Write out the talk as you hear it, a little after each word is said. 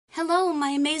Hello, my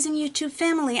amazing YouTube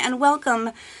family, and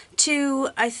welcome to,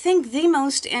 I think, the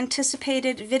most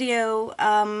anticipated video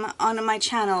on my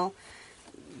channel.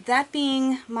 That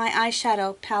being my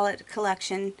eyeshadow palette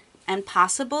collection and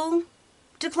possible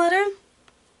declutter.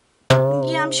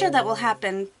 Yeah, I'm sure that will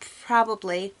happen,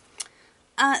 probably.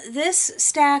 This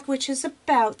stack, which is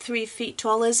about 3 feet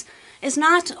tall, is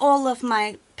not all of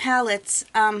my palettes.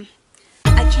 I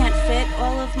can't fit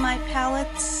all of my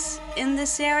palettes in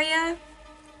this area.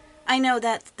 I know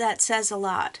that says a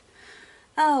lot.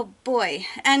 Oh boy.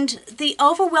 And the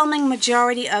overwhelming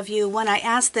majority of you, when I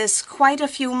asked this quite a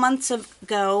few months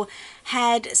ago,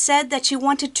 had said that you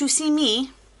wanted to see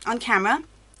me on camera.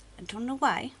 I don't know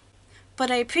why,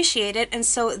 but I appreciate it, and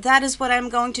so that is what I'm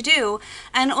going to do.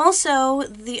 And also,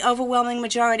 the overwhelming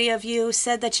majority of you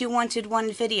said that you wanted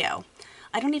one video.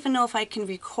 I don't even know if I can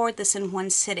record this in one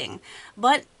sitting,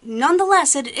 but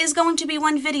nonetheless, it is going to be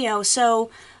one video, so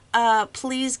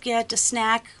please get a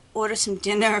snack, order some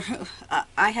dinner.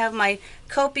 I have my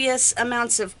copious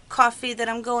amounts of coffee that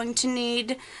I'm going to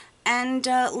need, and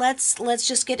let's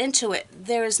just get into it.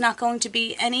 There is not going to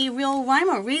be any real rhyme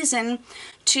or reason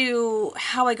to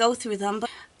how I go through them, but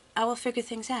I will figure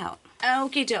things out.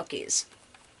 Okie dokies.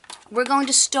 We're going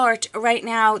to start right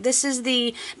now. This is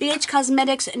the BH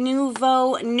Cosmetics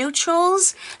Nouveau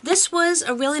Neutrals. This was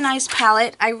a really nice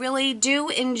palette. I really do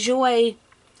enjoy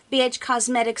BH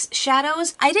Cosmetics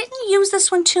shadows. I didn't use this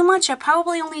one too much. I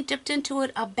probably only dipped into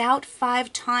it about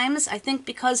 5 times. I think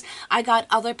because I got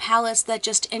other palettes that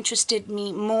just interested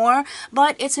me more.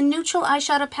 But it's a neutral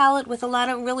eyeshadow palette with a lot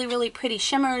of really, really pretty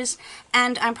shimmers.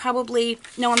 And I'm definitely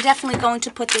going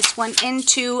to put this one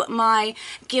into my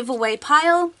giveaway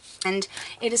pile. And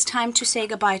it is time to say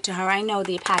goodbye to her. I know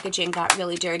the packaging got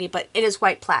really dirty, but it is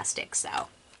white plastic, so.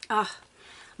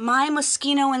 My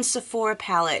Moschino and Sephora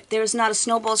palette. There's not a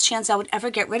snowball's chance I would ever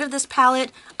get rid of this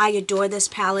palette. I adore this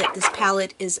palette. This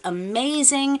palette is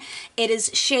amazing. It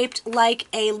is shaped like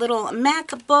a little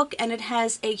MacBook, and it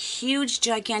has a huge,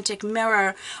 gigantic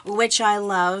mirror, which I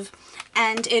love.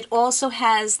 And it also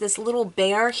has this little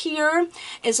bear here.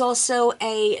 Is also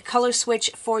a color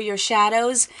switch for your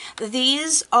shadows.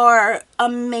 These are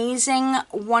amazing,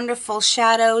 wonderful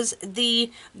shadows.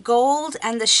 The gold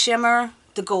and the shimmer.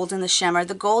 The gold and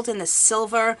the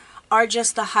silver are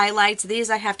just the highlights. These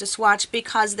I have to swatch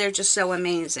because they're just so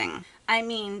amazing. I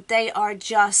mean,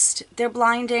 they're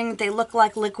blinding. They look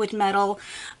like liquid metal.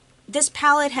 This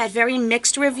palette had very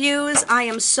mixed reviews. I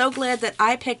am so glad that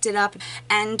I picked it up,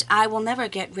 and I will never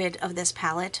get rid of this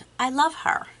palette. I love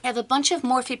her. I have a bunch of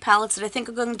Morphe palettes that I think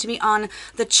are going to be on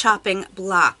the chopping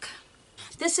block.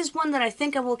 This is one that I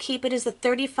think I will keep. It is the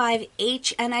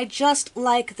 35H, and I just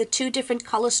like the 2 different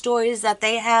color stories that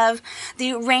they have.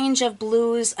 The range of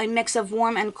blues, a mix of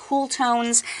warm and cool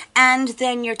tones, and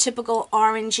then your typical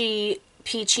orangey,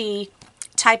 peachy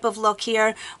type of look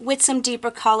here with some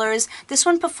deeper colors. This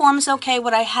one performs okay.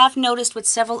 What I have noticed with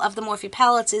several of the Morphe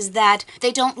palettes is that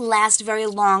they don't last very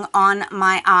long on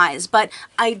my eyes, but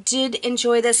I did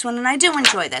enjoy this one, and I do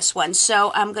enjoy this one,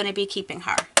 so I'm going to be keeping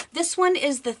her. This one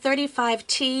is the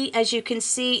 35T. As you can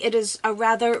see, it is a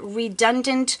rather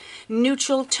redundant,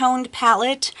 neutral toned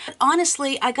palette.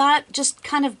 Honestly, I got just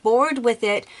kind of bored with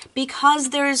it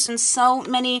because there's so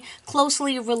many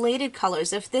closely related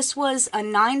colors. If this was a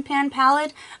 9-pan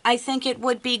palette, I think it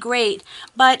would be great.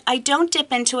 But I don't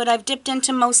dip into it. I've dipped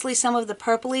into mostly some of the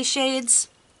purpley shades.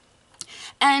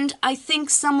 And I think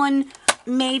someone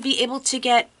may be able to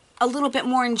get a little bit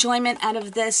more enjoyment out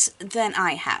of this than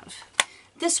I have.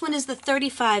 This one is the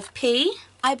 35P.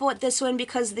 I bought this one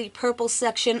because the purple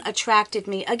section attracted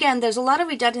me. Again, there's a lot of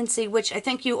redundancy, which I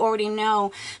think you already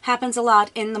know happens a lot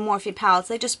in the Morphe palettes.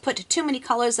 They just put too many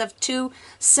colors of too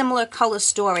similar color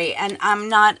story, and I'm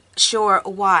not sure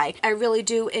why. I really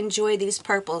do enjoy these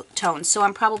purple tones, so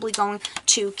I'm probably going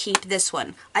to keep this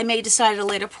one. I may decide at a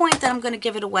later point that I'm going to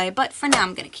give it away, but for now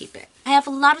I'm going to keep it. I have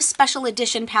a lot of special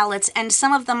edition palettes, and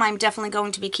some of them I'm definitely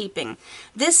going to be keeping.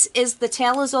 This is The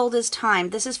Tale as Old as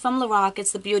Time. This is from Lorac.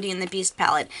 It's the Beauty and the Beast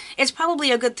palette. It's probably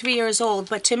a good 3 years old,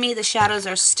 but to me the shadows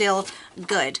are still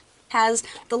good. Has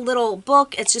the little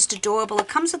book. It's just adorable. It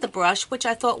comes with a brush, which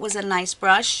I thought was a nice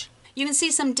brush. You can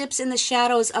see some dips in the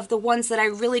shadows of the ones that I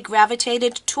really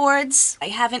gravitated towards. I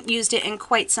haven't used it in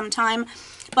quite some time,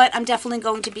 but I'm definitely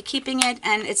going to be keeping it,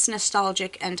 and it's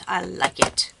nostalgic, and I like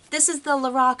it. This is the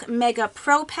Lorac Mega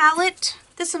Pro palette.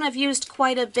 This one I've used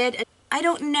quite a bit. I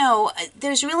don't know.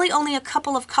 There's really only a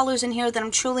couple of colors in here that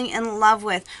I'm truly in love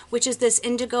with, which is this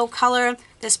indigo color,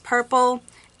 this purple,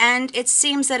 And it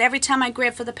seems that every time I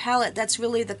grab for the palette, that's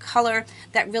really the color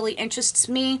that really interests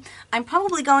me. I'm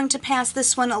probably going to pass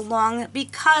this one along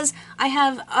because I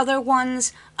have other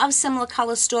ones of similar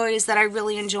color stories that I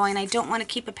really enjoy, and I don't want to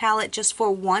keep a palette just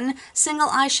for one single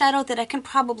eyeshadow that I can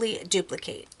probably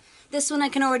duplicate. This one I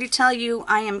can already tell you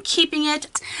I am keeping it.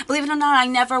 Believe it or not, I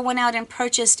never went out and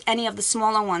purchased any of the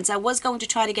smaller ones. I was going to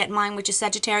try to get mine, which is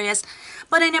Sagittarius,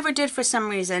 but I never did for some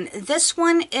reason. This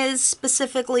one is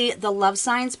specifically the Love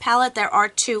Signs palette. There are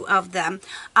 2 of them.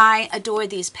 I adore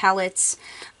these palettes.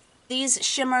 These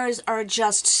shimmers are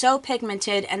just so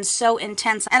pigmented and so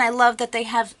intense, and I love that they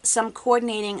have some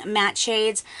coordinating matte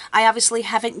shades. I obviously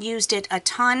haven't used it a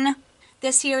ton.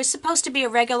 This here is supposed to be a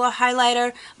regular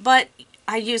highlighter, but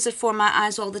I use it for my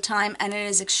eyes all the time, and it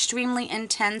is extremely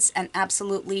intense and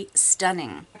absolutely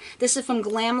stunning. This is from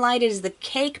Glamlight. It is the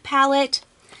Cake palette.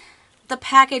 The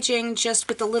packaging, just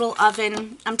with the little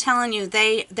oven, I'm telling you,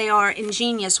 they are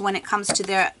ingenious when it comes to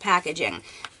their packaging.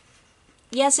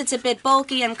 Yes, it's a bit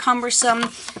bulky and cumbersome,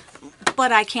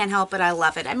 but I can't help it. I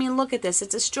love it. I mean, look at this.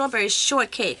 It's a strawberry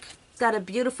shortcake. Got a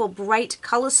beautiful bright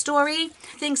color story.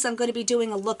 Thinks I'm going to be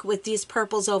doing a look with these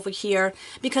purples over here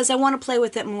because I want to play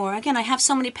with it more. Again, I have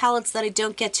so many palettes that I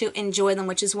don't get to enjoy them,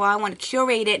 which is why I want to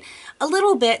curate it a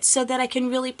little bit so that I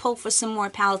can really pull for some more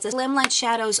palettes. The Glamlight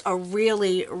shadows are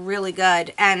really, really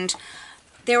good, and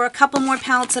there were a couple more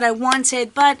palettes that I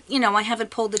wanted, but, you know, I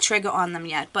haven't pulled the trigger on them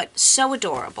yet, but so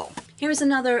adorable. Here's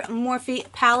another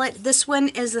Morphe palette. This one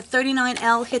is the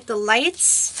 39L Hit the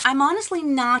Lights. I'm honestly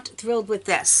not thrilled with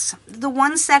this. The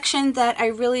one section that I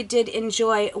really did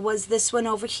enjoy was this one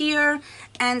over here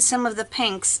and some of the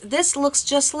pinks. This looks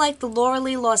just like the Laura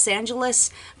Lee Los Angeles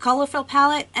Colorful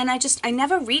palette, and I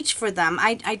never reach for them.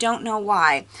 I don't know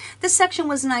why. This section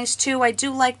was nice too. I do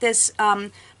like this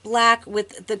black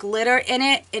with the glitter in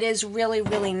it. It is really,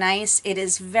 really nice. It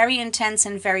is very intense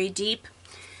and very deep.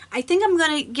 I think I'm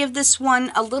going to give this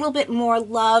one a little bit more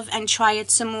love and try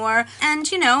it some more. And,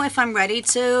 you know, if I'm ready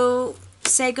to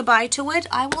say goodbye to it,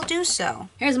 I will do so.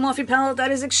 Here's a Morphe palette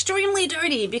that is extremely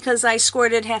dirty because I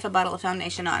squirted half a bottle of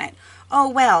foundation on it. Oh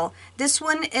well. This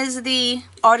one is the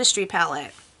Artistry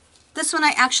palette. This one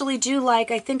I actually do like.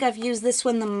 I think I've used this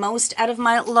one the most out of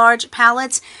my large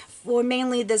palettes, for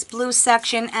mainly this blue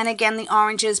section and again the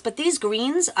oranges. But these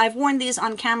greens, I've worn these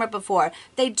on camera before.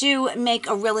 They do make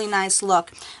a really nice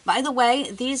look. By the way,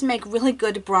 these make really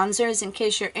good bronzers in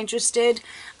case you're interested.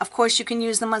 Of course you can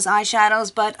use them as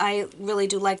eyeshadows, but I really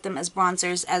do like them as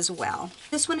bronzers as well.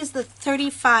 This one is the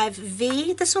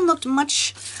 35V. This one looked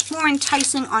much more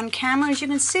enticing on camera. As you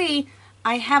can see,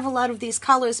 I have a lot of these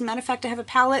colors. Matter of fact, I have a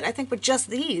palette, I think, with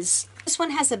just these. This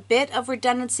one has a bit of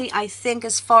redundancy, I think,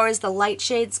 as far as the light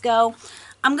shades go.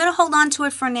 I'm going to hold on to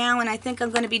it for now, and I think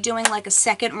I'm going to be doing like a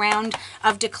second round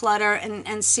of declutter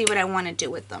and see what I want to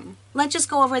do with them. Let's just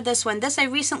go over this one. This I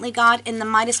recently got in the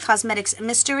Midas Cosmetics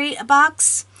mystery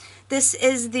box. This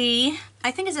is the, I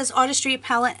think it says Artistry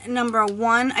palette number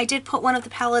 1. I did put one of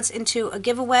the palettes into a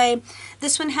giveaway.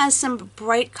 This one has some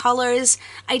bright colors.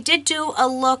 I did do a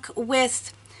look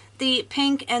with the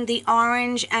pink and the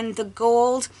orange and the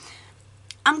gold.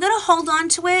 I'm going to hold on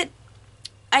to it.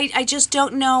 I just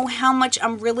don't know how much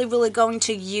I'm really going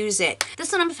to use it.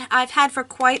 This one I've had for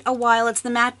quite a while. It's the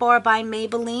Matte Bar by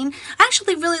Maybelline. I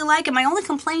actually really like it. My only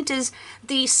complaint is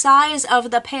the size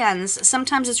of the pans.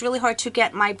 Sometimes it's really hard to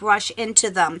get my brush into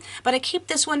them. But I keep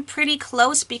this one pretty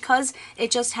close because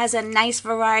it just has a nice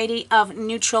variety of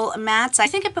neutral mattes. I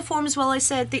think it performs well. I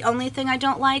said the only thing I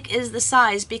don't like is the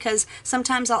size because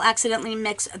sometimes I'll accidentally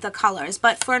mix the colors.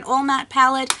 But for an all matte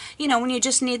palette, you know, when you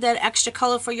just need that extra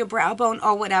color for your brow bone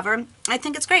or whatever, I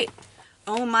think it's great.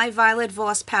 Oh, my Violet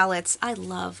Voss palettes. I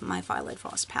love my Violet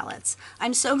Voss palettes.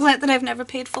 I'm so glad that I've never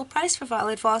paid full price for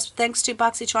Violet Voss, thanks to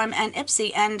BoxyCharm and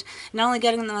Ipsy, and not only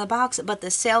getting them in the box, but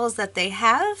the sales that they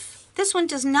have. This one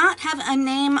does not have a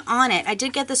name on it. I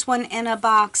did get this one in a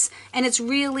box, and it's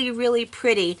really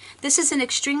pretty. This is an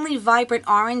extremely vibrant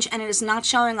orange, and it is not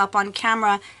showing up on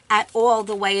camera at all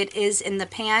the way it is in the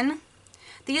pan.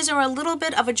 These are a little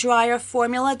bit of a drier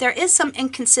formula. There is some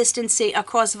inconsistency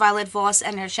across Violet Voss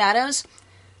and her shadows,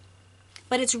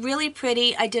 but it's really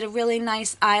pretty. I did a really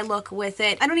nice eye look with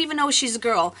it. I don't even know if she's a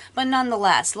girl, but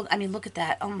nonetheless, look, I mean, look at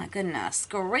that. Oh my goodness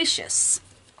gracious.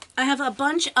 I have a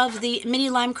bunch of the Mini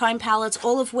Lime Crime palettes,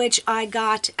 all of which I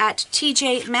got at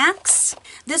TJ Maxx.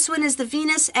 This one is the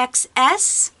Venus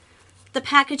XS. The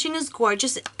packaging is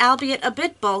gorgeous, albeit a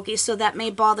bit bulky, so that may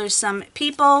bother some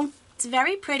people. It's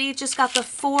very pretty. Just got the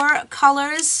 4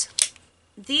 colors.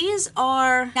 These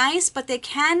are nice, but they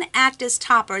can act as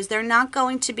toppers. They're not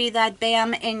going to be that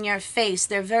bam in your face.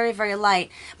 They're very, very light.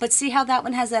 But see how that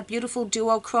one has that beautiful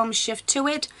duochrome shift to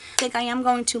it? I think I am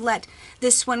going to let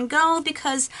this one go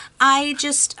because I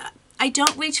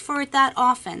don't reach for it that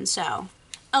often, so.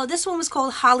 Oh, this one was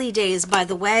called Holidays, by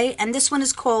the way, and this one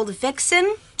is called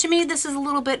Vixen. To me, this is a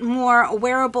little bit more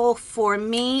wearable for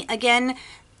me. Again,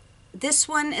 this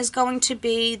one is going to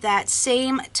be that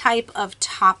same type of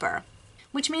topper,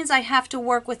 which means I have to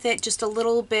work with it just a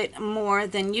little bit more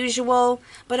than usual.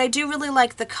 But I do really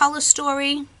like the color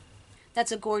story.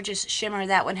 That's a gorgeous shimmer.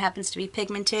 That one happens to be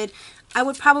pigmented. I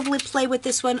would probably play with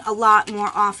this one a lot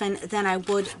more often than I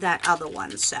would that other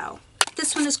one. So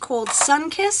this one is called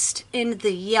Sunkissed in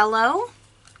the yellow.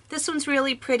 This one's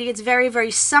really pretty. It's very,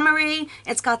 very summery.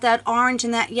 It's got that orange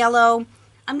and that yellow.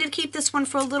 I'm going to keep this one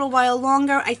for a little while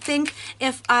longer. I think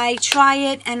if I try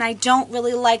it and I don't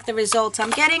really like the results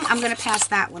I'm getting, I'm going to pass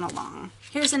that one along.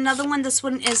 Here's another one. This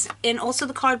one is in also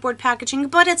the cardboard packaging,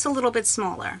 but it's a little bit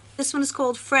smaller. This one is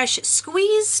called Fresh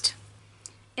Squeezed.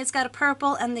 It's got a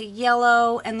purple and the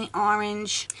yellow and the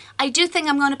orange. I do think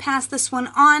I'm going to pass this one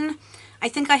on. I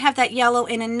think I have that yellow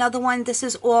in another one. This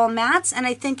is all mattes, and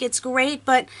I think it's great,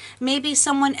 but maybe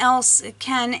someone else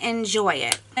can enjoy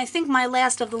it. I think my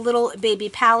last of the little baby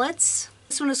palettes.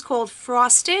 This one is called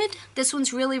Frosted. This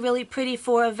one's really, really pretty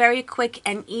for a very quick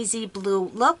and easy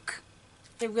blue look.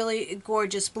 They're really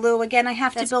gorgeous blue. Again, I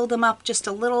have to build them up just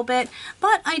a little bit,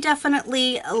 but I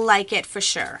definitely like it for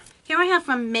sure. Here I have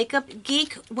from Makeup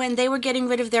Geek. When they were getting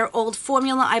rid of their old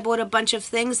formula, I bought a bunch of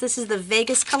things. This is the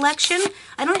Vegas collection.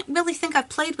 I don't really think I've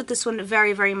played with this one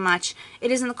very, very much.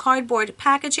 It is in the cardboard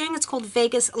packaging. It's called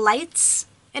Vegas Lights.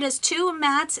 It has 2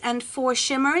 mattes and 4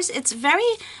 shimmers. It's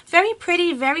very, very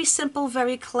pretty, very simple,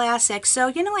 very classic. So,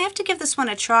 you know, I have to give this one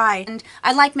a try. And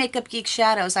I like Makeup Geek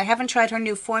shadows. I haven't tried her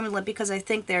new formula because I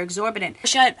think they're exorbitant.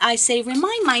 Should I say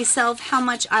remind myself how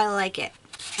much I like it?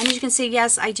 And as you can see,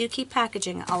 yes, I do keep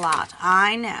packaging a lot.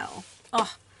 I know.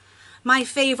 Oh, my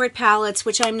favorite palettes,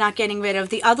 which I'm not getting rid of.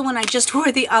 The other one I just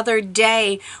wore the other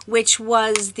day, which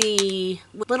was the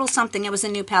Little Something. It was a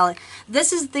new palette.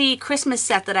 This is the Christmas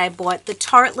set that I bought. The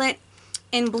Tartlet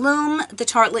in Bloom, the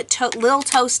Tartlet Lil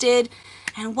Toasted,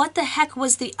 and what the heck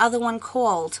was the other one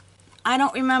called? I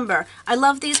don't remember. I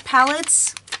love these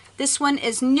palettes. This one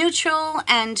is neutral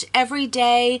and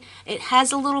everyday. It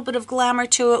has a little bit of glamour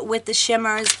to it with the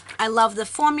shimmers. I love the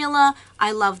formula.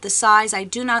 I love the size. I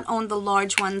do not own the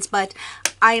large ones, but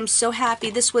I am so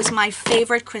happy. This was my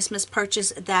favorite Christmas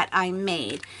purchase that I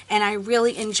made, and I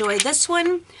really enjoy this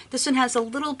one. This one has a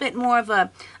little bit more of a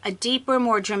deeper,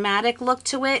 more dramatic look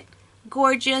to it.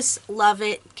 Gorgeous. Love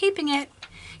it. Keeping it.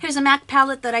 Here's a MAC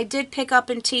palette that I did pick up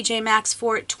in TJ Maxx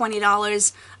for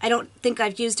 $20. I don't think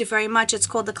I've used it very much. It's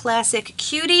called the Classic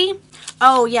Cutie.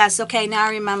 Oh, yes. Okay, now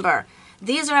I remember.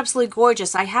 These are absolutely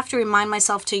gorgeous. I have to remind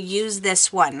myself to use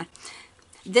this one.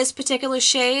 This particular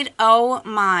shade, oh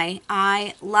my,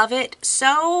 I love it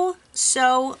so,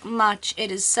 so much.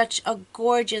 It is such a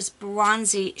gorgeous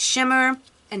bronzy shimmer,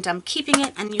 and I'm keeping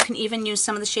it, and you can even use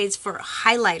some of the shades for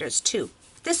highlighters too.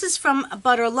 This is from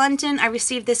Butter London. I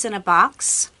received this in a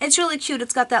box. It's really cute.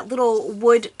 It's got that little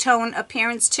wood tone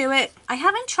appearance to it. I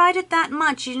haven't tried it that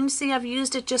much. You can see I've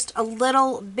used it just a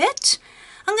little bit.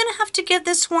 I'm going to have to give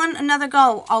this one another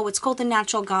go. Oh, it's called the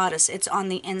Natural Goddess. It's on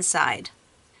the inside.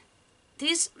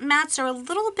 These mattes are a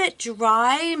little bit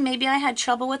dry. Maybe I had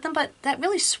trouble with them, but that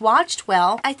really swatched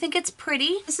well. I think it's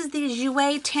pretty. This is the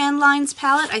Jouer Tan Lines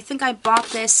palette. I think I bought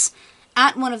this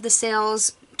at one of the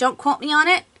sales. Don't quote me on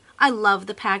it. I love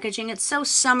the packaging. It's so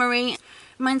summery.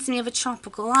 Reminds me of a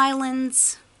tropical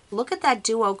islands. Look at that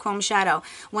duochrome shadow.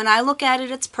 When I look at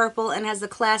it, it's purple and has the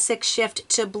classic shift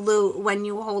to blue when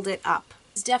you hold it up.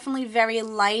 It's definitely very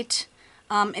light.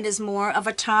 It is more of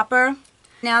a topper.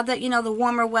 Now that, you know, the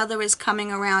warmer weather is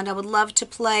coming around, I would love to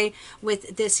play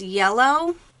with this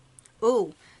yellow.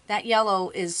 Ooh, that yellow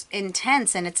is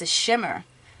intense and it's a shimmer.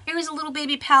 Here's a little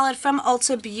baby palette from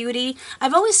Ulta Beauty.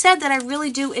 I've always said that I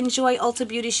really do enjoy Ulta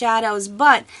Beauty shadows,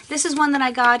 but this is one that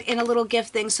I got in a little gift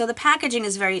thing, so the packaging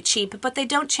is very cheap, but they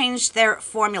don't change their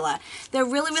formula. They're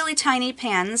really, really tiny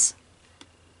pans.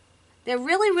 They're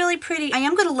really, really pretty. I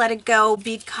am going to let it go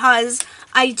because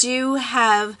I do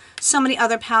have so many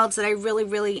other palettes that I really,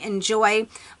 really enjoy,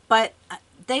 but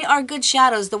they are good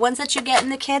shadows. The ones that you get in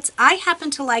the kits, I happen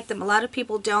to like them. A lot of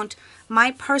people don't.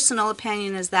 My personal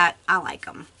opinion is that I like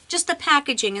them. Just the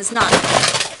packaging is not.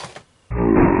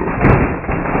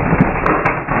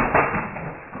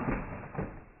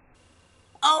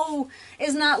 Oh,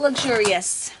 is not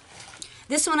luxurious.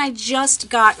 This one I just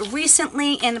got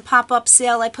recently in a pop-up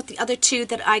sale. I put the other two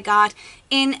that I got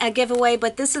in a giveaway,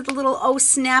 but this is the little Oh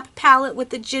Snap palette with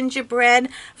the gingerbread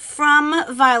from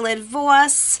Violet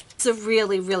Voss. It's a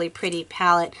really, really pretty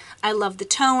palette. I love the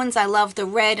tones. I love the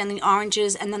red and the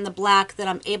oranges and then the black that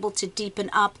I'm able to deepen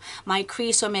up my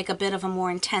crease or make a bit of a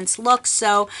more intense look.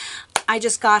 So I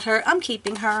just got her. I'm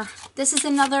keeping her. This is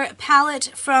another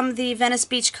palette from the Venice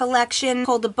Beach collection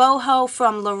called the Boho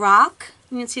from Lorac.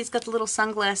 You can see it's got the little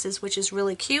sunglasses, which is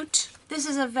really cute. This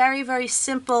is a very, very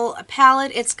simple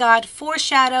palette. It's got 4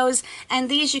 shadows, and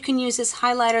these you can use as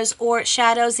highlighters or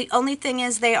shadows. The only thing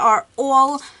is they are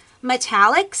all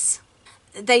metallics.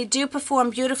 They do perform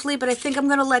beautifully, but I think I'm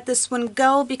going to let this one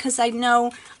go because I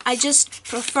know I just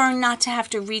prefer not to have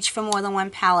to reach for more than one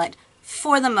palette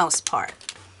for the most part.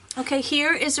 Okay,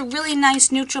 here is a really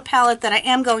nice neutral palette that I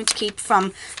am going to keep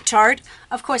from Tarte.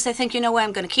 Of course, I think you know where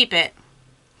I'm going to keep it.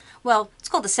 Well, it's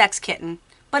called the Sex Kitten,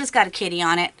 but it's got a kitty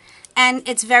on it. And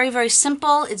it's very, very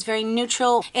simple. It's very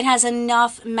neutral. It has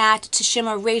enough matte to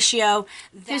shimmer ratio.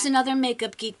 There's another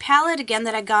Makeup Geek palette, again,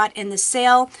 that I got in the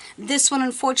sale. This one,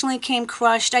 unfortunately, came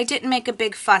crushed. I didn't make a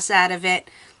big fuss out of it.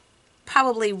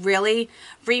 Probably really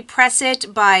repress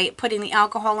it by putting the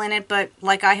alcohol in it, but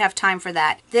like I have time for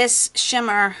that. This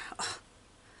shimmer,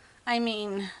 I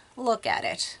mean, look at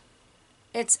it.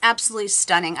 It's absolutely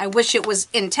stunning. I wish it was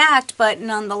intact, but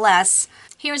nonetheless.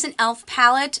 Here's an e.l.f.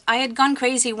 palette. I had gone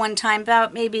crazy one time,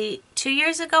 about maybe 2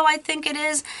 years ago, I think it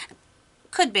is.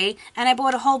 Could be. And I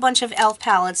bought a whole bunch of e.l.f.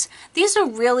 palettes. These are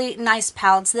really nice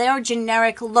palettes. They are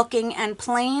generic looking and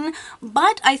plain,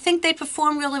 but I think they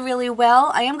perform really, really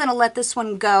well. I am going to let this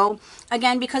one go,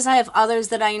 again, because I have others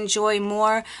that I enjoy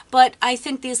more. But I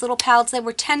think these little palettes, they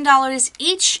were $10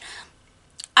 each.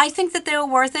 I think that they were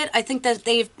worth it. I think that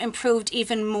they've improved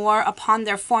even more upon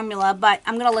their formula, but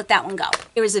I'm going to let that one go.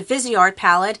 Here is a Viseart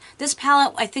palette. This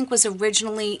palette, I think, was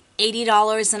originally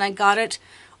 $80, and I got it.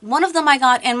 One of them I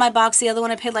got in my box. The other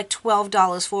one I paid like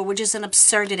 $12 for, which is an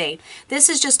absurdity. This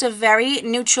is just a very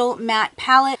neutral matte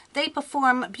palette. They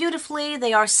perform beautifully.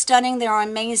 They are stunning. They are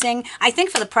amazing. I think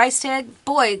for the price tag,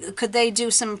 boy, could they do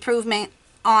some improvement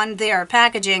on their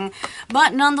packaging.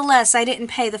 But nonetheless, I didn't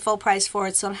pay the full price for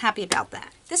it, so I'm happy about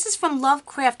that. This is from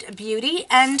Lovecraft Beauty,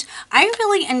 and I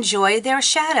really enjoy their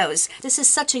shadows. This is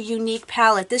such a unique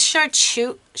palette. This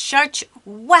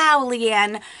wow,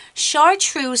 Leann,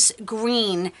 Chartreuse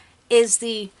Green is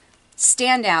the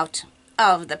standout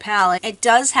of the palette. It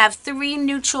does have 3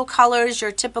 neutral colors,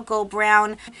 your typical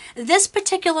brown. This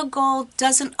particular gold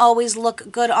doesn't always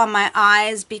look good on my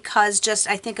eyes because just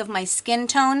I think of my skin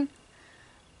tone.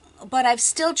 But I've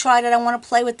still tried it. I want to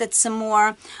play with it some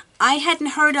more. I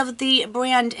hadn't heard of the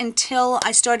brand until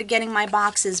I started getting my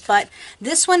boxes, but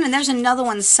this one, and there's another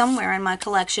one somewhere in my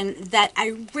collection that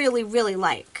I really, really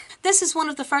like. This is one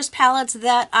of the first palettes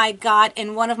that I got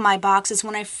in one of my boxes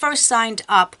when I first signed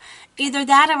up. Either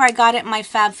that or I got it in my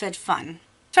FabFitFun.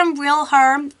 From Real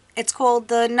Her. It's called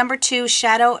the No. 2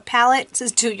 Shadow Palette. It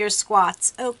says do your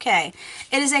squats. Okay.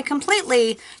 It is a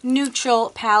completely neutral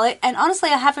palette, and honestly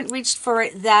I haven't reached for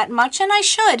it that much, and I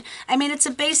should. I mean, it's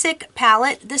a basic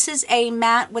palette. This is a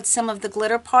matte with some of the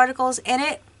glitter particles in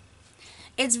it.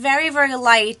 It's very, very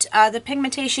light. The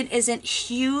pigmentation isn't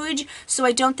huge, so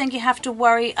I don't think you have to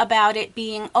worry about it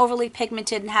being overly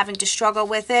pigmented and having to struggle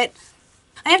with it.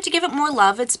 I have to give it more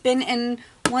love. It's been in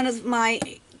one of my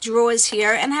drawers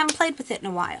here, and I haven't played with it in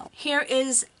a while. Here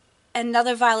is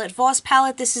another Violet Voss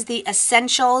palette. This is the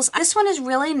Essentials. This one is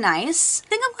really nice. I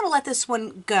think I'm going to let this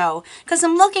one go because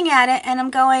I'm looking at it and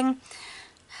I'm going,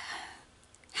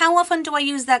 how often do I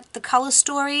use the color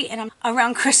story? And I'm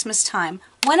around Christmas time.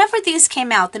 Whenever these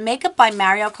came out, the Makeup by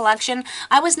Mario collection,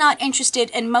 I was not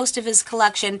interested in most of his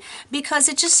collection because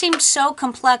it just seemed so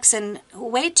complex and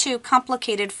way too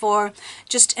complicated for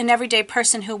just an everyday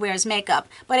person who wears makeup.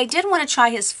 But I did want to try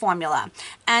his formula,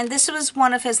 and this was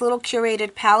one of his little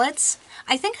curated palettes.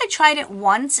 I think I tried it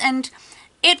once and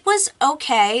it was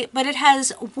okay, but it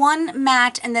has 1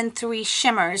 matte and then 3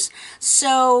 shimmers.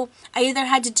 So I either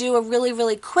had to do a really,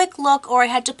 really quick look or I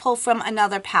had to pull from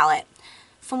another palette.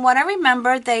 From what I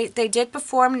remember, they did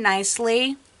perform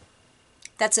nicely.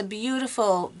 That's a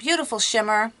beautiful, beautiful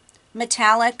shimmer,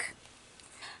 metallic.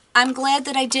 I'm glad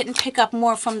that I didn't pick up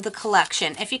more from the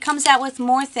collection. If he comes out with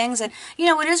more things, and you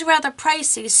know, it is rather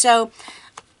pricey, so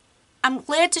I'm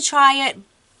glad to try it,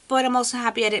 but I'm also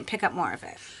happy I didn't pick up more of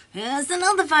it. Here's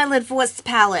another Violet Voss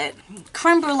palette,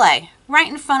 Creme Brulee, right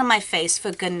in front of my face,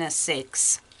 for goodness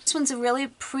sakes. This one's a really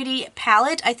pretty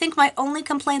palette. I think my only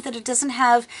complaint that it doesn't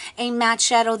have a matte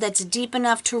shadow that's deep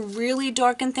enough to really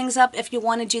darken things up. If you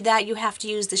want to do that, you have to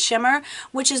use the shimmer,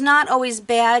 which is not always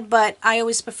bad, but I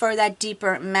always prefer that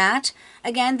deeper matte.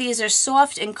 Again, these are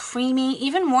soft and creamy,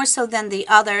 even more so than the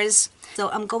others. So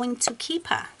I'm going to keep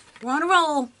her. We're on a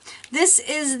roll. This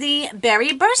is the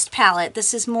Berry Burst palette.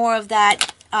 This is more of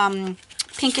that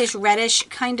pinkish reddish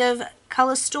kind of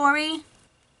color story.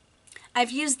 I've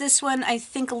used this one, I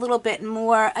think, a little bit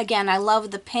more. Again, I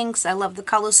love the pinks. I love the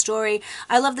color story.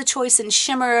 I love the choice in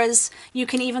shimmers. You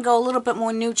can even go a little bit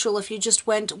more neutral if you just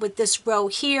went with this row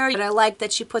here. But I like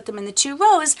that you put them in the 2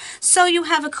 rows, so you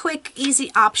have a quick, easy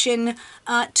option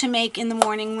to make in the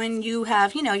morning when you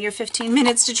have, you know, your 15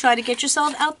 minutes to try to get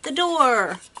yourself out the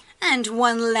door. And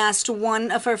one last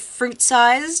one of her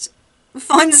fruit-sized,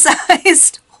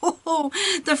 fun-sized. Oh,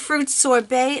 the Fruit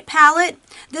Sorbet palette.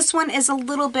 This one is a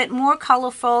little bit more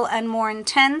colorful and more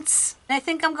intense. I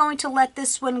think I'm going to let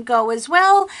this one go as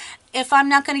well. If I'm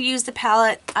not going to use the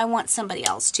palette, I want somebody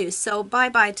else to. So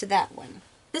bye-bye to that one.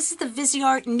 This is the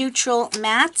Viseart Neutral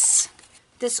Mattes.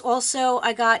 This also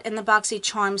I got in the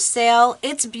BoxyCharm sale.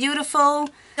 It's beautiful.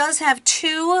 It does have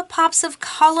 2 pops of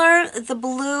color, the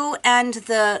blue and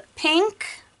the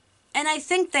pink. And I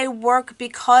think they work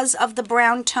because of the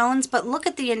brown tones, but look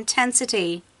at the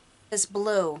intensity. This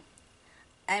blue.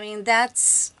 I mean,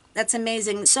 that's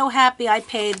amazing. So happy I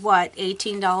paid, what,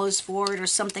 $18 for it or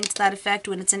something to that effect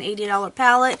when it's an $80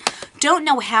 palette. Don't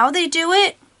know how they do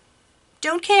it.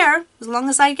 Don't care, as long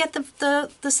as I get the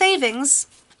savings.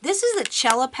 This is the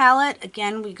Cella palette.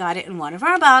 Again, we got it in one of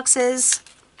our boxes.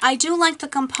 I do like the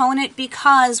component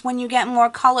because when you get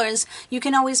more colors, you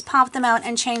can always pop them out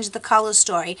and change the color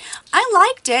story. I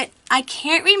liked it. I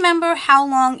can't remember how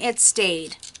long it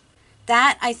stayed.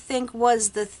 That, I think, was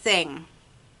the thing.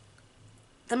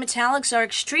 The metallics are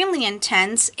extremely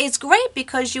intense. It's great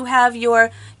because you have your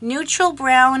neutral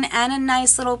brown and a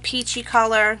nice little peachy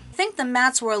color. I think the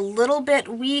mattes were a little bit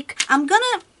weak. I'm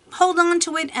gonna hold on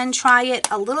to it and try it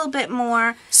a little bit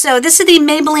more. So this is the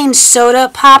Maybelline Soda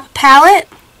Pop palette.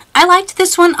 I liked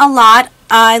this one a lot.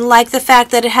 I like the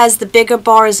fact that it has the bigger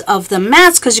bars of the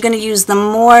mattes because you're going to use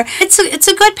them more. It's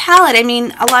a good palette. I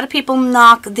mean, a lot of people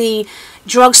knock the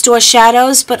drugstore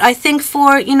shadows, but I think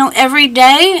for, you know, every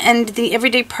day and the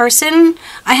everyday person,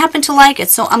 I happen to like it.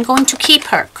 So I'm going to keep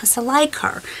her because I like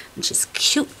her and she's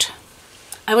cute.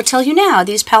 I will tell you now,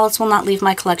 these palettes will not leave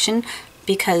my collection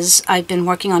because I've been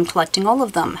working on collecting all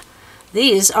of them.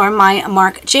 These are my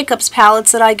Marc Jacobs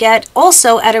palettes that I get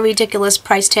also at a ridiculous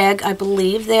price tag. I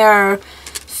believe they're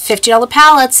 $50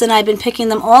 palettes, and I've been picking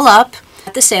them all up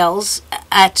at the sales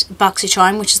at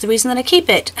BoxyCharm, which is the reason that I keep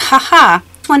it. Haha.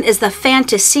 This one is the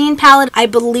Fantasine palette. I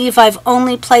believe I've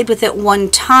only played with it one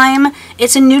time.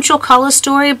 It's a neutral color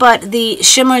story, but the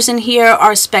shimmers in here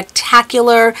are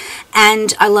spectacular,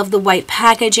 and I love the white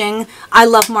packaging. I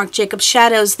love Marc Jacobs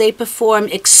shadows. They perform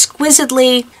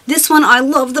exquisitely. This one, I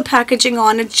love the packaging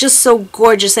on. It's just so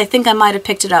gorgeous. I think I might have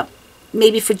picked it up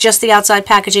maybe for just the outside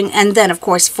packaging, and then, of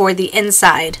course, for the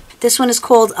inside. This one is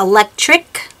called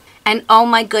Electric. And oh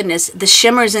my goodness, the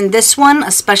shimmers in this one,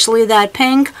 especially that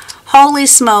pink, holy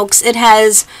smokes, it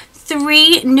has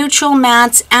 3 neutral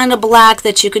mattes and a black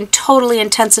that you can totally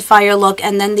intensify your look,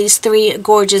 and then these 3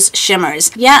 gorgeous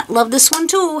shimmers. Yeah, love this one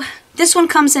too. This one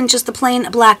comes in just the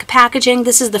plain black packaging.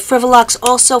 This is the Frivolux,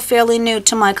 also fairly new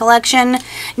to my collection.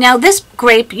 Now this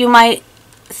grape, you might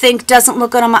think doesn't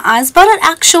look good on my eyes, but it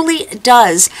actually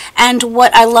does. And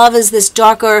what I love is this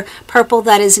darker purple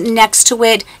that is next to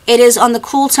it. It is on the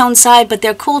cool tone side, but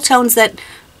they're cool tones that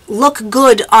look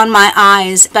good on my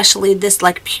eyes, especially this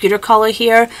like pewter color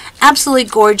here. Absolutely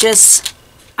gorgeous.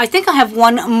 I think I have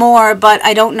one more, but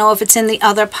I don't know if it's in the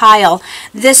other pile.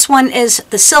 This one is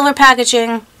the silver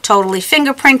packaging, totally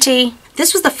fingerprinty.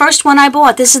 This was the first one I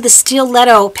bought. This is the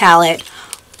Stiletto palette.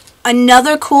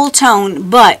 Another cool tone,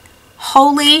 but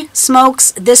holy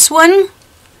smokes, this one,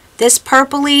 this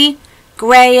purpley,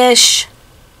 grayish,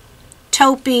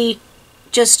 taupey,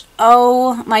 just,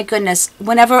 oh my goodness.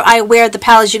 Whenever I wear the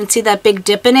palettes, you can see that big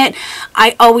dip in it.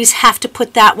 I always have to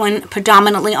put that one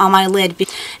predominantly on my lid.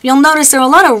 You'll notice there are a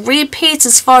lot of repeats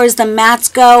as far as the mattes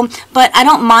go, but I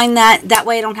don't mind that. That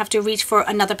way I don't have to reach for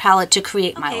another palette to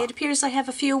create my look. It appears I have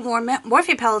a few more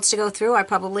Morphe palettes to go through. I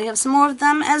probably have some more of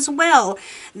them as well.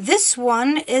 This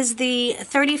one is the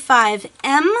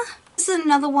 35M. This is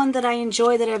another one that I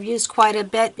enjoy, that I've used quite a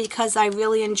bit because I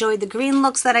really enjoy the green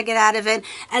looks that I get out of it,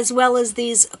 as well as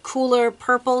these cooler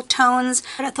purple tones.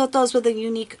 But I thought those were the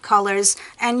unique colors,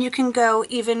 and you can go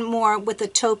even more with the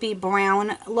taupey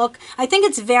brown look. I think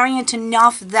it's variant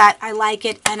enough that I like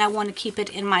it and I want to keep it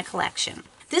in my collection.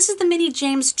 This is the Mini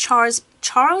James Charles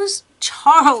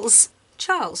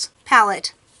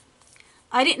palette.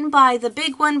 I didn't buy the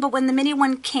big one, but when the mini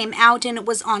one came out and it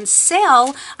was on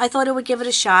sale, I thought I would give it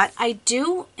a shot. I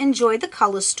do enjoy the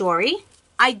color story.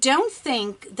 I don't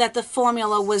think that the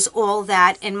formula was all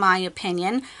that, in my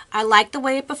opinion. I like the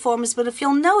way it performs, but if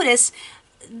you'll notice,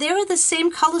 there are the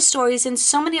same color stories in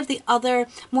so many of the other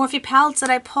Morphe palettes that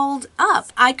I pulled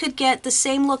up. I could get the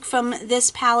same look from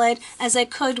this palette as I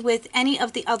could with any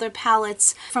of the other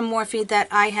palettes from Morphe that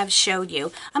I have showed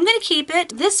you. I'm going to keep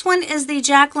it. This one is the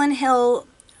Jaclyn Hill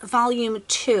Volume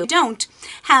 2. I don't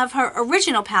have her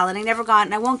original palette. I never got it,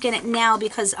 and I won't get it now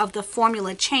because of the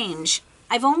formula change.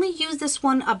 I've only used this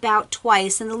one about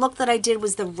twice, and the look that I did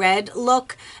was the red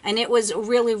look, and it was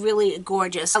really, really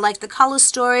gorgeous. I like the color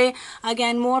story.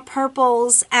 Again, more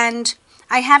purples, and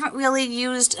I haven't really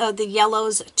used the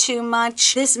yellows too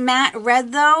much. This matte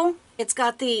red, though, it's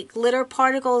got the glitter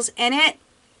particles in it.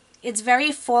 It's very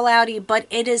fallouty, but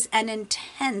it is an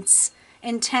intense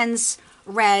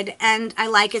red, and I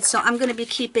like it, so I'm going to be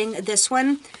keeping this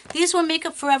one. These were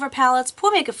Makeup Forever palettes.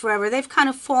 Poor Makeup Forever. They've kind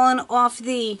of fallen off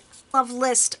the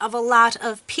list of a lot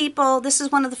of people. This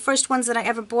is one of the first ones that I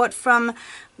ever bought from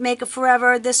Makeup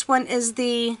Forever. This one is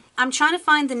the, I'm trying to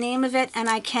find the name of it and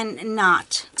I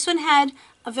cannot. This one had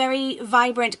a very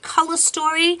vibrant color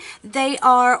story. They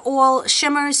are all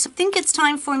shimmers. I think it's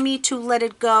time for me to let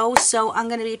it go, so I'm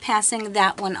going to be passing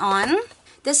that one on.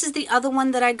 This is the other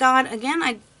one that I got.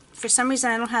 Again, for some reason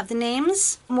I don't have the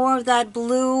names. More of that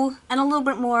blue and a little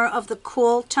bit more of the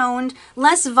cool toned.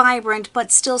 Less vibrant,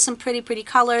 but still some pretty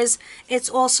colors. It's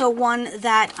also one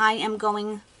that I am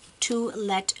going to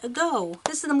let go.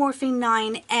 This is the Morphe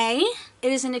 9A.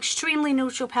 It is an extremely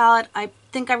neutral palette. I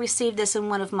think I received this in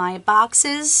one of my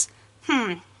boxes.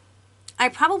 I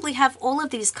probably have all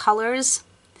of these colors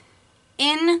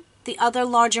in the other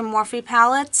larger Morphe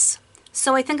palettes,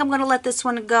 so I think I'm going to let this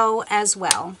one go as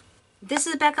well. This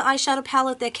is the Becca eyeshadow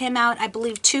palette that came out, I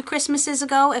believe, 2 Christmases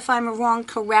ago. If I'm wrong,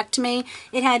 correct me.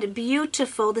 It had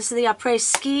beautiful, this is the Après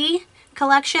Ski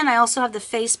collection. I also have the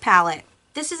face palette.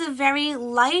 This is a very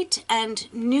light and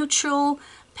neutral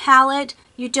palette.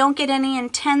 You don't get any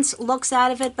intense looks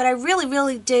out of it, but I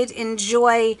really did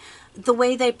enjoy the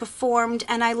way they performed,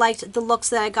 and I liked the looks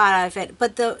that I got out of it.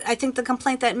 But I think the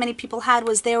complaint that many people had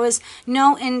was there was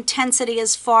no intensity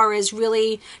as far as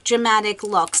really dramatic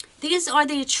looks. These are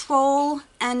the Troll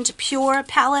and Pure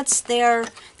palettes. I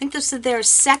think this is their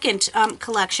second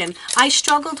collection. I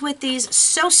struggled with these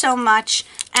so much,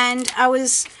 and I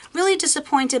was really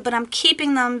disappointed, but I'm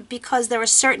keeping them because there are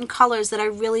certain colors that I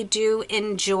really do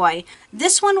enjoy.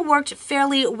 This one worked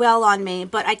fairly well on me,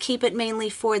 but I keep it mainly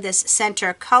for this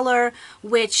center color,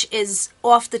 which is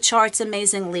off the charts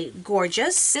amazingly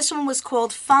gorgeous. This one was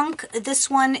called Funk. This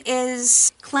one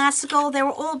is classical. They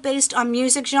were all based on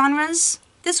music genres.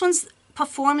 This one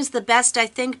performs the best, I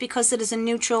think, because it is a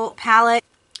neutral palette.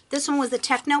 This one was the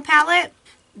Techno palette.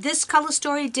 This color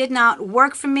story did not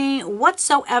work for me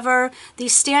whatsoever. The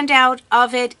standout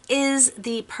of it is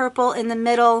the purple in the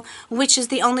middle, which is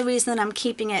the only reason that I'm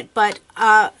keeping it. But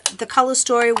the color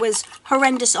story was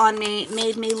horrendous on me,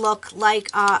 made me look like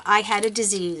I had a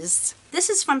disease. This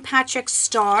is from Patrick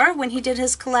Starr when he did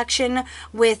his collection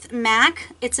with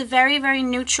MAC. It's a very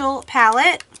neutral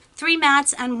palette. 3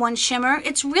 mattes and 1 shimmer.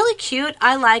 It's really cute.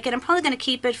 I like it. I'm probably going to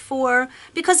keep it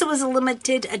because it was a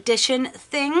limited edition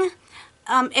thing.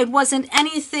 It wasn't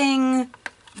anything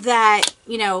that,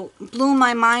 blew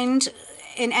my mind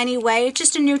in any way. It's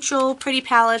just a neutral, pretty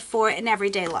palette for an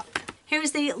everyday look.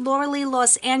 Here's the Laura Lee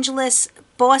Los Angeles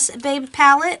Boss Babe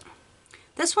palette.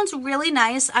 This one's really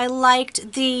nice. I liked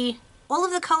all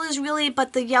of the colors really,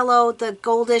 but the yellow, the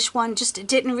goldish one, just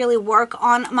didn't really work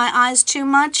on my eyes too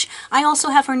much. I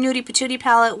also have her Nudie Patootie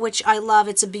palette, which I love.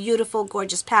 It's a beautiful,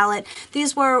 gorgeous palette.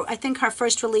 These were, I think, her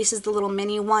first releases, the little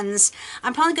mini ones.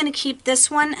 I'm probably going to keep this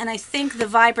one, and I think the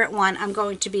vibrant one I'm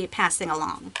going to be passing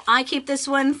along. I keep this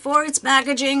one for its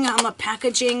packaging. I'm a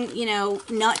packaging,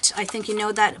 nut. I think you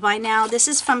know that by now. This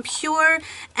is from Pure,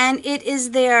 and it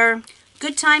is their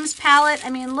Good Times palette.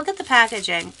 I mean, look at the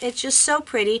packaging. It's just so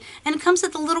pretty. And it comes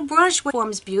with a little brush, which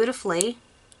forms beautifully.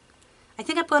 I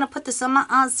think I'm going to put this on my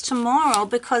eyes tomorrow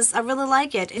because I really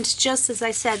like it. It's just, as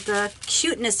I said, the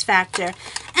cuteness factor.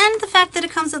 And the fact that it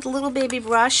comes with a little baby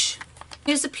brush.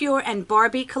 Here's the Pure and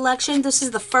Barbie collection. This is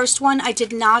the first one. I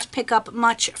did not pick up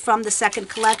much from the second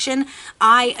collection.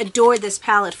 I adore this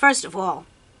palette, first of all.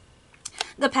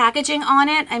 The packaging on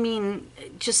it, I mean,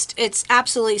 it's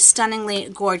absolutely stunningly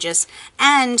gorgeous.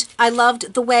 And I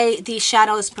loved the way the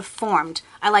shadows performed.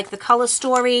 I like the color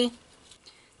story.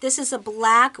 This is a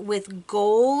black with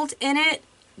gold in it.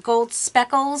 gold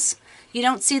speckles. You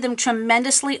don't see them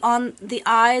tremendously on the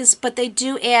eyes, but they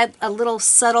do add a little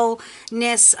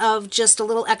subtleness of just a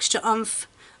little extra oomph.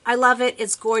 I love it.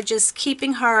 It's gorgeous.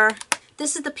 Keeping her.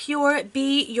 This is the Pure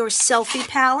Be Your Selfie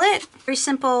palette. Very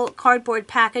simple cardboard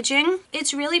packaging.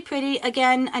 It's really pretty.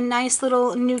 Again, a nice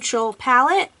little neutral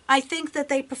palette. I think that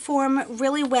they perform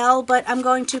really well, but I'm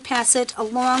going to pass it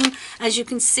along. As you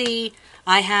can see,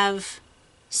 I have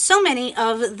so many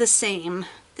of the same.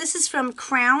 This is from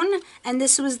Crown, and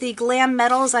this was the Glam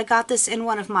Metals. I got this in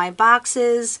one of my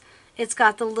boxes. It's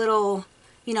got the little,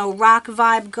 you know, rock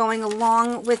vibe going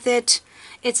along with it.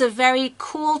 It's a very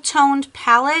cool toned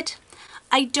palette.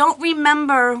 I don't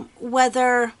remember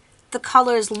whether the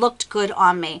colors looked good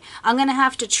on me. I'm going to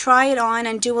have to try it on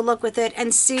and do a look with it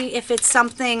and see if it's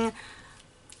something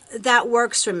that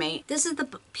works for me. This is the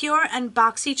Pure and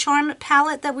BoxyCharm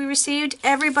palette that we received.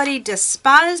 Everybody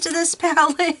despised this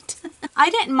palette. I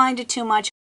didn't mind it too much.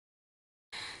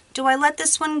 Do I let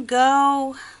this one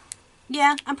go?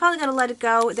 Yeah, I'm probably going to let it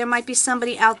go. There might be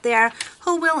somebody out there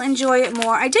who will enjoy it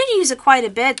more. I did use it quite a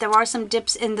bit. There are some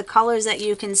dips in the colors that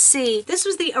you can see. This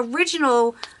was the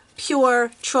original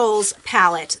Pure Trolls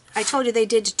palette. I told you they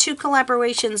did 2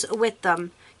 collaborations with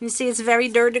them. You can see it's very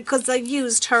dirty because I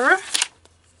used her.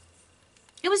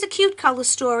 It was a cute color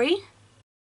story.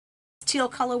 Teal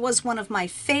color was one of my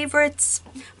favorites,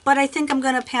 but I think I'm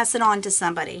going to pass it on to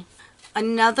somebody.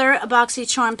 Another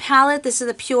BoxyCharm palette. This is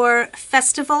the Pure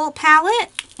Festival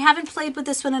palette. I haven't played with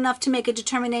this one enough to make a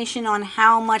determination on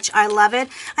how much I love it.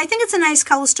 I think it's a nice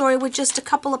color story with just a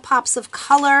couple of pops of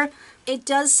color. It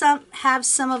does have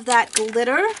some of that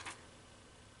glitter,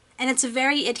 and it's a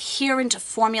very adherent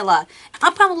formula.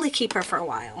 I'll probably keep her for a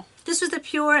while. This was the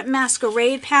Pure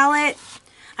Masquerade palette.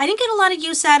 I didn't get a lot of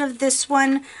use out of this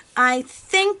one, I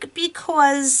think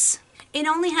because it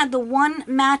only had the one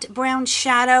matte brown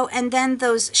shadow and then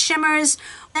those shimmers.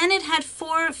 Then it had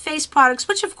 4 face products,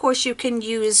 which of course you can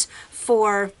use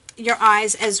for your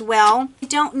eyes as well. I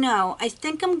don't know. I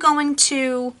think I'm going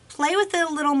to play with it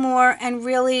a little more and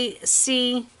really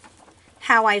see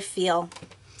how I feel.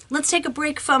 Let's take a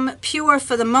break from Pure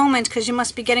for the moment because you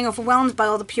must be getting overwhelmed by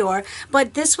all the Pure.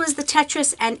 But this was the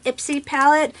Tetris and Ipsy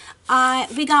palette.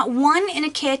 We got one in a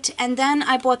kit and then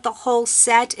I bought the whole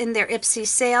set in their Ipsy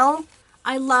sale.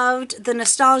 I loved the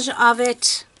nostalgia of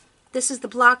it. This is the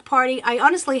Block Party. I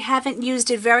honestly haven't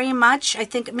used it very much. I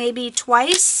think maybe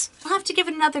twice. I'll have to give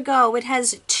it another go. It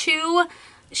has 2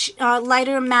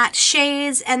 lighter matte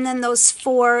shades and then those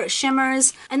 4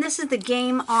 shimmers. And this is the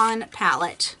Game On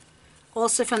palette.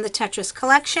 Also from the Tetris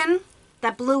collection.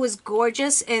 That blue is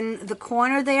gorgeous in the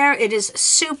corner there. It is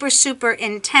super, super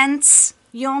intense.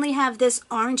 You only have this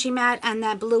orangey matte and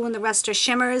that blue and the rest are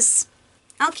shimmers.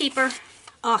 I'll keep her.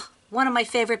 Oh, one of my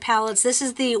favorite palettes. This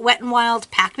is the Wet n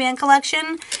Wild Pac-Man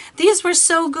collection. These were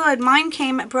so good. Mine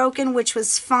came broken, which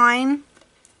was fine.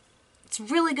 It's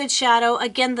really good shadow.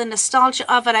 Again, the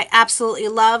nostalgia of it I absolutely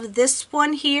love. This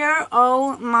one here,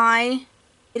 oh my,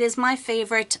 it is my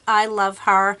favorite. I love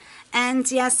her. And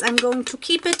yes, I'm going to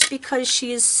keep it because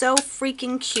she is so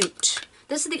freaking cute.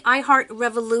 This is the I Heart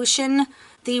Revolution,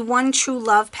 the One True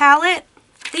Love palette.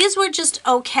 These were just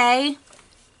okay.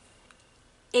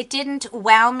 It didn't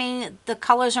wow me. The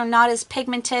colors are not as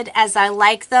pigmented as I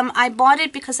like them. I bought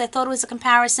it because I thought it was a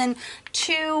comparison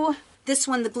to this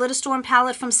one, the Glitterstorm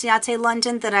palette from Ciate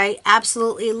London that I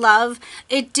absolutely love.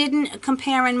 It didn't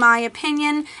compare in my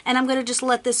opinion, and I'm going to just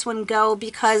let this one go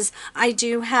because I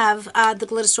do have the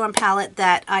Glitterstorm palette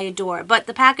that I adore. But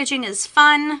the packaging is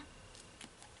fun.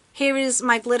 Here is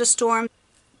my Glitterstorm.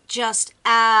 Just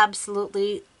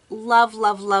absolutely love,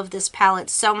 love, love this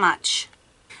palette so much.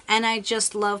 And I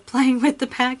just love playing with the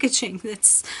packaging.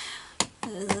 That's,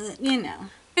 you know.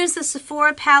 Here's the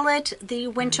Sephora palette, the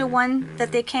winter one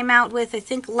that they came out with, I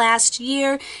think, last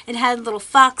year. It had a little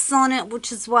fox on it,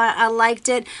 which is why I liked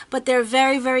it. But they're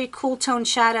very, very cool tone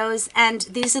shadows. And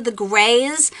these are the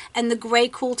grays, and the gray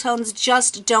cool tones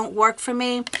just don't work for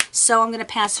me. So I'm going to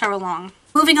pass her along.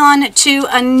 Moving on to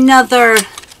another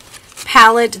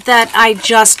palette that I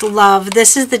just love.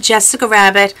 This is the Jessica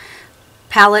Rabbit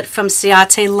palette from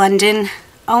Ciate London.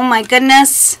 Oh my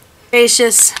goodness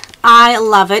gracious, I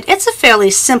love it. It's a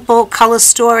fairly simple color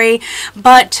story,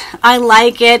 but I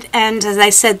like it, and as I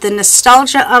said, the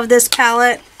nostalgia of this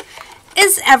palette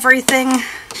is everything.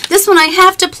 This one I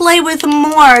have to play with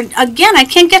more. Again, I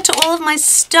can't get to all of my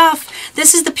stuff.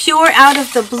 This is the Pure Out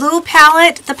of the Blue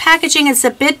palette. The packaging is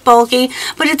a bit bulky,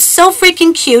 but it's so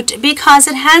freaking cute because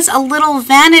it has a little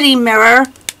vanity mirror.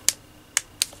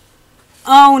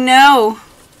 Oh no,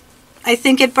 I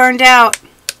think it burned out.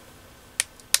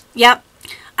 Yep.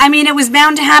 I mean, it was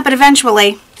bound to happen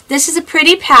eventually. This is a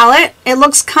pretty palette. It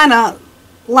looks kind of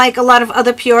like a lot of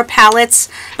other Pure palettes,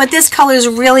 but this color is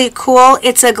really cool.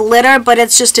 It's a glitter, but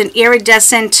it's just an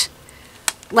iridescent,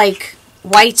 like,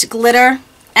 white glitter.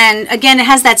 And again, it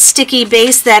has that sticky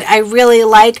base that I really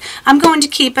like. I'm going to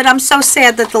keep it. I'm so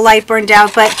sad that the light burned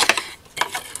out, but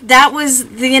that was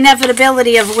the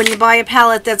inevitability of when you buy a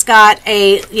palette that's got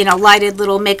a, you know, lighted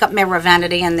little makeup mirror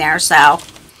vanity in there. So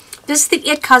this is the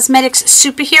IT Cosmetics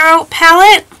Superhero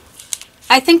palette.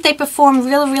 I think they perform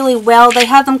really, really well. They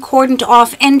have them cordoned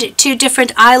off into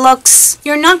different eye looks.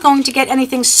 You're not going to get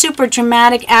anything super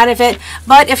dramatic out of it,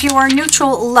 but if you are a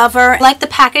neutral lover, like the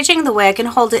packaging, the way I can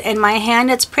hold it in my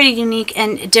hand, it's pretty unique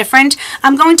and different.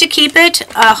 I'm going to keep it.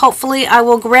 Hopefully, I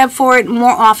will grab for it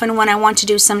more often when I want to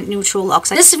do some neutral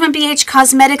looks. This is from BH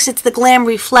Cosmetics. It's the Glam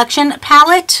Reflection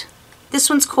palette. This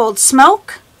one's called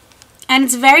Smoke, and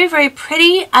it's very, very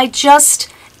pretty. I just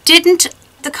didn't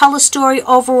the color story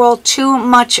overall too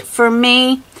much for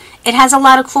me. It has a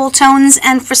lot of cool tones,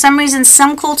 and for some reason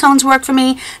some cool tones work for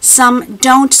me, some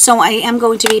don't, so I am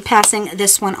going to be passing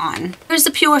this one on. Here's the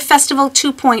Pure Festival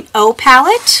 2.0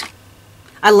 palette.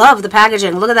 I love the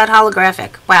packaging. Look at that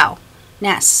holographic. Wow.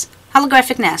 Ness.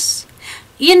 Holographic Ness.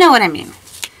 You know what I mean.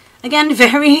 Again,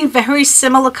 very, very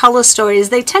similar color stories.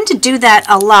 They tend to do that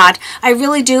a lot. I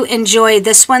really do enjoy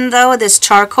this one though, this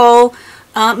charcoal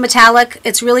metallic.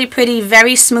 It's really pretty,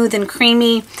 very smooth and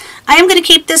creamy. I am going to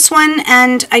keep this one,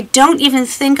 and I don't even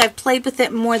think I've played with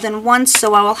it more than once,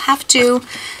 so I will have to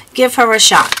give her a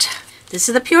shot. This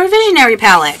is the Pure Visionary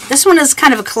palette. This one is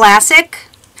kind of a classic.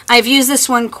 I've used this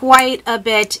one quite a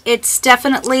bit. It's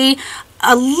definitely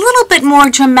a little bit more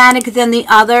dramatic than the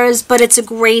others, but it's a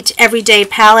great everyday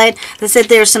palette. As I said,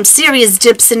 there's some serious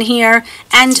dips in here,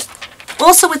 and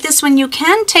also with this one, you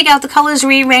can take out the colors,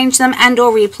 rearrange them, and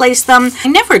or replace them. I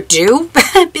never do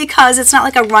because it's not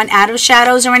like I run out of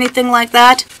shadows or anything like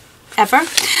that, ever.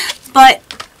 But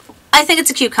I think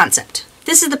it's a cute concept.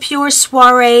 This is the Pure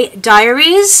Soiree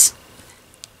Diaries.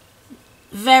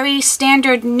 Very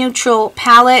standard neutral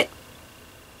palette.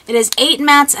 It is 8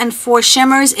 mattes and 4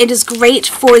 shimmers. It is great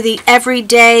for the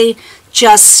everyday,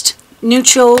 just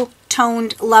neutral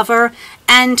toned lover,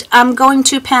 and I'm going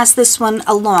to pass this one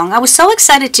along. I was so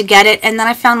excited to get it, and then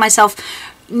I found myself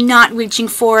not reaching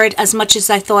for it as much as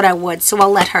I thought I would, so I'll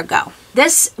let her go.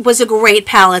 This was a great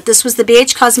palette. This was the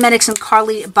BH Cosmetics and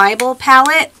Carly Bible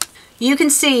palette. You can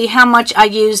see how much I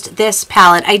used this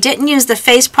palette. I didn't use the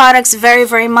face products very,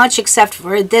 very much except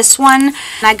for this one,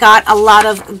 and I got a lot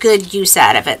of good use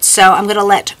out of it, so I'm going to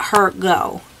let her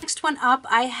go. Next one up,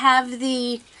 I have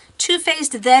the Too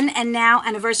Faced Then and Now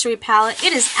Anniversary palette.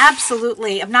 It is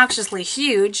absolutely obnoxiously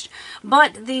huge,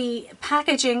 but the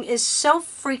packaging is so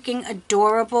freaking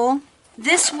adorable.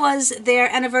 This was their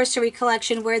anniversary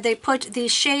collection where they put the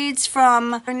shades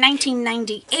from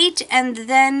 1998 and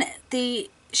then the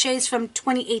shades from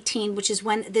 2018, which is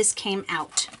when this came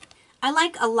out. I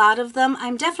like a lot of them.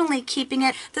 I'm definitely keeping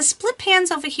it. The split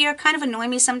pans over here kind of annoy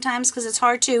me sometimes because it's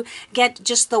hard to get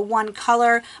just the one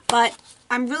color, but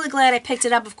I'm really glad I picked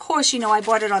it up. Of course, you know, I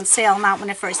bought it on sale, not when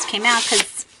it first came out,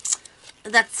 because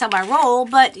that's how I roll,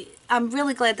 but I'm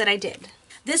really glad that I did.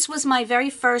 This was my very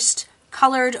first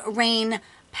Colored Rain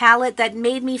palette that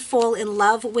made me fall in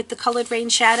love with the Colored Rain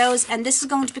shadows, and this is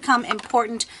going to become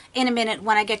important in a minute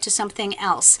when I get to something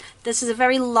else. This is a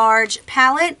very large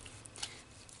palette.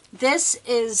 This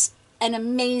is an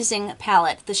amazing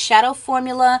palette. The shadow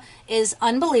formula is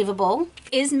unbelievable.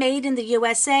 Is made in the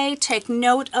USA. Take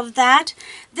note of that.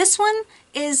 This one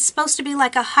is supposed to be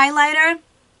like a highlighter.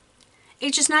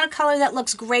 It's just not a color that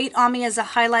looks great on me as a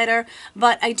highlighter,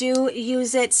 but I do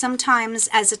use it sometimes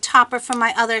as a topper for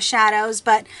my other shadows,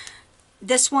 but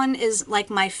this one is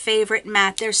like my favorite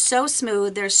matte. They're so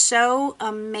smooth. They're so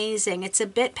amazing. It's a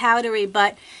bit powdery,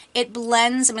 but it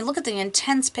blends. I mean, look at the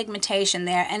intense pigmentation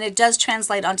there, and it does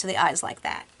translate onto the eyes like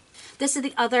that. This is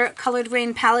the other Colored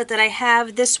Rain palette that I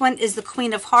have. This one is the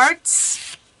Queen of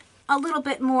Hearts. A little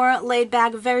bit more laid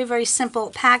back, very, very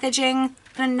simple packaging.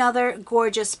 Another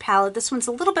gorgeous palette. This one's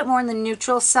a little bit more on the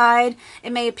neutral side.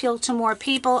 It may appeal to more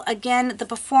people. Again, the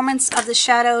performance of the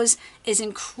shadows is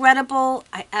incredible.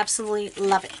 I absolutely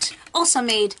love it. Also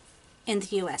made in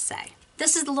the USA.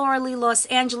 This is the Laura Lee Los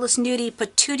Angeles Nudie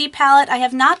Patootie palette. I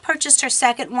have not purchased her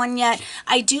second one yet.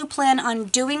 I do plan on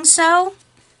doing so.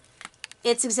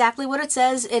 It's exactly what it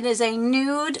says. It is a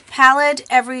nude palette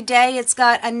every day. It's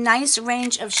got a nice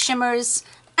range of shimmers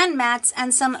and mattes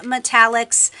and some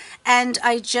metallics, and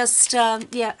I just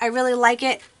yeah, I really like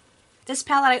it. This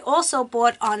palette I also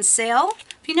bought on sale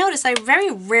If you notice, I very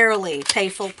rarely pay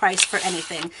full price for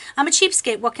anything. I'm a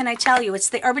cheapskate, what can I tell you? It's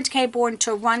the Urban Decay Born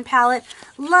to Run palette.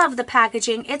 Love the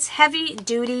packaging. It's heavy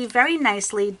duty, very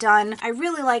nicely done. I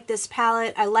really like this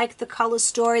palette. I like the color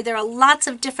story. There are lots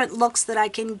of different looks that I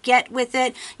can get with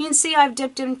it. You can see I've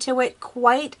dipped into it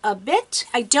quite a bit.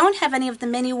 I don't have any of the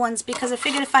mini ones because I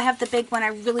figured if I have the big one, I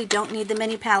really don't need the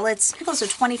mini palettes. Those are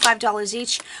 $25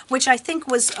 each, which I think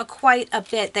was quite a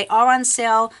bit. They are on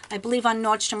sale, I believe on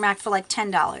Nordstrom Rack for like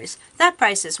 $10. That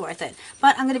price is worth it,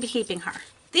 but I'm going to be keeping her.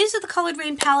 These are the Colored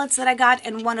Rain palettes that I got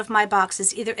in one of my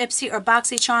boxes, either Ipsy or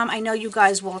BoxyCharm. I know you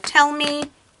guys will tell me.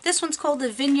 This one's called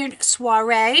the Vineyard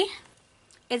Soiree.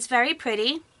 It's very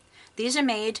pretty. These are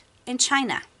made in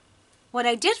China. What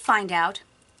I did find out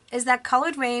is that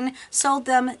Colored Rain sold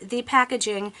them the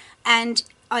packaging, and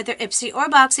either Ipsy or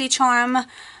BoxyCharm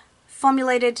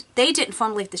formulated, they didn't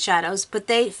formulate the shadows, but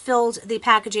they filled the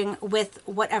packaging with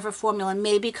whatever formula.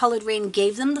 Maybe Colored Rain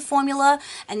gave them the formula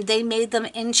and they made them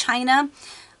in China.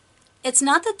 It's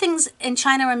not that things in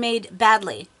China are made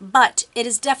badly, but it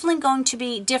is definitely going to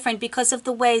be different because of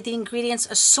the way the ingredients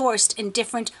are sourced in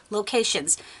different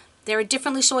locations. There are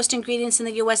differently sourced ingredients in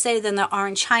the USA than there are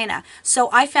in China. So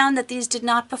I found that these did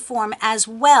not perform as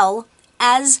well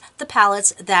as the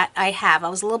palettes that I have. I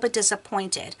was a little bit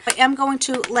disappointed. I am going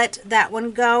to let that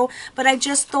one go, but I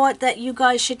just thought that you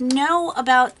guys should know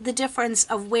about the difference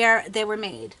of where they were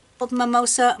made.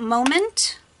 Mimosa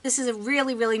Moment. This is a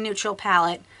really, really neutral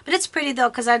palette, but it's pretty though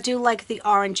because I do like the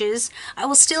oranges. I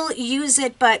will still use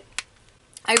it, but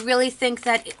I really think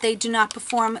that they do not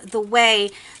perform the way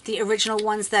the original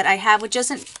ones that I have, which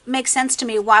doesn't make sense to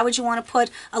me. Why would you want to put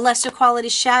a lesser quality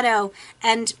shadow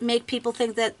and make people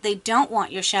think that they don't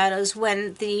want your shadows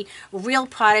when the real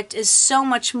product is so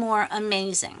much more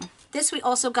amazing? This we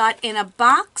also got in a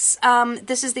box.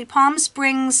 This is the Palm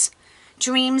Springs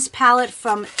Dreams palette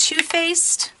from Too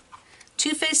Faced.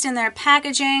 Too Faced in their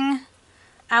packaging.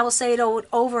 I will say it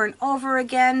over and over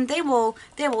again. They will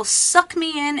suck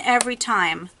me in every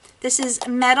time. This is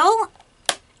metal,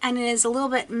 and it is a little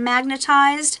bit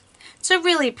magnetized. It's a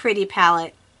really pretty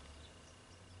palette.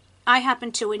 I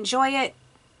happen to enjoy it.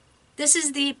 This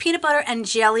is the Peanut Butter and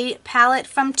Jelly palette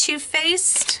from Too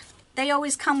Faced. They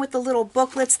always come with the little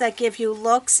booklets that give you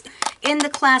looks in the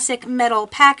classic metal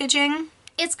packaging.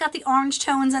 It's got the orange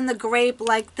tones and the grape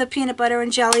like the peanut butter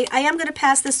and jelly. I am going to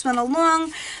pass this one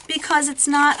along because it's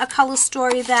not a color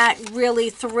story that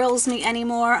really thrills me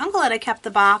anymore. I'm glad I kept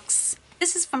the box.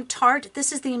 This is from Tarte.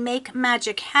 This is the Make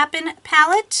Magic Happen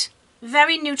palette.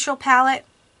 Very neutral palette.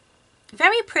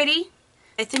 Very pretty.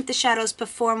 I think the shadows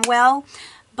perform well,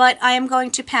 but I am going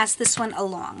to pass this one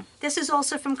along. This is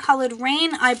also from Colored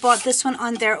Rain. I bought this one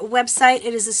on their website.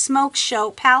 It is a Smoke Show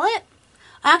palette.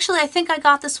 Actually, I think I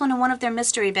got this one in one of their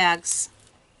mystery bags.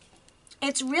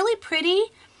 It's really pretty,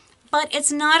 but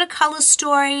it's not a color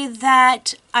story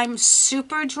that I'm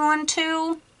super drawn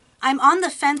to. I'm on the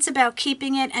fence about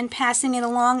keeping it and passing it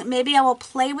along. Maybe I will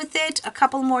play with it a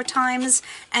couple more times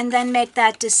and then make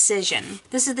that decision.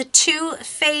 This is the Too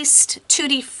Faced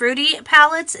Tutti Frutti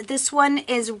palettes. This one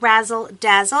is Razzle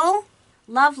Dazzle.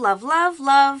 Love, love, love,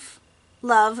 love,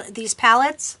 love these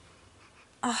palettes.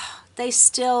 Oh, they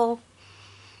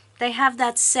have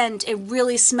that scent. It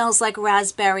really smells like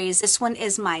raspberries. This one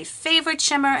is my favorite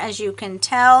shimmer, as you can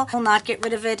tell. I will not get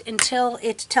rid of it until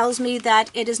it tells me that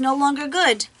it is no longer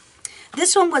good.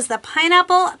 This one was the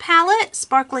Pineapple palette,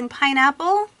 Sparkling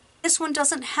Pineapple. This one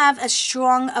doesn't have as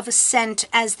strong of a scent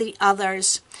as the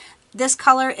others. This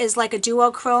color is like a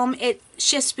duochrome. It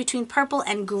shifts between purple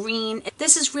and green.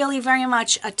 This is really very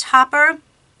much a topper,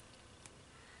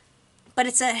 but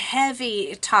it's a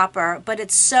heavy topper, but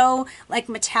it's so like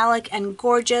metallic and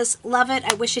gorgeous. Love it.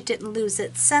 I wish it didn't lose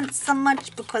its scent so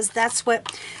much because that's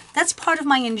part of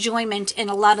my enjoyment in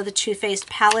a lot of the Too Faced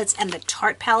palettes and the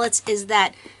Tarte palettes is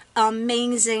that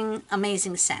amazing,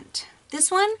 amazing scent. This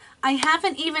one I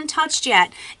haven't even touched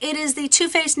yet. It is the Too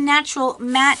Faced Natural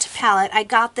Matte palette. I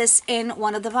got this in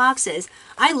one of the boxes.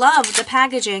 I love the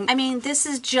packaging. I mean, this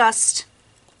is just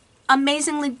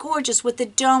amazingly gorgeous with the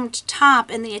domed top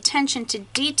and the attention to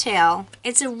detail.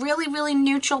 It's a really, really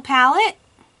neutral palette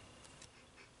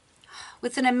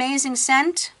with an amazing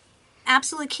scent.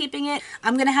 Absolutely keeping it.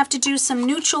 I'm going to have to do some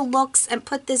neutral looks and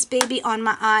put this baby on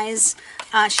my eyes.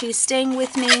 She's staying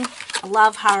with me. I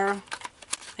love her.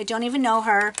 I don't even know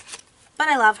her, but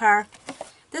I love her.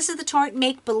 This is the Tarte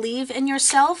Make Believe in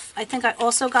Yourself. I think I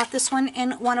also got this one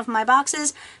in one of my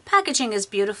boxes. Packaging is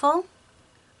beautiful.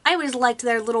 I always liked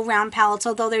their little round palettes,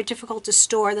 although they're difficult to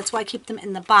store. That's why I keep them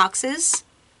in the boxes.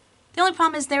 The only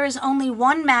problem is there is only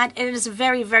one matte. It is a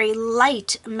very, very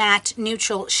light matte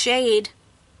neutral shade.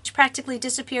 which practically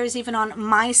disappears even on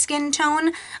my skin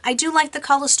tone. I do like the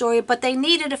color story, but they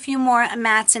needed a few more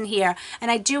mattes in here,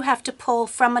 and I do have to pull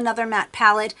from another matte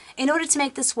palette in order to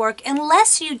make this work,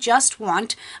 unless you just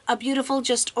want a beautiful,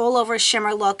 just all over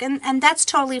shimmer look, and that's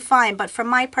totally fine, but for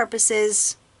my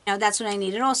purposes, you know, that's what I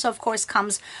need. It also, of course,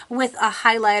 comes with a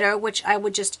highlighter, which I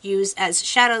would just use as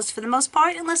shadows for the most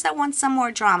part, unless I want some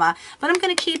more drama, but I'm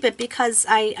going to keep it because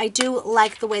I do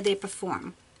like the way they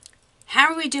perform.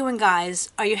 How are we doing, guys?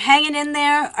 Are you hanging in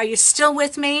there? Are you still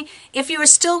with me? If you are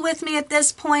still with me at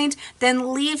this point,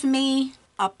 then leave me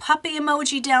a puppy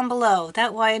emoji down below.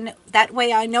 That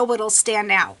way I know it'll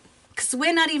stand out. Because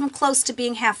we're not even close to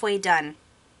being halfway done.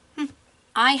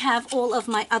 I have all of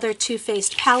my other Too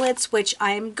Faced palettes, which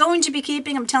I'm going to be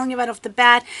keeping. I'm telling you right off the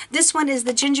bat. This one is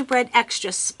the Gingerbread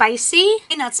Extra Spicy. It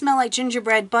may not smell like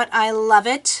gingerbread, but I love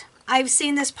it. I've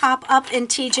seen this pop up in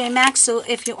TJ Maxx, so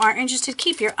if you are interested,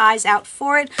 keep your eyes out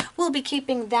for it. We'll be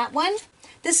keeping that one.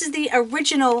 This is the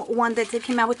original one that they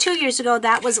came out with 2 years ago.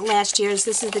 That was last year's.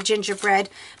 This is the Gingerbread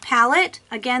palette.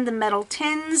 Again, the metal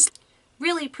tins.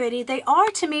 Really pretty. They are,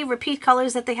 to me, repeat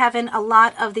colors that they have in a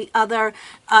lot of the other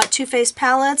Too Faced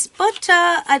palettes, but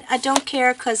I don't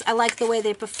care because I like the way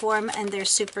they perform and they're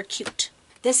super cute.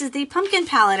 This is the Pumpkin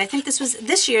palette. I think this was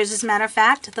this year's, as a matter of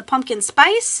fact, the Pumpkin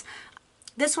Spice.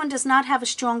 This one does not have a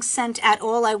strong scent at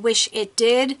all. I wish it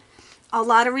did. A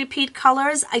lot of repeat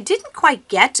colors. I didn't quite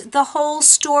get the whole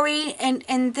story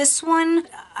in this one.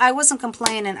 I wasn't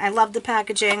complaining. I love the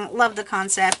packaging, love the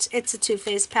concept. It's a Too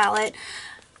Faced palette.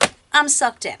 I'm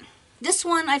sucked in. This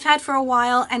one I've had for a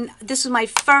while, and this is my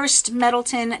first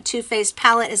Middleton Too Faced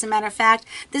palette, as a matter of fact.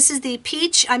 This is the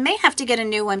Peach. I may have to get a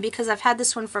new one because I've had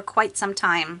this one for quite some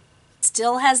time.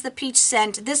 Still has the peach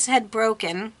scent. This had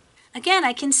broken. Again,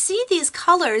 I can see these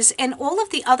colors in all of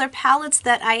the other palettes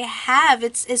that I have.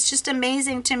 It's just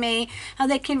amazing to me how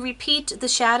they can repeat the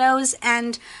shadows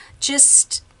and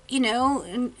just, you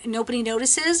know, nobody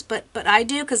notices, but I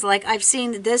do, because like I've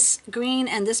seen this green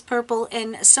and this purple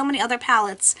in so many other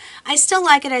palettes. I still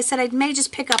like it. I said I may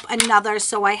just pick up another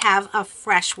so I have a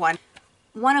fresh one.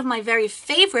 One of my very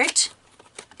favorite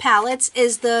palettes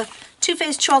is the Too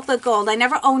Faced Chocolate Gold. I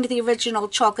never owned the original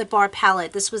chocolate bar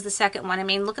palette. This was the second one. I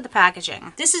mean, look at the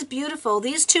packaging. This is beautiful.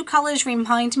 These two colors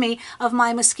remind me of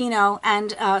my Moschino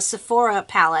and Sephora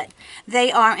palette.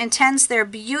 They are intense. They're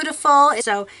beautiful.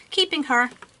 So keeping her.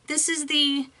 This is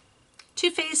the Too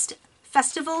Faced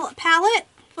Festival palette.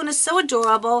 This one is so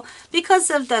adorable because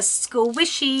of the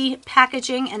squishy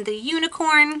packaging and the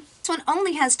unicorn. This one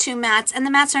only has 2 mattes, and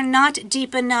the mattes are not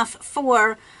deep enough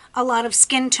for a lot of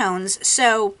skin tones,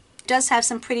 so it does have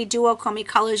some pretty duochrome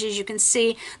colors. As you can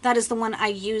see, that is the one I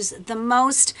use the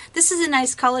most. This is a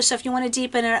nice color, so if you want to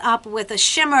deepen it up with a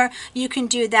shimmer, you can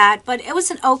do that. But it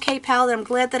was an okay palette. I'm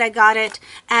glad that I got it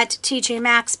at TJ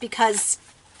Maxx because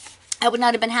I would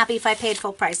not have been happy if I paid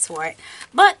full price for it.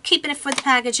 But keeping it for the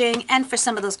packaging and for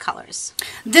some of those colors.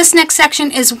 This next section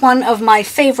is one of my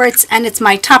favorites, and it's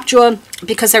my top drawer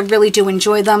because I really do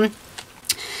enjoy them.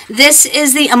 This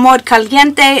is the Amor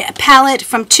Caliente palette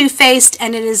from Too Faced,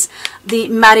 and it is the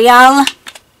Marial.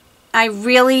 I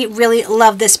really, really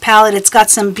love this palette. It's got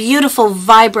some beautiful,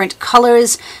 vibrant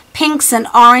colors, pinks and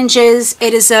oranges.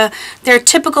 It is their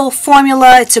typical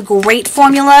formula. It's a great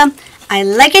formula. I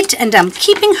like it, and I'm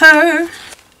keeping her.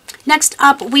 Next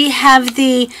up, we have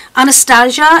the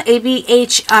Anastasia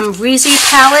ABH Rizy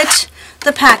palette.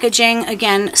 The packaging,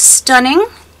 again, stunning.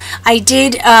 I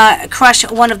did crush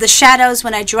one of the shadows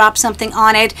when I dropped something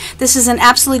on it. This is an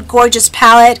absolutely gorgeous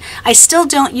palette. I still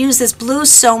don't use this blue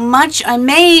so much. I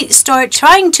may start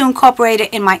trying to incorporate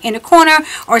it in my inner corner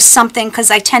or something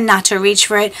because I tend not to reach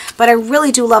for it. But I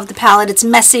really do love the palette. It's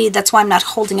messy. That's why I'm not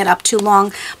holding it up too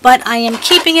long. But I am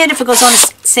keeping it. If it goes on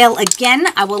sale again,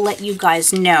 I will let you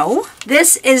guys know.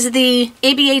 This is the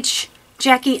ABH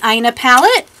Jackie Aina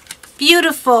palette.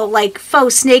 Beautiful, like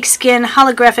faux snakeskin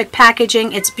holographic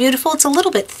packaging. It's beautiful. It's a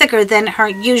little bit thicker than her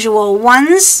usual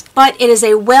ones, but it is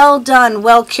a well done,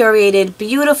 well curated,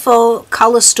 beautiful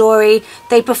color story.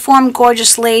 They perform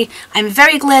gorgeously. I'm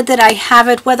very glad that I have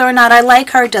it. Whether or not I like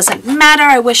her doesn't matter.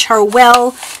 I wish her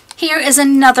well. Here is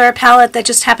another palette that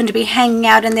just happened to be hanging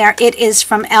out in there. It is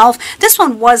from e.l.f. This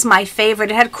one was my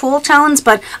favorite. It had cool tones,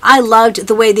 but I loved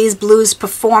the way these blues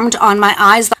performed on my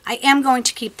eyes. I am going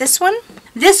to keep this one.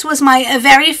 This was my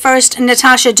very first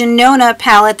Natasha Denona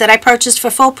palette that I purchased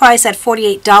for full price at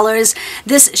 $48.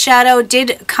 This shadow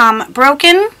did come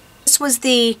broken. This was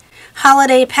the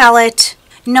holiday palette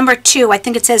number 2. I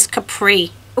think it says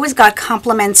Capri. Always got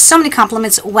compliments, so many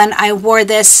compliments when I wore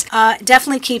this.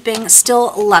 Definitely keeping,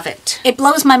 still love it. It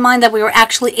blows my mind that we were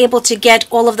actually able to get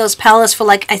all of those palettes for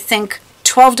like, I think,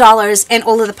 $12 in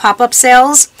all of the pop-up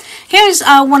sales. Here's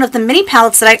one of the mini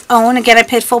palettes that I own. Again, I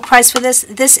paid full price for this.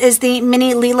 This is the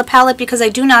mini Lila palette because I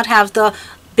do not have the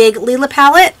big Lila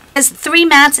palette. There's 3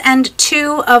 mattes and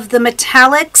 2 of the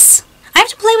metallics. I have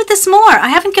to play with this more. I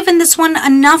haven't given this one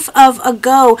enough of a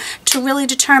go to really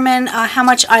determine how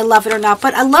much I love it or not.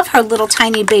 But I love her little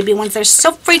tiny baby ones. They're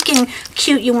so freaking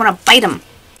cute you want to bite them.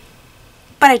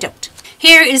 But I don't.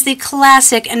 Here is the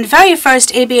classic and very first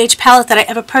ABH palette that I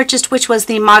ever purchased, which was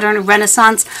the Modern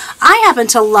Renaissance. I happen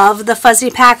to love the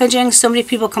fuzzy packaging. So many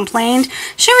people complained.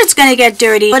 Sure, it's going to get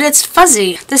dirty, but it's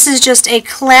fuzzy. This is just a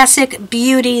classic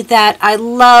beauty that I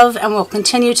love and will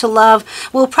continue to love.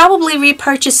 We'll probably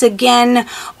repurchase again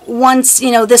once,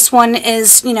 this one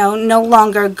is, no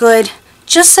longer good.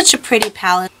 Just such a pretty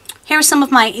palette. Here are some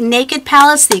of my Naked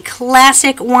palettes, the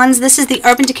classic ones. This is the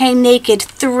Urban Decay Naked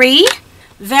 3.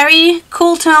 Very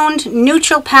cool toned,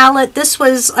 neutral palette. This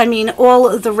was,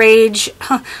 all the rage.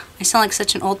 I sound like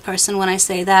such an old person when I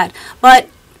say that. But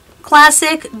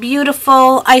classic,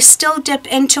 beautiful. I still dip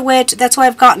into it. That's why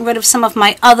I've gotten rid of some of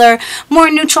my other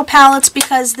more neutral palettes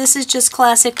because this is just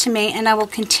classic to me and I will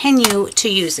continue to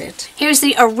use it. Here's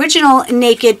the original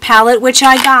Naked palette, which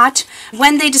I got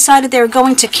when they decided they were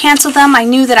going to cancel them. I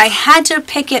knew that I had to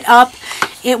pick it up.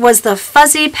 It was the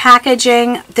fuzzy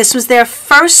packaging. This was their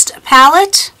first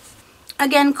palette.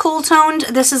 Again, cool toned.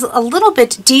 This is a little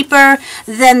bit deeper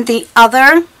than the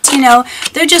other.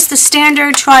 They're just the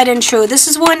standard tried and true. This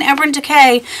is when Urban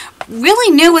Decay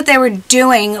really knew what they were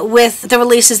doing with the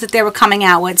releases that they were coming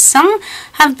out with. Some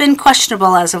have been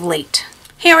questionable as of late.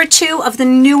 Here are 2 of the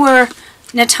newer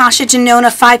Natasha Denona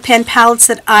 5-pan palettes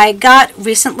that I got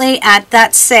recently at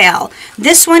that sale.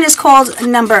 This one is called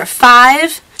number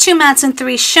 5. 2 mattes and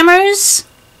 3 shimmers.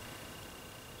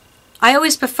 I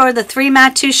always prefer the 3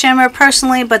 matte 2 shimmer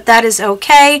personally, but that is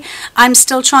okay. I'm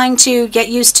still trying to get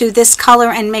used to this color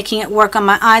and making it work on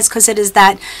my eyes because it is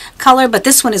that color, but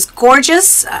this one is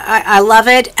gorgeous. I love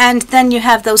it. And then you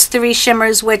have those 3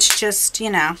 shimmers, which just,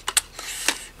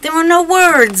 there were no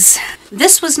words.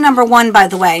 This was number 1, by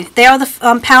the way. They are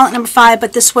the palette number 5,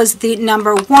 but this was the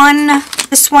number 1.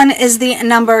 This one is the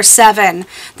number 7.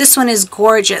 This one is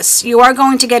gorgeous. You are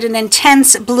going to get an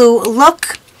intense blue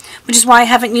look, which is why I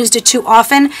haven't used it too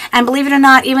often. And believe it or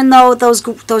not, even though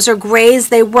those are grays,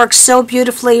 they work so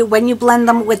beautifully when you blend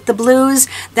them with the blues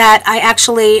that I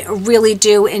actually really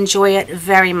do enjoy it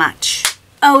very much.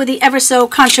 Oh, the ever so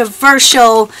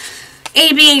controversial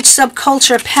ABH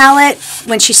Subculture palette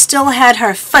when she still had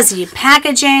her fuzzy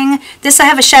packaging. This I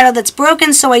have a shadow that's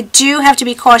broken, so I do have to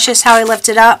be cautious how I lift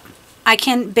it up. I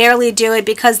can barely do it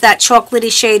because that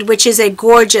chocolatey shade, which is a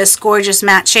gorgeous, gorgeous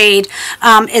matte shade,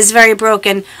 is very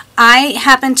broken. I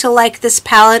happen to like this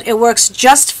palette. It works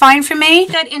just fine for me.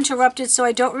 I got interrupted, so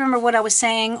I don't remember what I was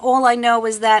saying. All I know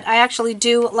is that I actually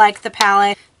do like the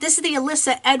palette. This is the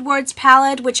Alyssa Edwards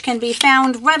palette, which can be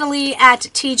found readily at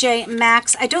TJ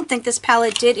Maxx. I don't think this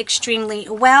palette did extremely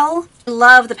well. I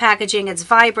love the packaging. It's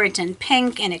vibrant and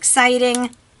pink and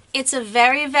exciting. It's a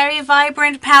very, very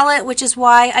vibrant palette, which is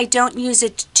why I don't use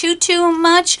it too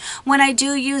much. When I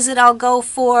do use it, I'll go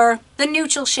for the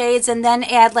neutral shades and then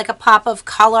add like a pop of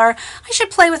color. I should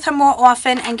play with her more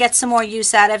often and get some more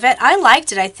use out of it. I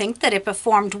liked it. I think that it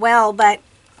performed well, but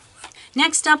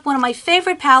next up, one of my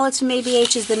favorite palettes from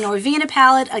ABH is the Norvina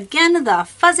palette. Again, the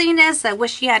fuzziness. I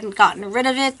wish you hadn't gotten rid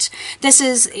of it. This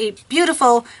is a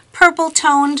beautiful purple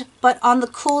toned, but on the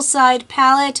cool side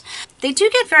palette. They do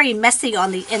get very messy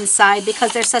on the inside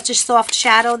because they're such a soft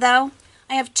shadow though.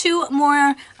 I have 2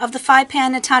 more of the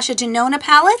 5-pan Natasha Denona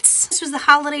palettes. This was the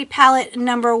holiday palette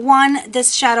number 1.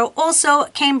 This shadow also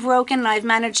came broken and I've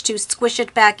managed to squish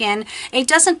it back in. It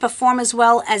doesn't perform as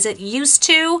well as it used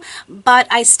to, but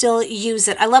I still use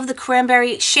it. I love the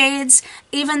cranberry shades,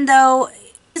 even though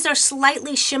these are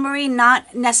slightly shimmery,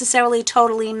 not necessarily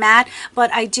totally matte, but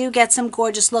I do get some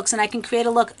gorgeous looks and I can create a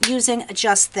look using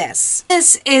just this.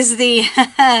 This is the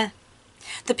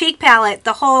the Peak palette,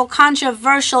 the whole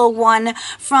controversial one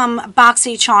from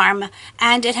BoxyCharm,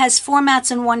 and it has 4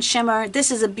 mattes and 1 shimmer. This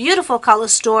is a beautiful color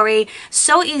story,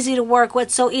 so easy to work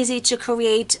with, so easy to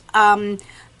create a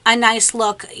nice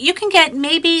look. You can get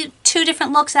maybe 2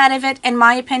 different looks out of it, in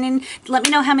my opinion. Let me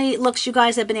know how many looks you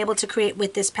guys have been able to create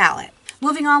with this palette.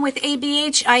 Moving on with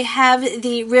ABH, I have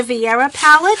the Riviera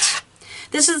palette.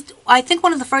 This is, I think,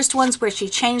 one of the first ones where she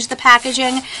changed the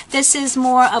packaging. This is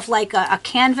more of like a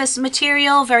canvas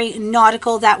material, very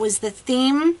nautical. That was the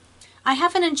theme. I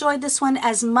haven't enjoyed this one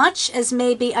as much as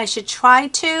maybe I should try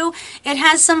to. It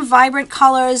has some vibrant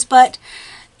colors, but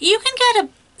you can get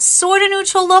sort of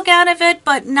neutral look out of it,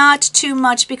 but not too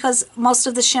much because most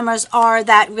of the shimmers are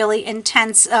that really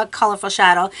intense, colorful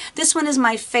shadow. This one is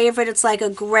my favorite. It's like a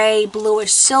gray,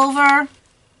 bluish silver.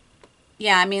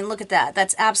 Yeah, I mean, look at that.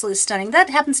 That's absolutely stunning. That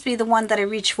happens to be the one that I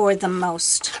reach for the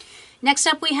most. Next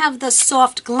up, we have the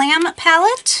Soft Glam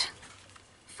palette.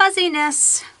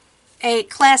 Fuzziness. A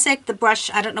classic. The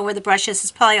brush, I don't know where the brush is.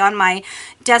 It's probably on my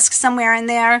desk somewhere in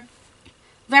there.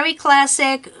 Very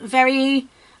classic, very,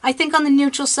 I think, on the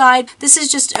neutral side. This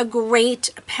is just a great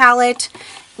palette.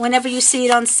 Whenever you see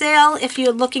it on sale, if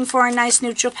you're looking for a nice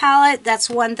neutral palette,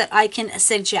 that's one that I can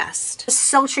suggest. The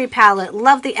Sultry palette.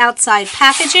 Love the outside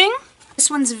packaging. This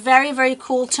one's very, very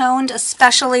cool toned,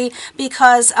 especially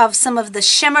because of some of the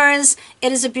shimmers.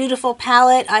 It is a beautiful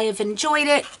palette. I have enjoyed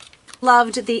it.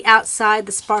 Loved the outside,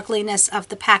 the sparkliness of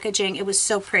the packaging. It was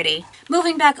so pretty.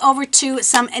 Moving back over to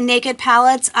some Naked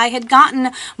palettes. I had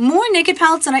gotten more Naked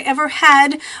palettes than I ever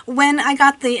had when I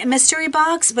got the mystery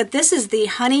box, but this is the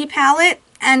Honey palette,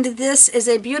 and this is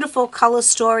a beautiful color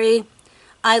story.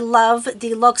 I love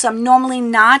the looks. I'm normally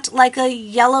not like a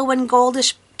yellow and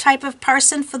goldish type of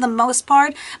person for the most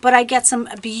part, but I get some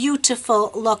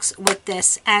beautiful looks with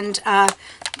this, and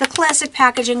the classic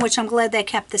packaging, which I'm glad they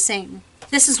kept the same.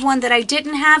 This is one that I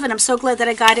didn't have, and I'm so glad that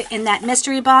I got it in that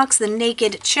mystery box, the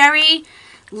Naked Cherry.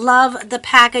 Love the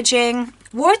packaging.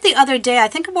 Wore it the other day. I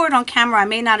think I wore it on camera. I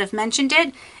may not have mentioned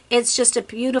it. It's just a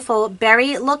beautiful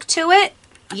berry look to it.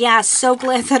 Yeah, so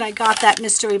glad that I got that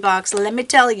mystery box, let me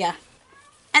tell you.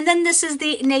 And then this is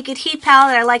the Naked Heat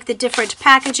palette. I like the different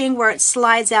packaging where it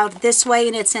slides out this way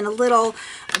and it's in a little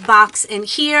box in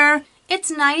here. It's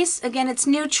nice. Again, it's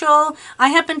neutral. I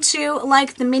happen to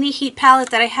like the mini heat palette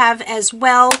that I have as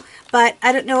well, but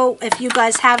I don't know if you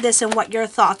guys have this and what your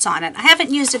thoughts on it. I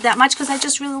haven't used it that much because I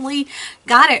just really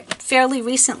got it fairly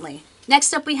recently.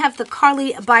 Next up, we have the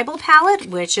Carly Bible palette,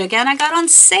 which again I got on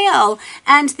sale.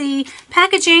 And the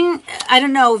packaging, I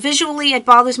don't know, visually it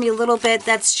bothers me a little bit.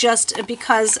 That's just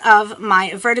because of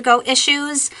my vertigo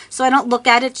issues, so I don't look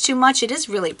at it too much. It is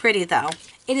really pretty though.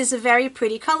 It is a very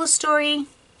pretty color story.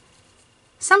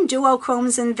 Some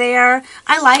duochromes in there.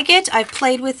 I like it. I've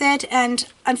played with it, and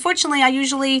unfortunately I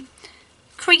usually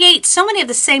create so many of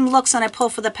the same looks when I pull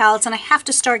for the palettes, and I have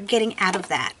to start getting out of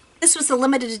that. This was the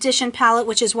limited edition palette,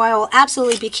 which is why I will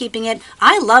absolutely be keeping it.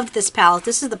 I loved this palette.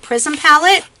 This is the Prism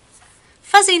palette.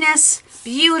 Fuzziness,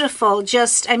 beautiful,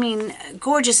 just, I mean,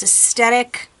 gorgeous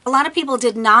aesthetic. A lot of people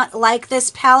did not like this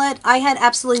palette. I had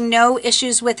absolutely no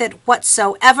issues with it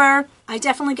whatsoever. I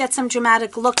definitely get some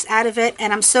dramatic looks out of it,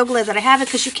 and I'm so glad that I have it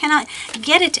because you cannot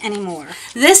get it anymore.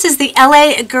 This is the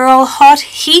LA Girl Hot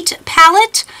Heat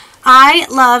palette. I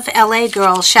love LA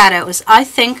Girl shadows. I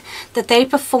think that they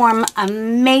perform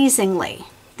amazingly.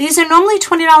 These are normally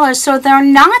 $20, so they're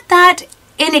not that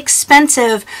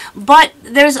inexpensive, but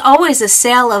there's always a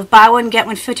sale of buy one get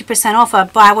one 50% off or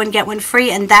buy one get one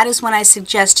free, and that is when I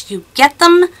suggest you get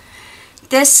them.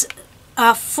 This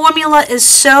formula is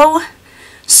so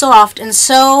soft and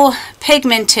so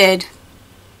pigmented.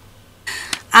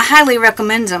 I highly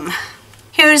recommend them.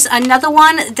 Here's another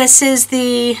one. This is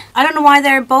the, I don't know why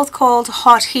they're both called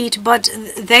Hot Heat, but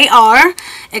they are,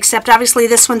 except obviously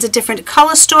this one's a different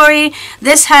color story.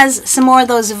 This has some more of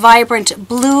those vibrant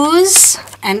blues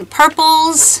and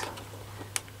purples.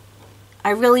 I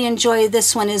really enjoy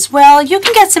this one as well. You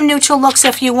can get some neutral looks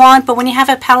if you want, but when you have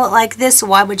a palette like this,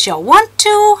 why would you want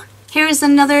to? Here's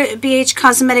another BH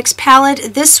Cosmetics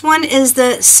palette. This one is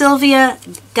the Sylvia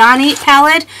Ghani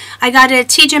palette. I got it at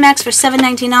TJ Maxx for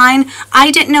 $7.99.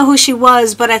 I didn't know who she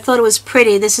was, but I thought it was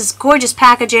pretty. This is gorgeous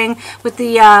packaging with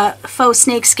the faux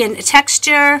snakeskin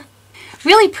texture.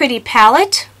 Really pretty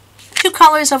palette. Two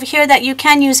colors over here that you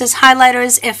can use as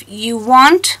highlighters if you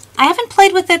want. I haven't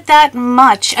played with it that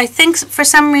much. I think for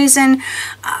some reason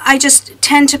I just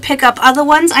tend to pick up other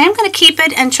ones. I am going to keep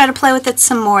it and try to play with it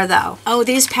some more though. Oh,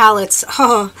 these palettes.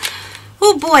 Oh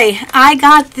boy. I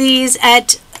got these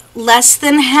at less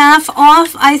than half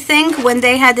off, I think, when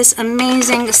they had this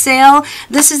amazing sale.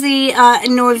 This is the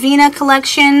Norvina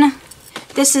collection.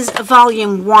 This is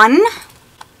volume 1.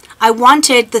 I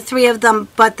wanted the 3 of them,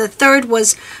 but the 3rd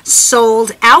was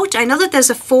sold out. I know that there's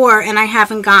a 4 and I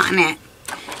haven't gotten it.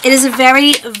 It is a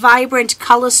very vibrant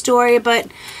color story, but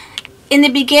in the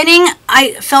beginning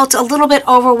I felt a little bit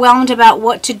overwhelmed about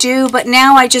what to do, but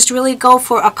now I just really go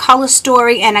for a color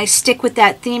story and I stick with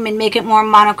that theme and make it more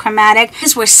monochromatic.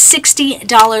 These were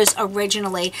 $60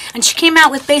 originally, and she came out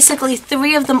with basically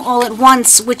 3 of them all at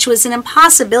once, which was an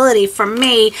impossibility for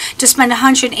me to spend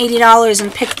 $180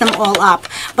 and pick them all up.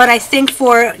 But I think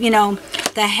for, you know,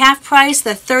 the half price,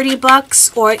 the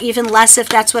 $30 or even less if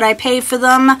that's what I paid for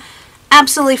them,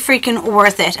 absolutely freaking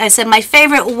worth it. I said my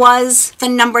favorite was the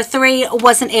number 3,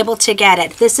 wasn't able to get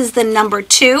it. This is the number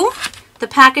 2. The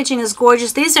packaging is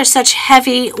gorgeous. These are such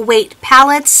heavyweight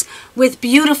palettes with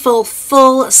beautiful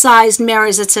full-sized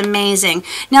mirrors. It's amazing.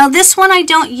 Now this one I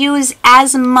don't use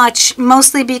as much,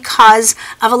 mostly because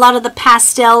of a lot of the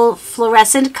pastel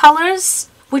fluorescent colors,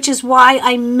 which is why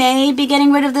I may be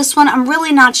getting rid of this one. I'm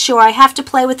really not sure. I have to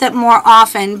play with it more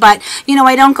often, but you know,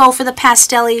 I don't go for the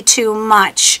pastel-y too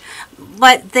much.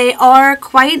 But they are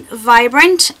quite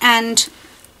vibrant, and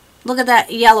look at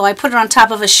that yellow. I put it on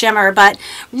top of a shimmer, but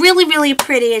really, really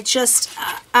pretty. It just,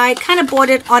 I kind of bought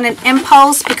it on an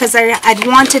impulse because I'd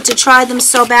wanted to try them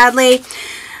so badly.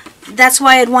 That's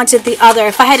why I'd wanted the other.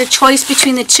 If I had a choice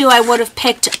between the two, I would have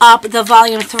picked up the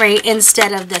volume 3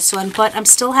 instead of this one, but I'm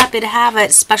still happy to have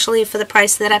it, especially for the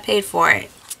price that I paid for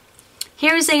it.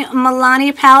 Here's a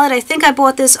Milani palette. I think I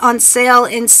bought this on sale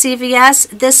in CVS.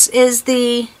 This is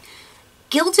the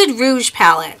Gilded Rouge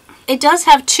palette. It does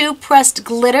have 2 pressed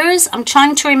glitters. I'm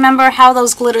trying to remember how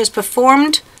those glitters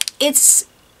performed. It's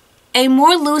a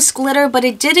more loose glitter, but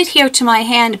it did adhere to my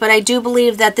hand, but I do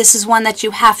believe that this is one that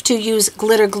you have to use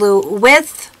glitter glue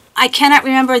with. I cannot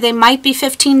remember. They might be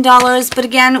 $15, but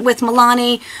again, with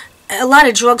Milani, a lot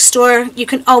of drugstore, you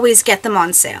can always get them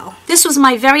on sale. This was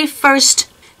my very first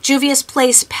Juvia's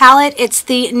Place palette. It's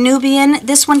the Nubian.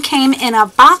 This one came in a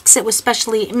box. It was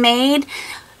specially made.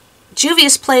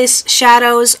 Juvia's Place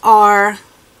shadows are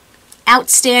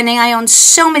outstanding. I own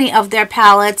so many of their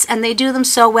palettes and they do them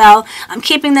so well. I'm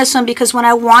keeping this one because when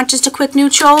I want just a quick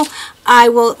neutral, I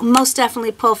will most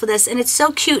definitely pull for this, and it's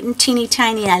so cute and teeny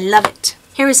tiny. I love it.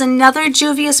 Here is another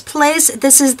Juvia's Place.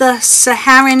 This is the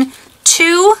Saharan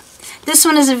 2. This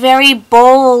one is a very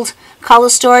bold color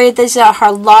story. These are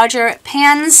her larger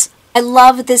pans. I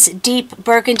love this deep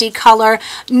burgundy color.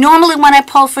 Normally when I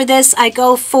pull for this, I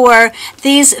go for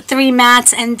these 3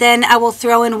 mattes and then I will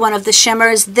throw in one of the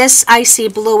shimmers. This icy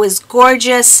blue is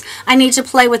gorgeous. I need to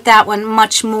play with that one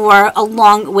much more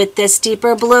along with this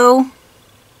deeper blue.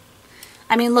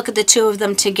 I mean, look at the 2 of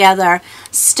them together.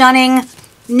 Stunning.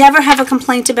 Never have a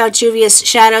complaint about Juvia's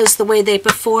shadows, the way they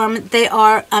perform. They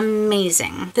are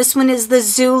amazing. This one is the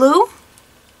Zulu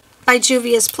by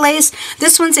Juvia's Place.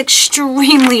 This one's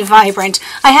extremely vibrant.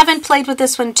 I haven't played with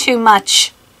this one too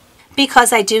much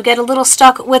because I do get a little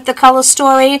stuck with the color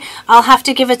story. I'll have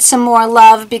to give it some more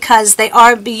love because they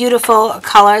are beautiful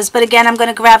colors, but again, I'm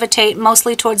going to gravitate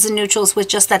mostly towards the neutrals with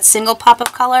just that single pop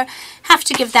of color. Have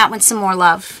to give that one some more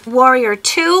love. Warrior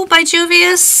 2 by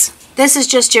Juvia's. This is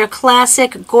just your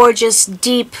classic, gorgeous,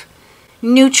 deep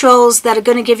neutrals that are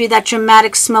going to give you that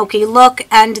dramatic smoky look,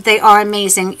 and they are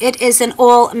amazing. It is an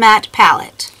all matte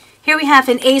palette. Here we have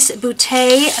an Ace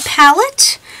Beauté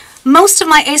palette. Most of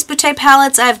my Ace Beauté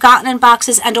palettes I've gotten in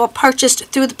boxes and or purchased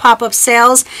through the pop-up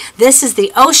sales. This is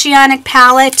the Oceanic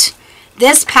palette.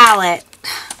 This palette,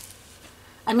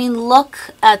 I mean, look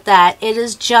at that. It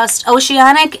is just,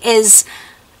 Oceanic is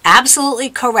absolutely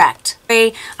correct.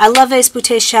 I love Ace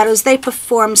Beauté shadows. They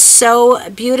perform so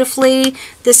beautifully.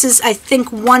 This is, I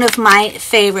think, one of my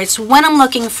favorites when I'm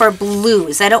looking for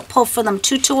blues. I don't pull for them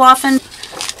too often.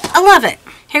 I love it.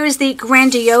 Here is the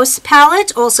Grandiose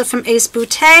palette, also from Ace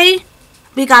Beauté.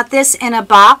 We got this in a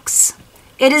box.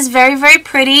 It is very, very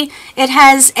pretty. It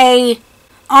has a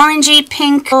orangey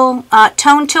pink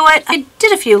tone to it. I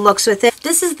did a few looks with it.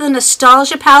 This is the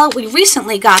Nostalgia palette. We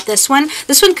recently got this one.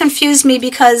 This one confused me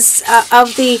because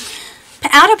of the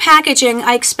outer packaging.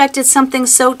 I expected something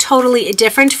so totally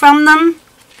different from them.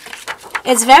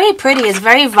 It's very pretty. It's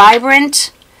very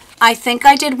vibrant. I think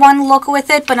I did one look with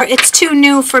it, but it's too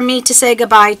new for me to say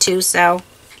goodbye to, so.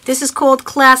 This is called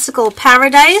Classical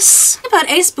Paradise. The thing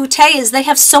about Ace Beauté is they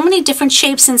have so many different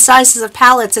shapes and sizes of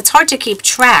palettes, it's hard to keep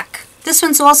track. This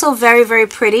one's also very, very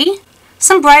pretty.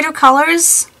 Some brighter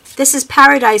colors. This is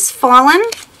Paradise Fallen.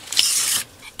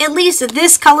 At least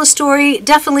this color story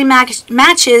definitely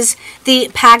matches the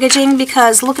packaging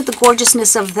because look at the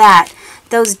gorgeousness of that.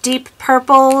 Those deep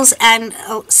purples, and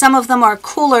some of them are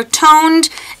cooler toned,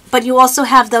 but you also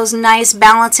have those nice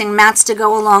balancing mattes to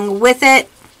go along with it.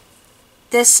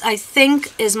 This, I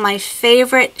think, is my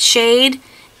favorite shade.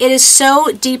 It is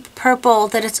so deep purple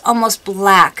that it's almost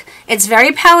black. It's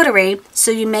very powdery,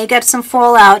 so you may get some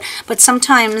fallout, but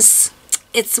sometimes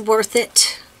it's worth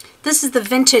it. This is the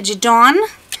Vintage Dawn.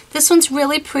 This one's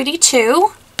really pretty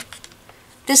too.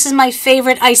 This is my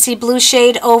favorite icy blue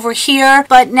shade over here,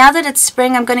 but now that it's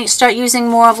spring, I'm going to start using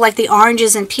more of like the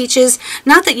oranges and peaches.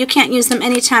 Not that you can't use them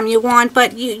anytime you want,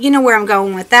 but you know where I'm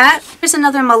going with that. Here's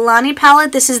another Milani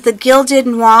palette. This is the Gilded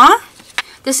Noir.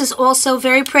 This is also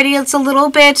very pretty. It's a little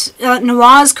bit,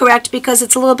 noir is correct because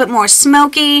it's a little bit more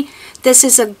smoky. This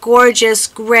is a gorgeous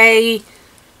gray,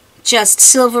 just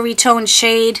silvery toned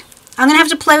shade. I'm going to have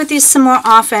to play with these some more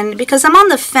often because I'm on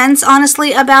the fence,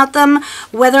 honestly, about them,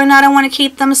 whether or not I want to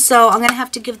keep them. So I'm going to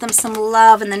have to give them some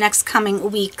love in the next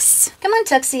coming weeks. Come on,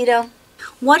 Tuxedo.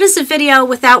 What is a video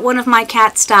without one of my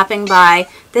cats stopping by?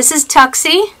 This is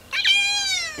Tuxie.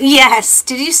 Yes.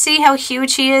 Did you see how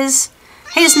huge he is?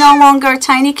 He's no longer a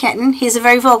tiny kitten. He's a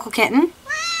very vocal kitten.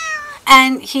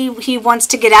 And he wants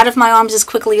to get out of my arms as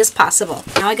quickly as possible.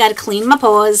 Now I got to clean my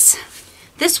paws.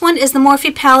 This one is the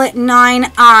Morphe Palette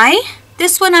 9i.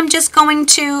 This one I'm just going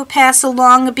to pass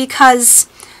along because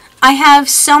I have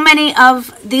so many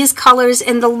of these colors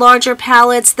in the larger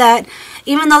palettes that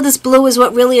even though this blue is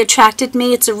what really attracted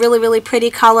me, it's a really, really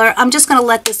pretty color, I'm just going to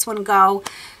let this one go.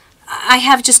 I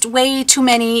have just way too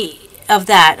many of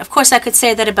that. Of course, I could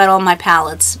say that about all my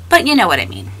palettes, but you know what I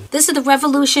mean. This is the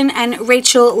Revolution and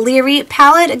Rachel Leary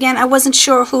palette. Again, I wasn't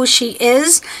sure who she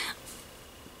is.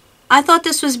 I thought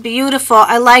this was beautiful.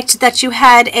 I liked that you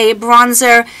had a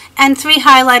bronzer and 3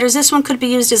 highlighters. This one could be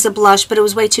used as a blush, but it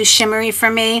was way too shimmery for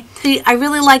me. I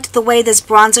really liked the way this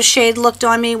bronzer shade looked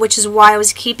on me, which is why I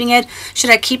was keeping it. Should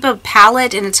I keep a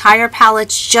palette, an entire palette,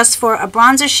 just for a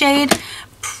bronzer shade?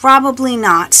 Probably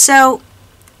not. So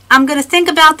I'm going to think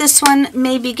about this one,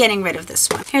 maybe getting rid of this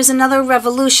one. Here's another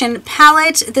Revolution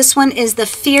palette. This one is the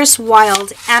Fierce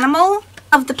Wild Animal.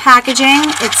 Of the packaging,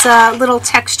 it's a little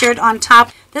textured on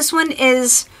top. This one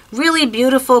is really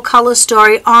beautiful color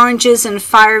story, oranges and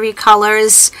fiery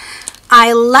colors.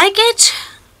 I like it,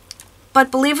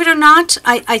 but believe it or not,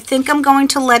 I think I'm going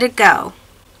to let it go.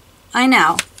 I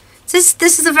know. This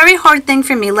is a very hard thing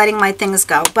for me, letting my things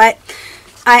go, but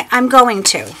I'm going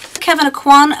to. Kevin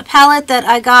Aquan palette that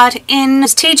I got in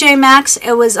TJ Maxx.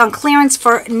 It was on clearance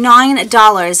for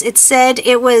 $9. It said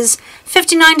it was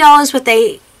 $59 with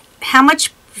a how much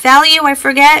value? I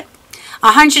forget.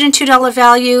 $102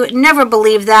 value. Never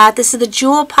believed that. This is the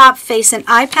Jewel Pop Face and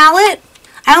Eye palette.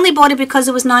 I only bought it because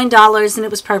it was $9 and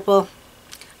it was purple.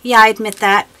 Yeah, I admit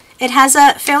that. It has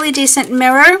a fairly decent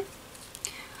mirror.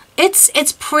 It's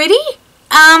pretty.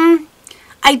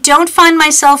 I don't find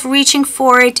myself reaching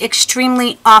for it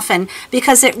extremely often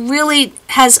because it really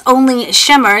has only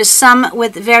shimmers, some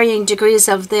with varying degrees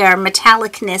of their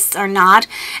metallicness or not.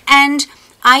 And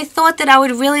I thought that I would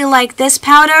really like this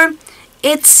powder.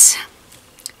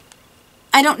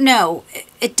 I don't know,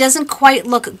 it doesn't quite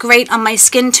look great on my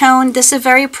skin tone. This is a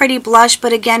very pretty blush,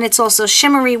 but again, it's also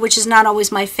shimmery, which is not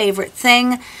always my favorite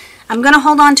thing. I'm going to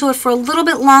hold on to it for a little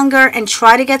bit longer and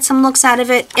try to get some looks out of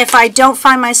it. If I don't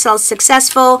find myself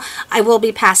successful, I will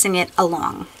be passing it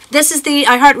along. This is the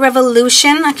I Heart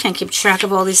Revolution. I can't keep track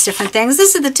of all these different things.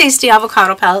 This is the Tasty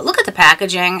Avocado palette. Look at the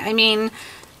packaging. I mean,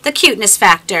 the cuteness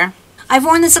factor. I've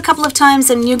worn this a couple of times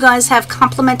and you guys have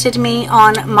complimented me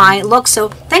on my look, so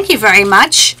thank you very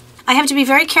much. I have to be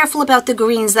very careful about the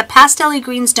greens. The pastel-y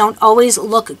greens don't always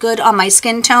look good on my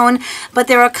skin tone, but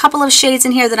there are a couple of shades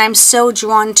in here that I'm so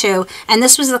drawn to, and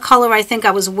this was the color I think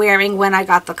I was wearing when I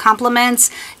got the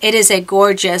compliments. It is a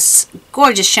gorgeous,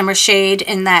 gorgeous shimmer shade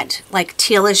in that like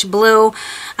tealish blue.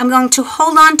 I'm going to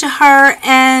hold on to her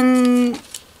and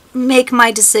make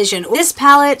my decision. This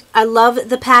palette, I love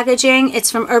the packaging.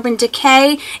 It's from Urban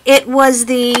Decay. It was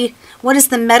the, what is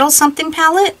the metal something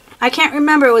palette? I can't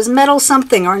remember. It was metal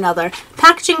something or another.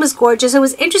 Packaging was gorgeous. It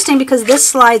was interesting because this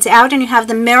slides out and you have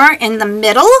the mirror in the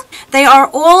middle. They are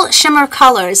all shimmer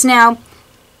colors. Now,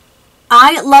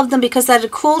 I love them because they had a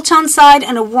cool tone side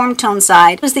and a warm tone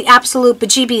side. It was the absolute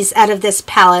bejeebies out of this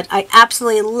palette. I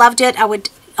absolutely loved it. I would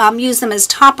use them as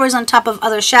toppers on top of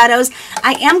other shadows.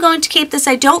 I am going to keep this.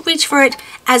 I don't reach for it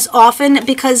as often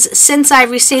because since I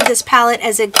received this palette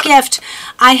as a gift,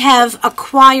 I have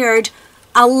acquired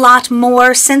a lot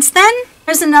more since then.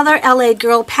 There's another LA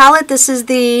Girl palette. This is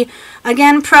the,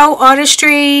 again, Pro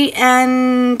Artistry,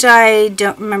 and I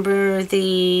don't remember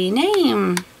the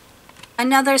name.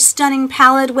 Another stunning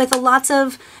palette with lots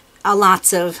of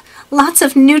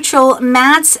neutral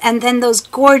mattes and then those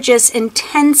gorgeous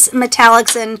intense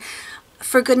metallics, and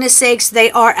for goodness sakes, they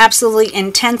are absolutely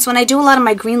intense. When I do a lot of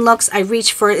my green looks, I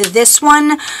reach for this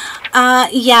one.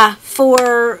 Yeah,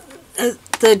 for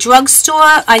the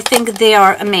drugstore, I think they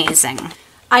are amazing.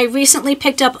 I recently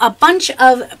picked up a bunch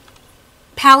of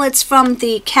palettes from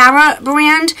the Cara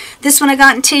brand. This one I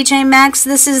got in TJ Maxx.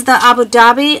 This is the Abu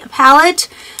Dhabi palette.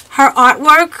 Her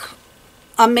artwork,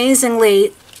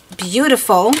 amazingly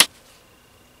beautiful.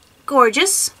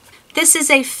 Gorgeous. This is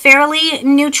a fairly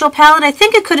neutral palette. I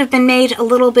think it could have been made a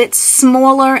little bit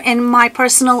smaller in my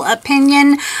personal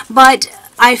opinion, but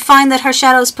I find that her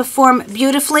shadows perform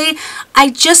beautifully. I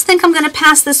just think I'm going to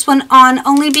pass this one on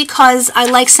only because I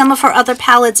like some of her other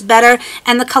palettes better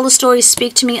and the color stories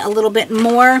speak to me a little bit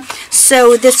more.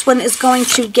 So this one is going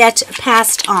to get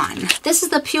passed on. This is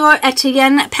the Pure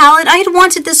Etienne palette. I had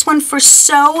wanted this one for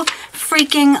so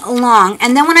freaking long,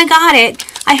 and then when I got it,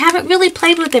 I haven't really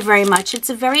played with it very much. It's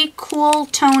a very cool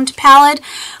toned palette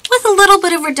with a little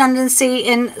bit of redundancy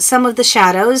in some of the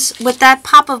shadows with that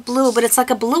pop of blue, but it's like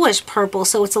a bluish purple,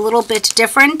 so it's a little bit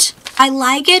different. I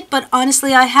like it, but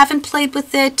honestly, I haven't played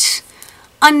with it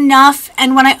enough,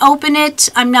 and when I open it,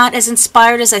 I'm not as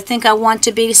inspired as I think I want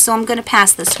to be, so I'm going to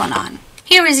pass this one on.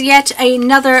 Here is yet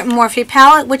another Morphe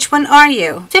palette. Which one are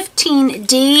you?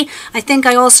 15D. I think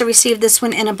I also received this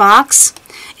one in a box.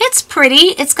 It's pretty.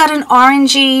 It's got an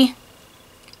orangey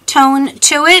tone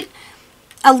to it.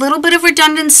 A little bit of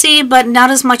redundancy, but not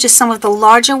as much as some of the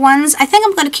larger ones. I think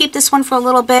I'm going to keep this one for a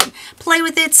little bit, play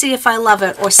with it, see if I love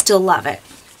it or still love it.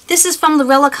 This is from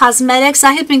Lorilla Cosmetics.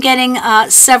 I have been getting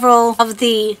several of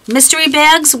the mystery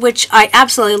bags, which I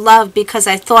absolutely love because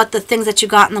I thought the things that you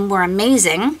got in them were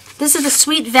amazing. This is the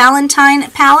Sweet Valentine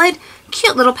palette.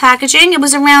 Cute little packaging. It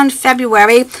was around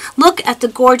February. Look at the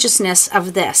gorgeousness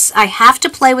of this. I have to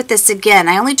play with this again.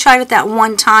 I only tried it that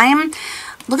one time.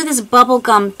 Look at this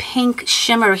bubblegum pink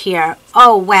shimmer here.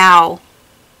 Oh, wow.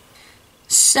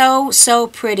 So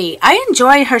pretty. I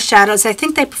enjoy her shadows. I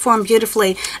think they perform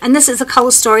beautifully, and this is a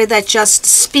color story that just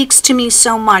speaks to me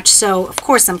so much, so of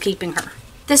course I'm keeping her.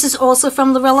 This is also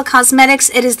from Lorilla Cosmetics.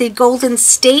 It is the Golden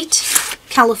State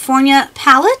California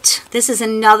palette. This is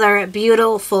another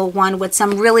beautiful one with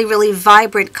some really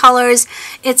vibrant colors.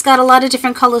 It's got a lot of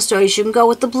different color stories. You can go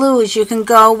with the blues, you can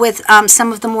go with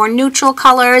some of the more neutral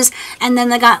colors, and then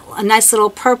they got a nice little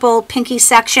purple pinky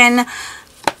section.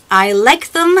 I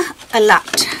like them a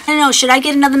lot. I don't know, should I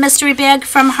get another mystery bag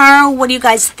from her? What do you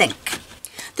guys think?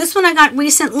 This one I got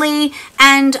recently,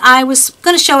 and I was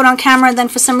going to show it on camera, and then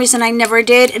for some reason I never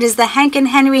did. It is the Hank and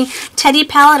Henry Teddy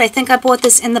palette. I think I bought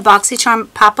this in the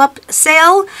BoxyCharm pop-up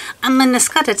sale. And it's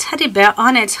got a teddy bear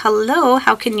on it. Hello,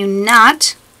 how can you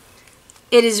not?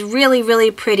 It is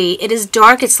really pretty. It is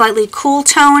dark. It's slightly cool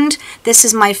toned. This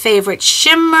is my favorite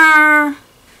shimmer.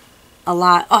 A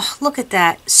lot. Oh, look at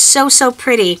that. So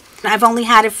pretty. I've only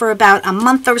had it for about a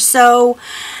month or so.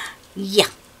 Yeah,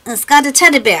 it's got a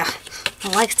teddy bear. I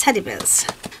like teddy bears.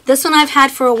 This one I've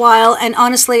had for a while, and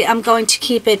honestly I'm going to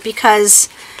keep it because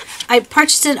I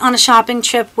purchased it on a shopping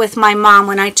trip with my mom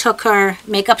when I took her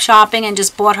makeup shopping and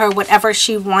just bought her whatever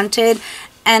she wanted.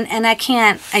 And I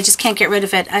just can't get rid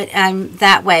of it. I'm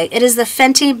that way. It is the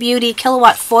Fenty Beauty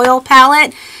Killawatt Foil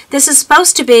palette. This is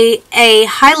supposed to be a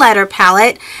highlighter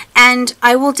palette, and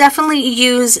I will definitely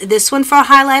use this one for a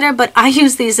highlighter, but I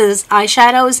use these as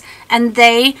eyeshadows, and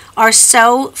they are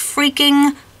so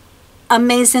freaking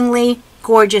amazingly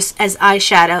gorgeous as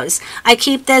eyeshadows. I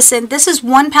keep this, and this is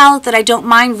one palette that I don't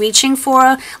mind reaching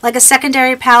for, like a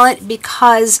secondary palette,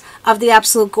 because of the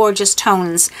absolute gorgeous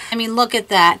tones. I mean, look at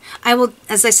that. I will,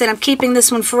 as I said, I'm keeping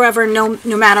this one forever, no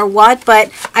matter what,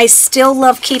 but I still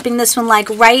love keeping this one like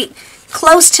right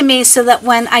close to me, so that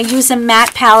when I use a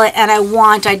matte palette and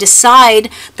I decide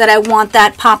that I want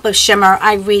that pop of shimmer,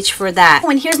 I reach for that. Oh,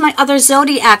 and here's my other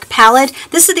Zodiac palette.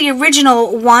 This is the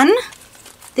original one.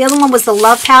 The other one was the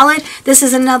Love palette. This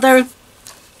is another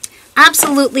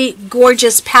absolutely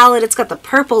gorgeous palette. It's got the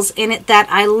purples in it that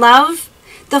I love.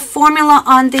 The formula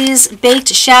on these baked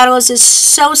shadows is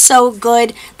so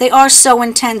good. They are so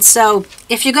intense, so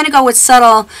if you're going to go with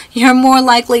subtle, you're more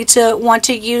likely to want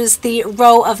to use the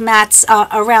row of mattes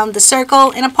around the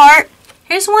circle in a part.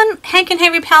 Here's one Hank and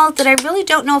Henry palette that I really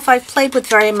don't know if I've played with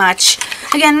very much.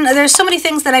 Again, there's so many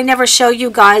things that I never show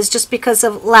you guys just because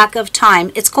of lack of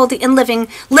time. It's called the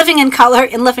Living in Color.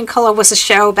 In Living Color was a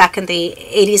show back in the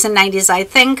 80s and 90s, I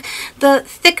think. The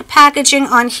thick packaging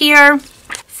on here,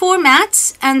 4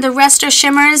 mattes, and the rest are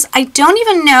shimmers. I don't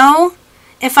even know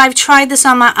if I've tried this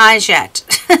on my eyes yet.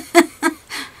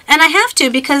 And I have to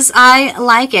because I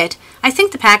like it. I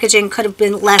think the packaging could have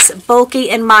been less bulky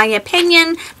in my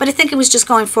opinion, but I think it was just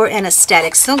going for an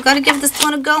aesthetic. So I've got to give this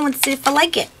one a go and see if I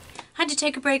like it. I had to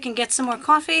take a break and get some more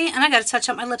coffee, and I got to touch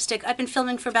up my lipstick. I've been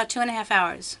filming for about 2.5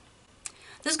 hours.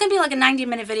 This is going to be like a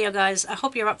 90-minute video, guys. I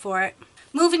hope you're up for it.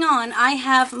 Moving on, I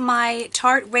have my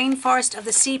Tarte Rainforest of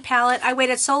the Sea palette. I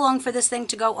waited so long for this thing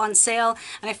to go on sale,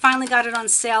 and I finally got it on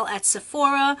sale at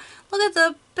Sephora. Look at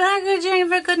the packaging,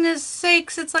 for goodness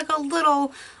sakes. It's like a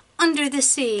little under the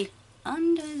sea.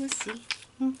 Under the sea.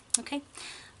 Okay.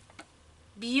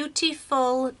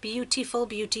 Beautiful, beautiful,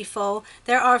 beautiful.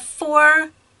 There are 4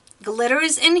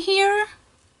 glitters in here.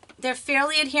 They're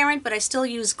fairly adherent, but I still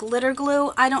use glitter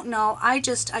glue. I don't know. I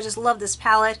just love this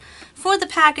palette for the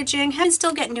packaging. You can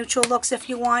still get neutral looks if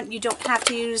you want. You don't have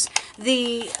to use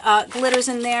the glitters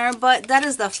in there, but that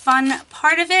is the fun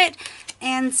part of it.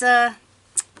 And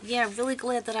yeah, really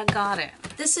glad that I got it.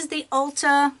 This is the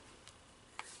Ulta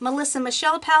Melissa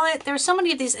Michelle palette. There are so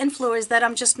many of these influencers that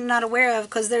I'm just not aware of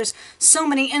because there's so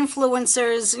many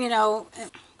influencers, you know,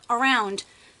 around.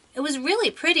 It was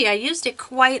really pretty. I used it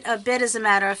quite a bit, as a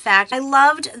matter of fact. I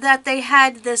loved that they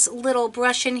had this little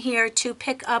brush in here to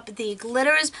pick up the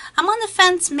glitters. I'm on the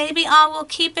fence. Maybe I will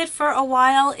keep it for a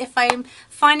while. If I'm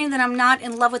finding that I'm not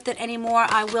in love with it anymore,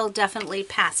 I will definitely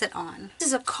pass it on. This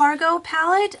is a cargo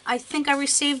palette. I think I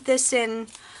received this in,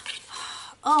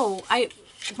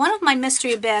 one of my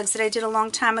mystery bags that I did a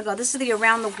long time ago. This is the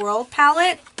Around the World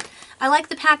palette. I like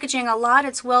the packaging a lot.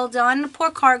 It's well done.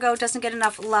 Poor Cargo doesn't get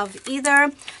enough love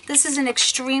either. This is an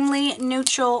extremely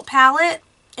neutral palette.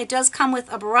 It does come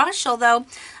with a brush, although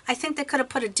I think they could have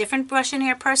put a different brush in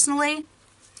here personally.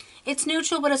 It's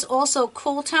neutral, but it's also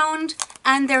cool toned,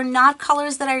 and they're not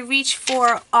colors that I reach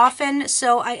for often,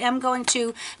 so I am going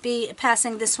to be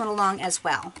passing this one along as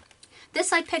well.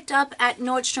 This I picked up at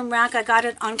Nordstrom Rack. I got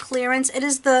it on clearance. It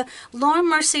is the Laura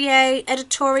Mercier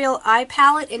Editorial Eye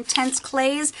Palette Intense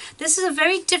Clays. This is a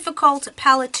very difficult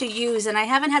palette to use, and I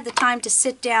haven't had the time to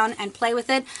sit down and play with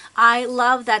it. I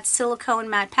love that silicone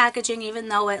matte packaging, even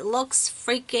though it looks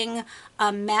freaking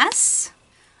a mess.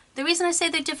 The reason I say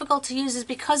they're difficult to use is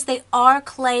because they are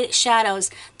clay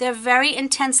shadows. They're very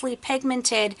intensely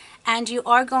pigmented, and you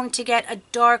are going to get a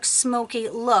dark, smoky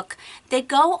look. They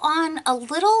go on a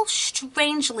little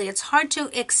strangely. It's hard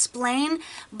to explain,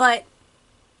 but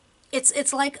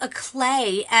it's like a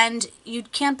clay, and you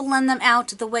can't blend them out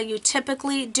the way you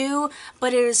typically do,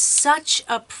 but it is such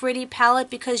a pretty palette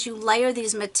because you layer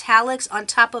these metallics on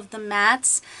top of the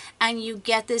mattes, and you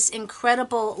get this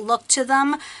incredible look to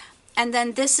them. And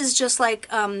then this is just like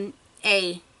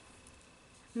a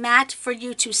matte for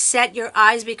you to set your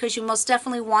eyes, because you most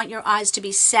definitely want your eyes to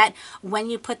be set when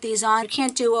you put these on. You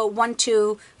can't do a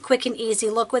 1-2 quick and easy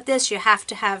look with this. You have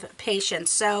to have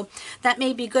patience. So that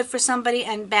may be good for somebody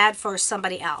and bad for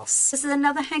somebody else. This is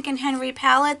another Hank & Henry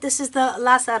palette. This is the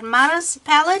Las Armadas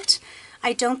palette.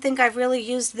 I don't think I've really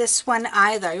used this one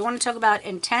either. You want to talk about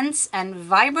intense and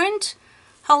vibrant?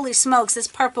 Holy smokes, this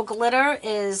purple glitter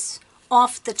is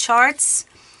off the charts.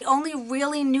 The only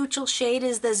really neutral shade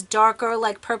is this darker,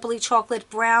 like purpley chocolate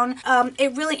brown.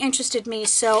 It really interested me,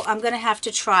 so I'm gonna have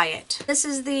to try it. This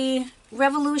is the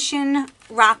Revolution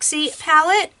Roxy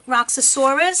palette,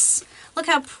 Roxasaurus. Look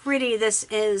how pretty this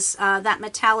is, that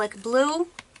metallic blue.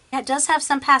 It does have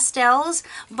some pastels,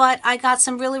 but I got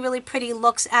some really, really pretty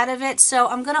looks out of it, so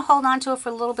I'm gonna hold on to it for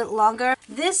a little bit longer.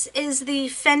 This is the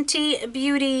Fenty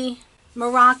Beauty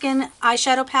Moroccan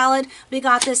eyeshadow palette. We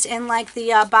got this in like the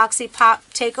Boxy Pop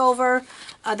takeover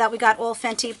that we got all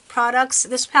Fenty products.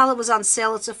 This palette was on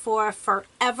sale at Sephora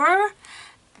forever.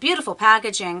 Beautiful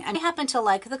packaging, and I happen to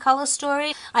like the color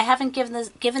story. I haven't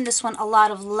given this one a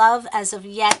lot of love as of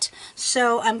yet,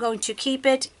 so I'm going to keep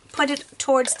it, put it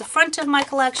towards the front of my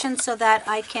collection so that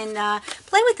I can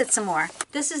play with it some more.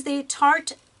 This is the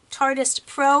Tartist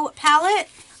Pro palette.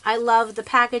 I love the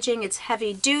packaging. It's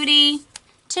heavy duty,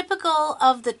 typical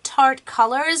of the Tarte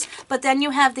colors, but then you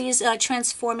have these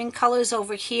transforming colors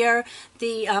over here,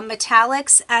 the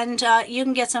metallics, and you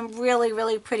can get some really,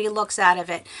 really pretty looks out of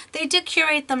it. They did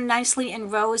curate them nicely in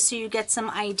rows so you get some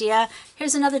idea.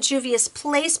 Here's another Juvia's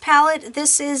Place palette.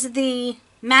 This is the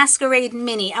Masquerade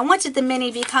Mini. I wanted the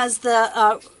Mini because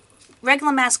the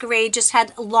regular Masquerade just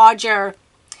had larger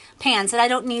pans, and I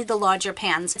don't need the larger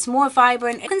pans. It's more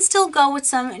vibrant. You can still go with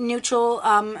some neutral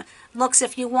looks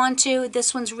if you want to.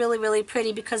 This one's really, really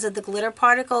pretty because of the glitter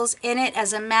particles in it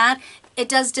as a matte. It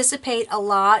does dissipate a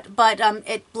lot, but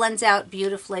it blends out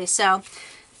beautifully. So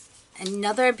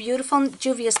another beautiful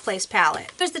Juvia's Place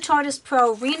palette. Here's the Tartist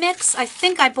Pro Remix. I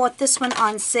think I bought this one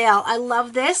on sale. I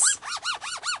love this.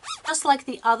 Just like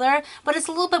the other, but it's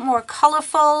a little bit more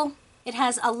colorful. It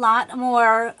has a lot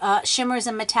more shimmers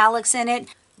and metallics in it.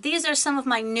 These are some of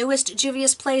my newest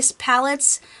Juvia's Place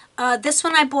palettes. This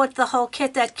one I bought the whole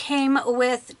kit that came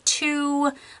with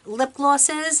 2 lip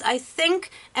glosses, I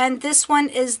think, and this one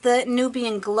is the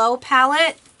Nubian Glow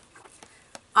palette.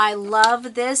 I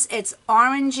love this. It's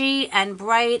orangey and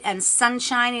bright and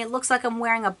sunshiny. It looks like I'm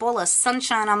wearing a bowl of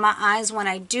sunshine on my eyes when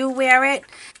I do wear it.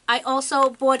 I also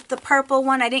bought the purple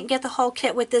one. I didn't get the whole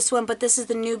kit with this one, but this is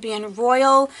the Nubian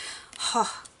Royal.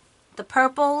 Oh, the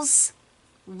purples,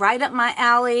 right up my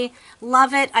alley.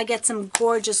 Love it. I get some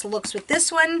gorgeous looks with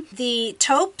this one. The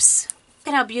taupes,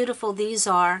 look at how beautiful these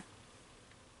are.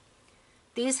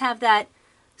 These have that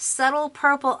subtle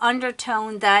purple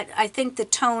undertone that I think the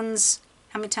tones,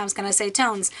 how many times can I say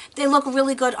tones? They look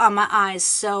really good on my eyes,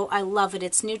 so I love it.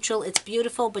 It's neutral, it's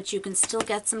beautiful, but you can still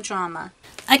get some drama.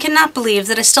 I cannot believe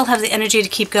that I still have the energy to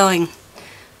keep going,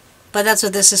 but that's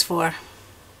what this is for.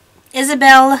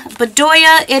 Isabel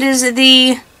Bedoya, it is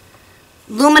the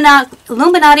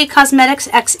Illuminati Cosmetics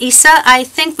X Isa. I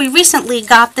think we recently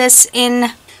got this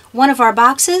in one of our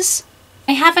boxes.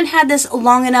 I haven't had this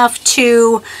long enough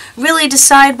to really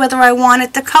decide whether I want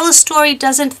it. The color story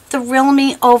doesn't thrill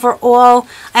me overall.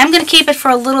 I am going to keep it for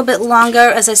a little bit longer.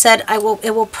 As I said,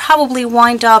 it will probably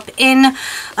wind up in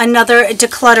another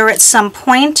declutter at some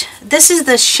point. This is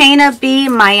the Shayna B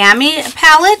Miami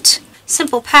palette.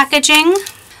 Simple packaging.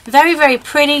 Very, very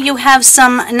pretty. You have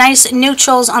some nice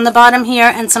neutrals on the bottom here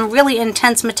and some really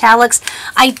intense metallics.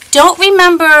 I don't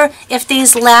remember if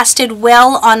these lasted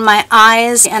well on my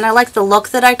eyes, and I like the look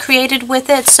that I created with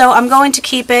it, so I'm going to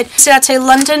keep it. Ciate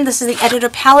London, this is the editor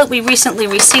palette. We recently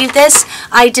received this.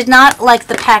 I did not like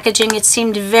the packaging. It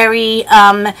seemed very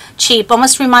cheap.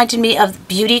 Almost reminded me of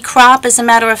Beauty Crop, as a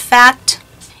matter of fact.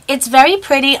 It's very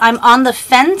pretty. I'm on the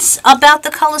fence about the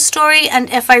color story and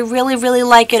if I really, really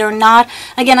like it or not.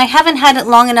 Again, I haven't had it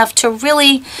long enough to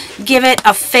really give it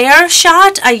a fair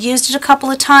shot. I used it a couple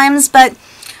of times, but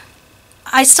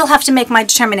I still have to make my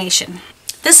determination.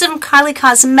 This is from Kylie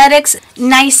Cosmetics.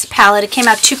 Nice palette. It came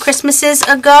out 2 Christmases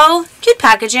ago. Cute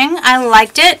packaging. I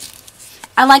liked it.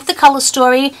 I like the color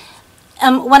story.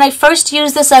 When I first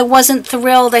used this, I wasn't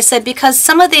thrilled. I said because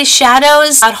some of these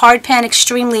shadows got hard pan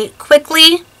extremely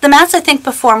quickly. The mattes I think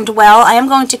performed well. I am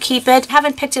going to keep it. I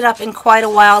haven't picked it up in quite a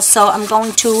while, so I'm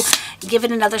going to give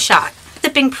it another shot.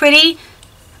 Sipping Pretty.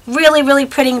 Really, really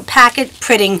pretty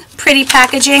packaging.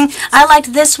 I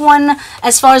liked this one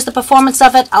as far as the performance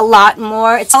of it a lot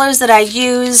more. It's colors that I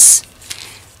use.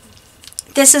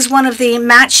 This is one of the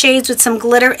matte shades with some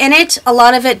glitter in it. A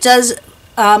lot of it does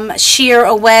sheer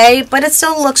away, but it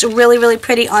still looks really, really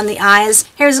pretty on the eyes.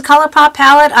 Here's a ColourPop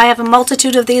palette. I have a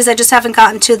multitude of these. I just haven't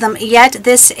gotten to them yet.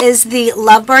 This is the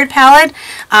Lovebird palette.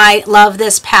 I love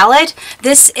this palette.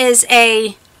 This is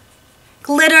a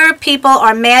glitter. People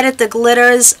are mad at the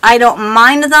glitters. I don't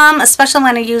mind them, especially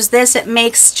when I use this. It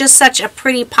makes just such a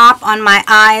pretty pop on my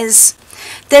eyes.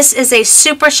 This is a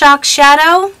Super Shock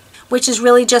shadow, which is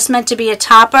really just meant to be a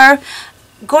topper.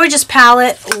 Gorgeous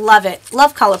palette. Love it.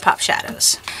 Love ColourPop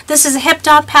shadows. This is a Hip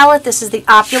Dot palette. This is the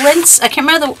Opulence. I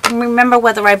can't remember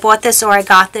whether I bought this or I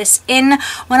got this in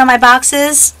one of my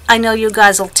boxes. I know you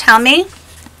guys will tell me.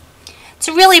 It's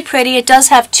really pretty. It does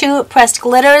have 2 pressed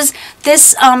glitters.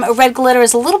 This red glitter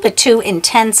is a little bit too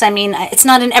intense. I mean, it's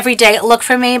not an everyday look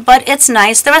for me, but it's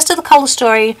nice. The rest of the color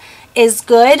story is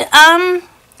good.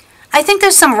 I think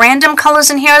there's some random colors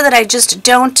in here that I just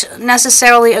don't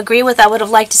necessarily agree with. I would have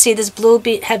liked to see this blue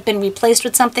have been replaced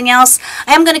with something else.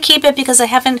 I am going to keep it because I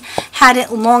haven't had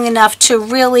it long enough to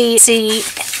really see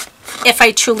if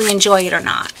I truly enjoy it or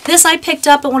not. This I picked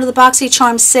up at one of the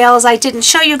BoxyCharm sales. I didn't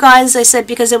show you guys, I said,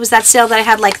 because it was that sale that I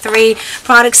had like 3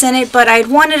 products in it, but I'd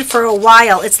wanted it for a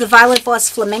while. It's the Violet Voss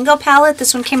Flamingo palette.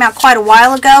 This one came out quite a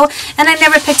while ago, and I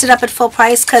never picked it up at full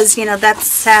price because, you know,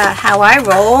 that's how I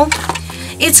roll.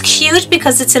 It's cute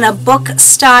because it's in a book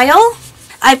style.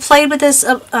 I played with this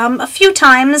a few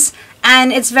times,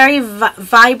 and it's very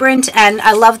vibrant, and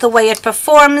I love the way it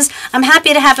performs. I'm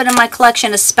happy to have it in my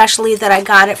collection, especially that I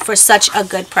got it for such a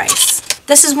good price.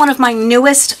 This is one of my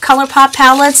newest ColourPop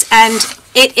palettes, and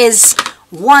it is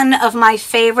one of my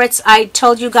favorites. I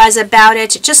told you guys about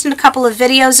it just in a couple of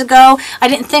videos ago. I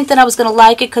didn't think that I was going to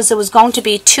like it because it was going to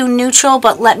be too neutral,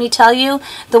 but let me tell you,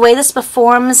 the way this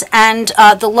performs and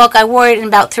the look, I wore it in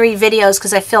about 3 videos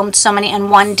because I filmed so many in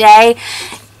one day.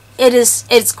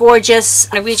 It's gorgeous.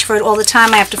 I reach for it all the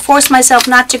time. I have to force myself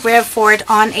not to grab for it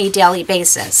on a daily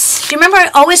basis. Do you remember I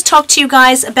always talk to you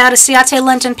guys about a Ciate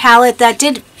London palette that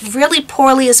did really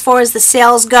poorly as far as the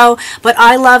sales go, but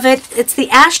I love it. It's the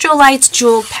Astrolights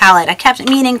Jewel palette. I kept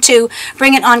meaning to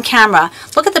bring it on camera.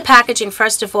 Look at the packaging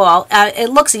first of all.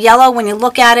 It looks yellow when you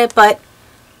look at it, but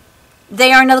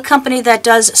they are another company that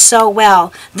does so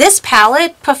well. This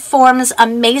palette performs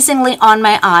amazingly on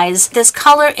my eyes. This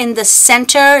color in the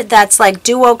center that's like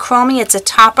duochrome, it's a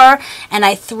topper, and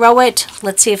I throw it.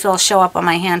 Let's see if it'll show up on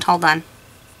my hand. Hold on.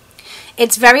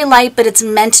 It's very light, but it's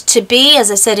meant to be. As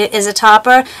I said, it is a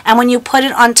topper, and when you put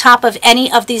it on top of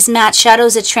any of these matte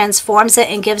shadows, it transforms it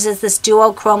and gives it this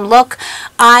duochrome look.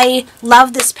 I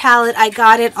love this palette. I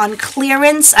got it on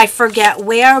clearance. I forget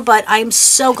where, but I'm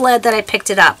so glad that I picked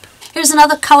it up. Here's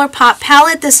another ColourPop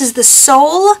palette. This is the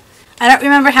Soul. I don't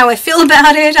remember how I feel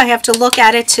about it. I have to look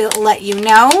at it to let you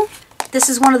know. This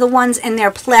is one of the ones in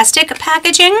their plastic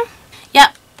packaging.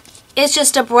 Yep. It's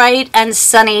just a bright and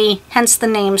sunny, hence the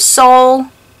name Soul.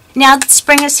 Now that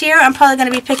spring is here, I'm probably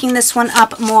going to be picking this one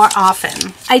up more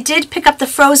often. I did pick up the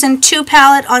Frozen 2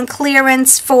 palette on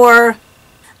clearance for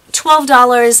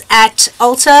 $12 at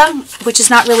Ulta, which is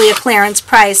not really a clearance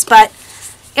price, but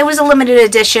it was a limited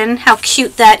edition. How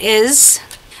cute that is.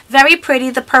 Very pretty.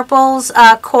 The purple's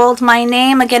called My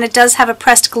Name. Again, it does have a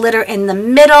pressed glitter in the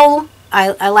middle.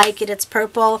 I like it. It's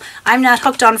purple. I'm not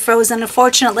hooked on Frozen.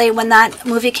 Unfortunately, when that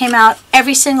movie came out,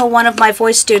 every single one of my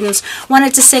voice students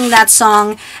wanted to sing that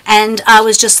song, and I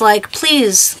was just like,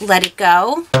 please let it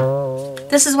go.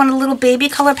 This is one of the little baby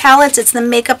color palettes. It's the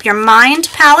Make Up Your Mind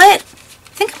palette.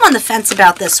 I think I'm on the fence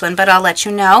about this one, but I'll let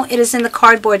you know. It is in the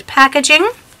cardboard packaging.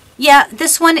 Yeah,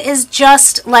 this one is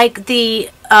just like the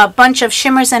bunch of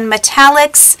shimmers and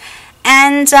metallics.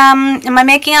 And am I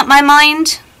making up my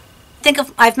mind?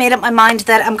 I've made up my mind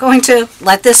that I'm going to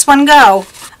let this one go.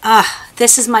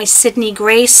 This is my Sydney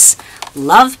Grace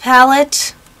Love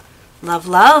palette.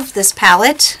 Love this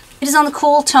palette. It is on the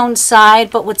cool tone side,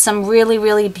 but with some really,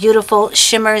 really beautiful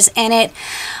shimmers in it.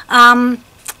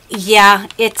 Yeah,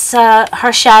 it's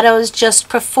her shadows just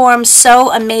perform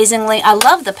so amazingly. I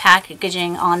love the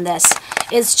packaging on this.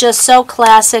 It's just so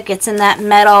classic. It's in that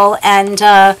metal, and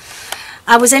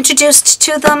I was introduced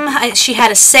to them. She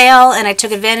had a sale, and I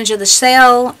took advantage of the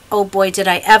sale. Oh boy, did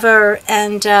I ever,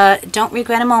 and don't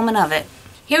regret a moment of it.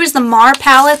 Here is the Mar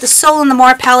palette. The Soul and the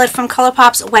Mar palette from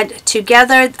ColourPop's went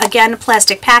together. Again,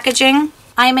 plastic packaging.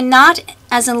 I am not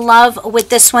as in love with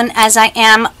this one as I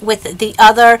am with the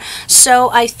other, so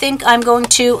I think I'm going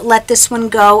to let this one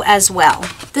go as well.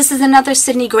 This is another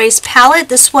Sydney Grace palette.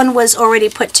 This one was already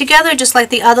put together, just like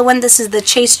the other one. This is the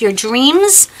Chase Your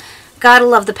Dreams. Gotta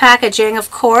love the packaging, of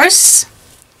course.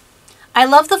 I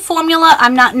love the formula.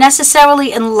 I'm not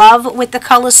necessarily in love with the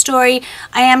color story.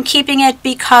 I am keeping it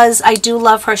because I do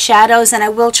love her shadows, and I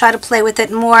will try to play with it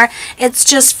more. It's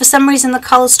just, for some reason, the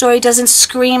color story doesn't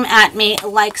scream at me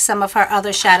like some of her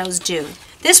other shadows do.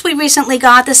 This we recently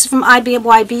got. This is from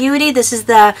IBY Beauty. This is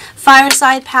the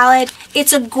Fireside palette.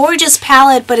 It's a gorgeous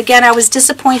palette, but again, I was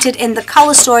disappointed in the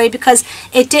color story because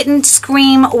it didn't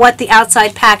scream what the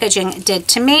outside packaging did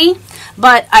to me.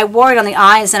 But I wore it on the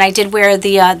eyes, and I did wear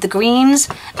the greens,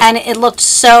 and it looked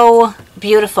so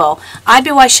beautiful.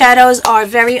 IBY shadows are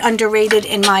very underrated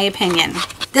in my opinion.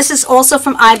 This is also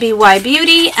from IBY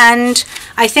Beauty, and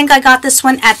I think I got this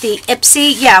one at the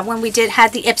Ipsy. Yeah, when we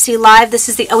had the Ipsy Live. This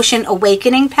is the Ocean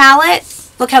Awakening palette.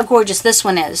 Look how gorgeous this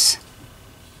one is.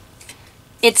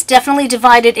 It's definitely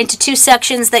divided into two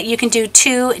sections that you can do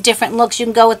two different looks. You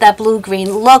can go with that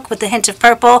blue-green look with a hint of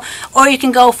purple, or you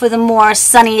can go for the more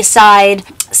sunny side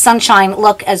sunshine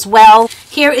look as well.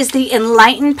 Here is the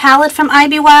Enlighten palette from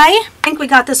IBY. I think we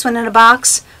got this one in a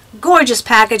box. Gorgeous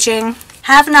packaging.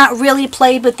 Have not really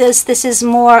played with this. This is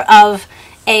more of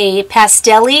a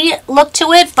pastel-y look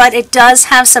to it, but it does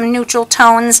have some neutral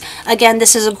tones. Again,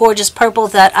 this is a gorgeous purple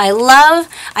that I love.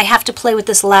 I have to play with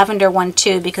this lavender one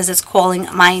too because it's calling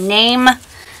my name.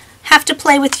 Have to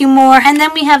play with you more. And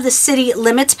then we have the City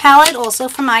Limits palette, also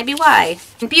from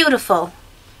IBY. Beautiful.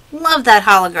 Love that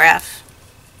holograph.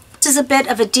 This is a bit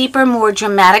of a deeper, more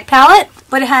dramatic palette,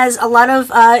 but it has a lot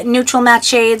of neutral matte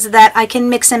shades that I can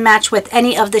mix and match with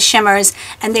any of the shimmers,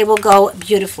 and they will go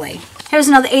beautifully. Here's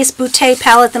another Ace Beauté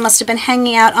palette that must have been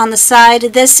hanging out on the side.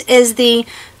 This is the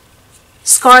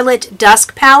Scarlet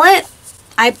Dusk palette.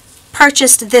 I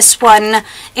purchased this one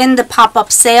in the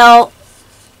pop-up sale.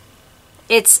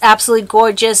 It's absolutely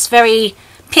gorgeous, very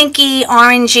pinky,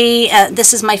 orangey.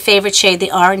 This is my favorite shade,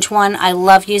 the orange one. I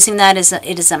love using that.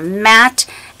 It is a matte,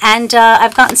 and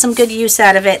I've gotten some good use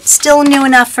out of it. Still new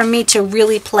enough for me to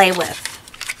really play with.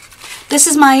 This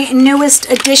is my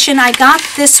newest addition. I got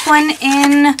this one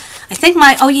in, I think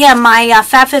my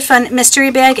FabFitFun mystery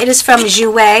bag. It is from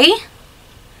Jouer.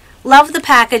 Love the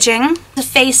packaging. The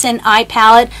Face and Eye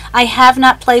palette. I have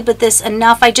not played with this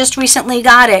enough. I just recently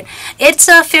got it. It's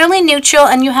fairly neutral,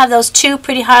 and you have those two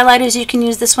pretty highlighters. You can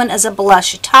use this one as a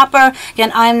blush topper.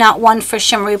 Again, I'm not one for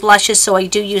shimmery blushes, so I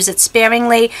do use it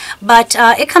sparingly. But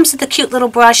it comes with a cute little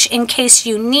brush in case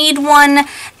you need one,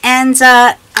 and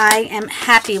I am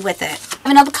happy with it. I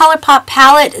have another ColourPop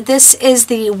palette. This is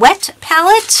the Wet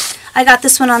palette. I got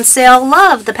this one on sale.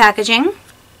 Love the packaging.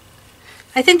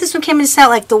 I think this one came in a set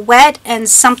like the Wet and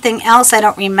something else. I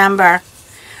don't remember.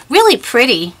 Really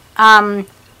pretty. Some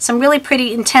really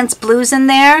pretty intense blues in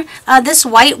there. This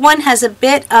white one has a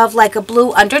bit of like a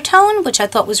blue undertone, which I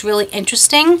thought was really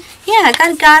interesting. Yeah,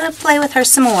 I gotta play with her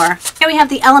some more. Here we have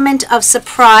the Element of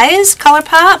Surprise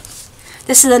ColourPop.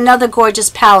 This is another gorgeous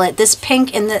palette. This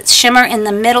pink and the shimmer in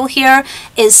the middle here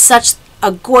is such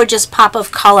a gorgeous pop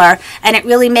of color, and it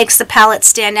really makes the palette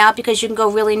stand out because you can go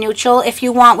really neutral if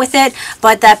you want with it,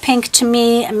 but that pink to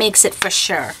me makes it for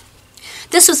sure.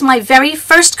 This was my very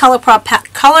first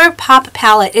ColourPop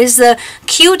palette. It is the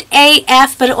Cute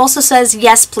AF, but it also says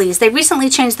yes please. They recently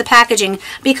changed the packaging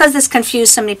because this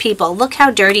confused so many people. Look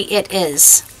how dirty it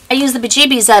is. I used the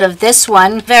bejeebies out of this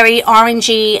one. Very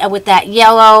orangey with that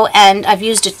yellow, and I've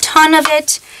used a ton of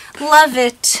it. Love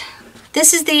it.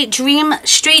 This is the Dream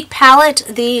Street palette,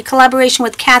 the collaboration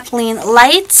with Kathleen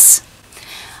Lights.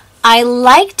 I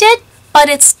liked it, but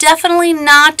it's definitely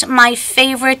not my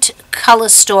favorite color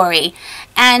story.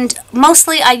 And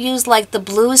mostly I use like the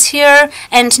blues here,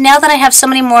 and now that I have so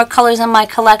many more colors in my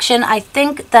collection, I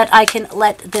think that I can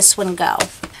let this one go.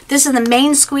 This is the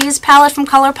Main Squeeze palette from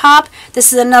ColourPop.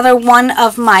 This is another one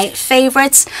of my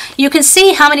favorites. You can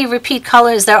see how many repeat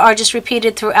colors there are just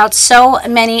repeated throughout so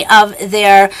many of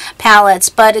their palettes.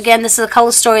 But again, this is a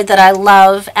color story that I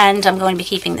love, and I'm going to be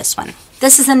keeping this one.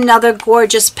 This is another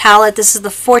gorgeous palette. This is the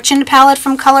Fortune palette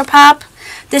from ColourPop.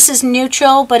 This is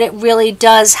neutral, but it really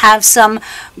does have some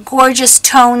gorgeous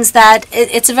tones that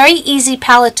it's a very easy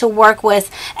palette to work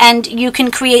with, and you can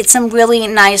create some really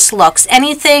nice looks.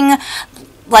 Anything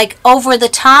like over the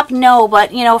top, no,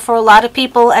 but you know, for a lot of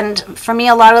people, and for me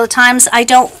a lot of the times, I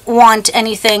don't want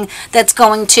anything that's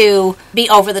going to be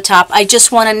over the top. I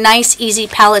just want a nice easy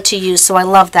palette to use, so I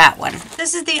love that one.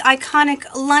 This is the iconic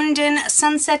London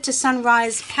Sunset to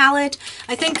Sunrise palette.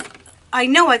 I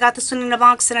know I got this one in a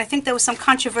box, and I think there was some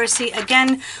controversy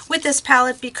again with this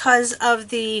palette because of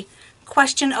the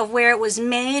question of where it was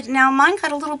made. Now mine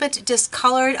got a little bit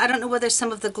discolored. I don't know whether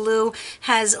some of the glue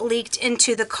has leaked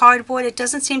into the cardboard. It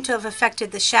doesn't seem to have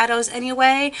affected the shadows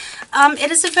anyway. It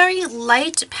is a very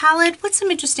light palette with some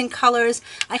interesting colors.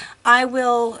 I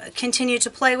will continue to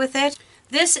play with it.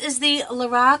 This is the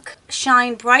Lorac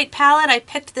Shine Bright palette. I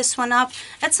picked this one up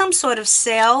at some sort of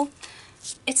sale.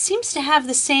 It seems to have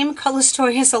the same color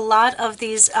story as a lot of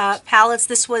these palettes.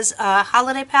 This was a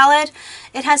holiday palette.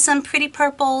 It has some pretty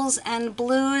purples and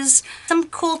blues, some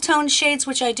cool tone shades,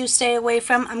 which I do stay away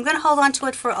from. I'm going to hold on to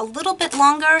it for a little bit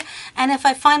longer, and if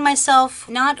I find myself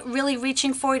not really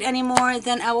reaching for it anymore,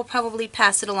 then I will probably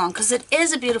pass it along, because it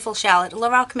is a beautiful palette.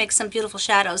 Lorac makes some beautiful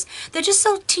shadows. They're just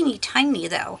so teeny tiny,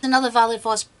 though. Another Violet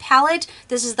Voss palette.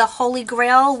 This is the Holy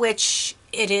Grail, which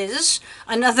it is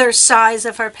another size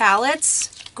of her palettes.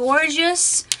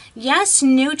 Gorgeous. Yes,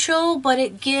 neutral, but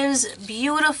it gives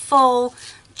beautiful,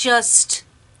 just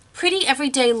pretty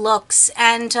everyday looks,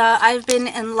 and I've been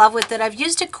in love with it. I've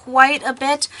used it quite a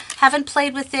bit. Haven't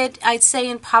played with it, I'd say,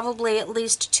 in probably at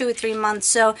least 2 or 3 months,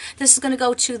 so this is going to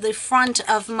go to the front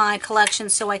of my collection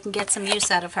so I can get some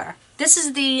use out of her. This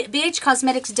is the BH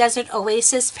Cosmetics Desert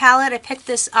Oasis palette. I picked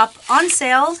this up on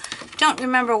sale. Don't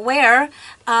remember where.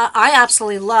 I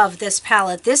absolutely love this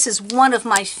palette. This is one of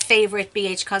my favorite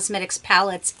BH Cosmetics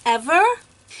palettes ever.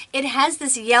 It has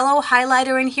this yellow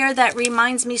highlighter in here that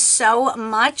reminds me so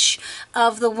much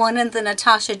of the one in the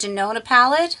Natasha Denona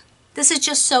palette. This is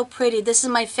just so pretty. This is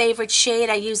my favorite shade.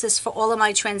 I use this for all of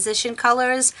my transition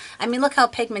colors. I mean, look how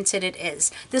pigmented it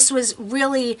is. This was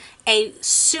really a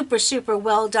super, super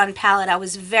well done palette. I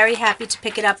was very happy to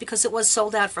pick it up because it was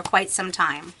sold out for quite some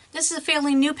time. This is a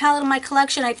fairly new palette in my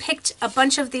collection. I picked a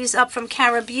bunch of these up from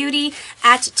Cara Beauty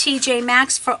at TJ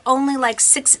Maxx for only like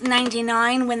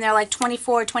 $6.99 when they're like $24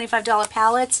 or $25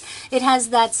 palettes. It has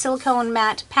that silicone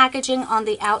matte packaging on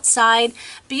the outside.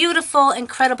 Beautiful,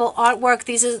 incredible artwork.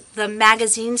 These are the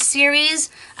magazine series.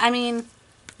 I mean,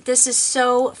 this is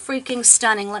so freaking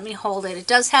stunning. Let me hold it. It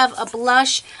does have a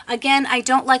blush. Again, I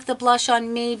don't like the blush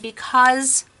on me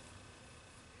because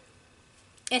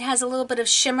it has a little bit of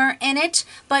shimmer in it,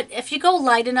 but if you go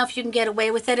light enough, you can get away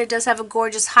with it. It does have a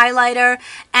gorgeous highlighter,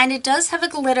 and it does have a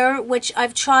glitter, which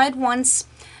I've tried once.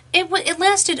 It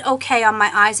lasted okay on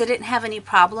my eyes. I didn't have any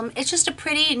problem. It's just a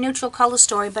pretty neutral color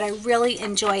story, but I really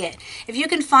enjoy it. If you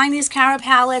can find these Cara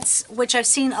palettes, which I've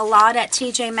seen a lot at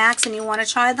TJ Maxx, and you want to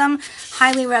try them,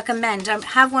 highly recommend. I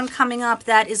have one coming up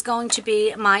that is going to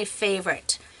be my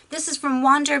favorite. This is from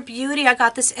Wander Beauty. I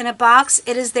got this in a box.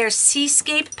 It is their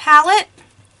Seascape palette.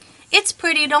 It's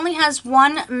pretty. It only has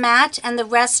one matte, and the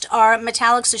rest are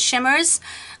metallics or shimmers.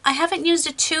 I haven't used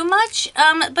it too much,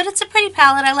 but it's a pretty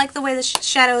palette. I like the way the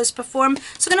shadows perform,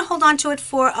 so I'm going to hold on to it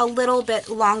for a little bit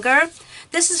longer.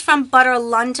 This is from Butter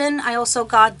London. I also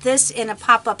got this in a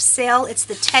pop-up sale. It's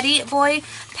the Teddy Boy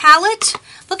palette.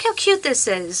 Look how cute this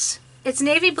is. It's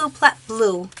navy blue,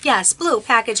 blue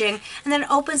packaging, and then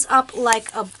it opens up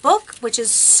like a book, which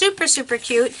is super, super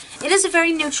cute. It is a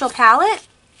very neutral palette,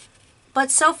 but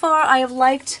so far I have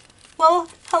liked, well,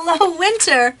 hello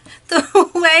winter, the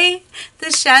way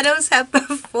the shadows have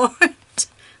performed.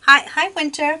 Hi,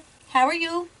 Winter. How are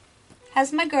you?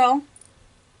 How's my girl?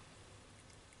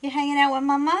 You hanging out with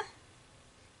Mama?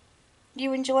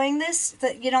 You enjoying this?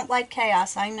 You don't like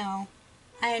chaos, I know.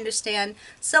 I understand.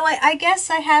 So I guess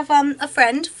I have a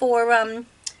friend for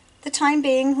the time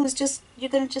being who's just, you're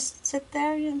going to just sit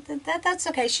there? That's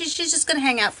okay. She's just going to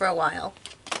hang out for a while.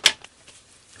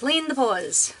 Clean the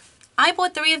pores. I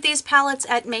bought 3 of these palettes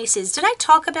at Macy's. Did I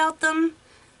talk about them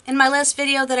in my last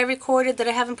video that I recorded that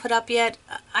I haven't put up yet?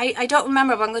 I don't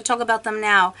remember, but I'm going to talk about them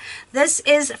now. This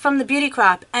is from the Beauty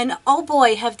Crop, and oh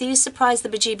boy, have these surprised the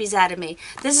bejeebies out of me.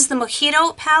 This is the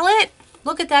Mojito palette.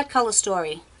 Look at that color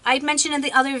story. I mentioned in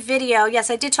the other video, yes,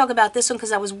 I did talk about this one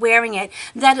because I was wearing it,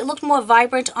 that it looked more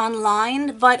vibrant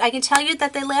online, but I can tell you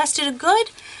that they lasted a good,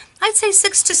 I'd say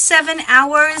 6 to 7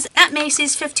 hours. At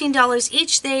Macy's, $15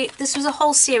 each. This was a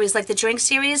whole series, like the drink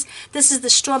series. This is the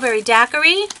Strawberry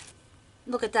Daiquiri.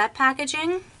 Look at that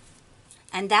packaging.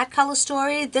 And that color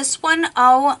story. This one,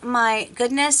 oh my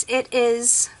goodness, it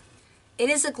is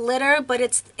a glitter, but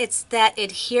it's that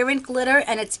adherent glitter,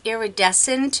 and it's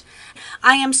iridescent.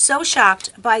 I am so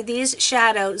shocked by these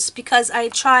shadows because I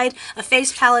tried a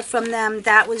face palette from them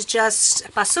that was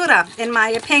just basura, in my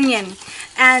opinion.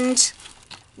 And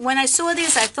when I saw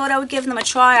these, I thought I would give them a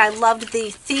try. I loved the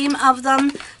theme of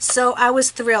them, so I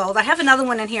was thrilled. I have another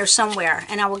one in here somewhere,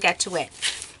 and I will get to it.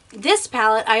 This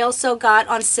palette I also got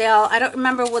on sale. I don't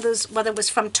remember whether it was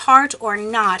from Tarte or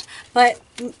not, but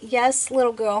yes,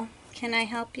 little girl. Can I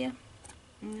help you?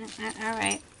 All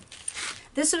right.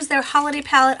 This was their holiday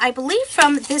palette, I believe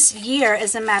from this year,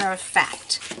 as a matter of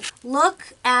fact.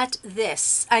 Look at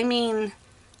this. I mean,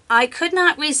 I could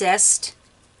not resist.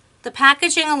 The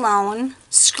packaging alone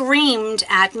screamed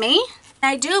at me.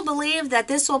 I do believe that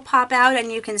this will pop out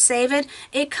and you can save it.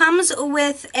 It comes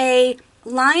with a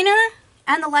liner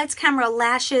and the Lights Camera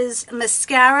Lashes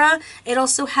mascara. It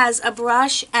also has a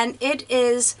brush, and it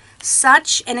is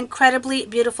such an incredibly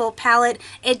beautiful palette.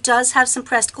 It does have some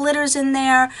pressed glitters in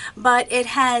there, but it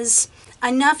has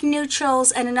enough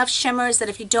neutrals and enough shimmers that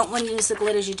if you don't want to use the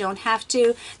glitters, you don't have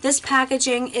to. This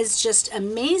packaging is just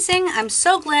amazing. I'm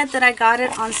so glad that I got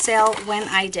it on sale when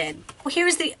I did. Well,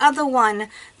 here's the other one.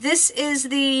 This is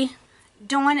the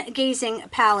Dawn Gazing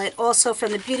palette, also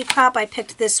from the Beauty Crop. I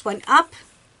picked this one up.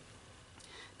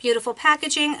 Beautiful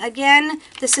packaging. Again,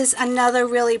 this is another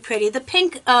really pretty. The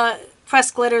pink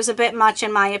pressed glitter is a bit much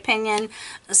in my opinion,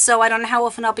 so I don't know how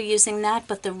often I'll be using that,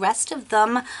 but the rest of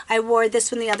them, I wore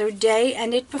this one the other day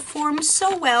and it performed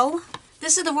so well.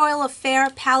 This is the Royal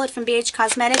Affair palette from BH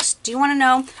Cosmetics. Do you want to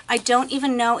know? I don't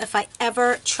even know if I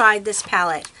ever tried this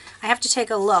palette. I have to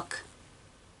take a look.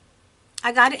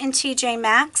 I got it in TJ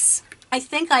Maxx. I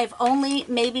think I've only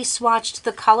maybe swatched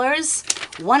the colors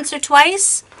once or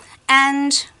twice.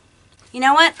 And you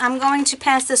know what? I'm going to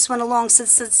pass this one along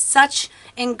since it's such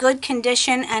in good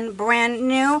condition and brand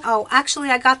new. Oh, actually,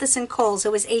 I got this in Kohl's.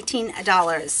 It was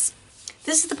 $18.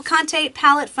 This is the Picante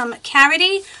palette from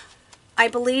Carity. I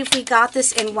believe we got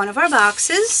this in one of our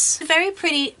boxes. A very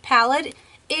pretty palette.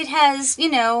 It has,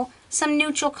 you know, some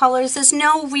neutral colors. There's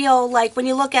no real, like, when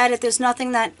you look at it, there's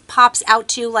nothing that pops out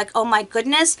to you like, oh my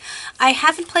goodness. I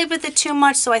haven't played with it too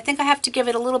much, so I think I have to give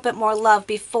it a little bit more love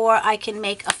before I can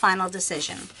make a final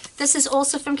decision. This is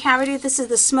also from Carity. This is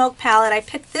the Smoke palette. I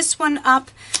picked this one up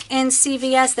in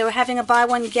CVS. They were having a buy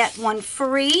one, get one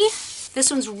free. This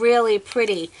one's really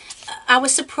pretty. I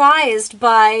was surprised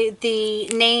by the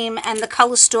name and the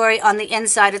color story on the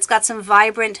inside. It's got some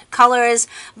vibrant colors,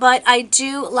 but I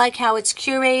do like how it's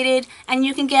curated, and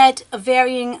you can get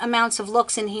varying amounts of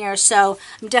looks in here, so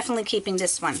I'm definitely keeping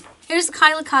this one. Here's the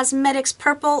Kylie Cosmetics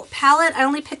Purple palette. I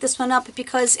only picked this one up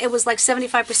because it was like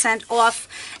 75% off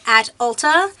at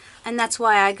Ulta, and that's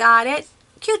why I got it.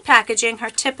 Cute packaging, her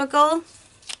typical.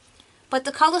 But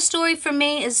the color story for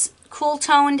me is cool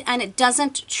toned, and it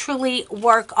doesn't truly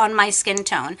work on my skin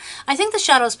tone. I think the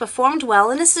shadows performed well,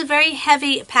 and this is a very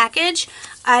heavy package.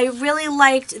 I really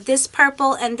liked this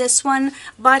purple and this one,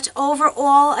 but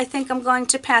overall I think I'm going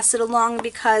to pass it along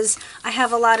because I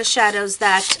have a lot of shadows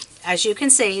that, as you can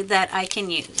see, that I can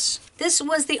use. This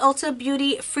was the Ulta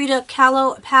Beauty Frida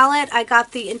Kahlo palette. I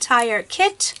got the entire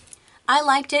kit. I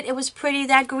liked it. It was pretty.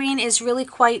 That green is really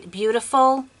quite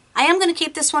beautiful. I am going to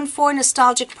keep this one for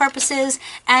nostalgic purposes,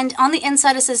 and on the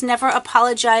inside it says never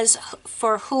apologize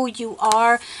for who you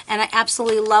are, and I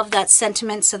absolutely love that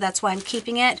sentiment, so that's why I'm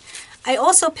keeping it. I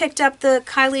also picked up the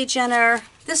Kylie Jenner,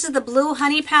 this is the Blue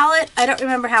Honey palette. I don't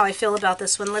remember how I feel about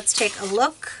this one. Let's take a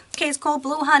look. Okay, it's called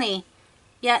Blue Honey,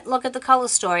 yet look at the color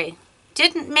story.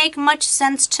 Didn't make much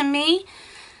sense to me.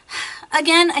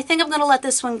 Again, I think I'm going to let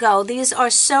this one go. These are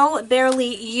so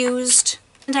barely used.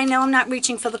 And I know I'm not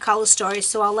reaching for the color story,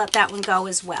 so I'll let that one go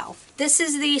as well. This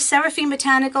is the Seraphine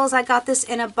Botanicals. I got this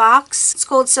in a box. It's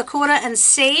called Sakura and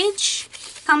Sage.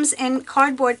 Comes in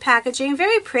cardboard packaging.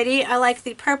 Very pretty. I like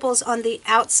the purples on the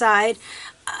outside.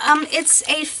 It's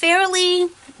a fairly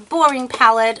boring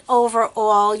palette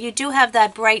overall. You do have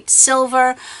that bright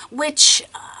silver, which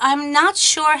I'm not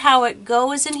sure how it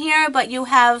goes in here, but you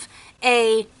have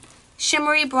a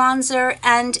shimmery bronzer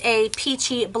and a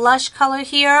peachy blush color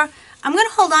here. I'm going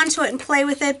to hold on to it and play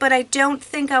with it, but I don't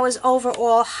think I was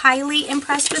overall highly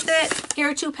impressed with it. Here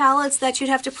are two palettes that you'd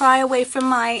have to pry away from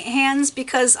my hands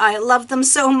because I love them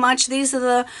so much. These are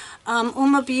the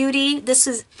Uma Beauty. This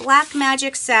is Black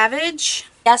Magic Savage.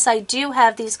 Yes, I do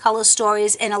have these color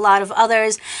stories in a lot of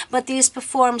others, but these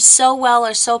perform so well,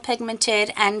 are so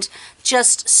pigmented and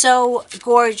just so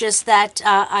gorgeous that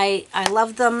I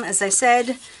love them. As I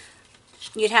said,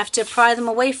 you'd have to pry them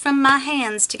away from my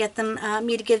hands to get them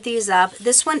me to give these up.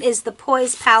 This one is the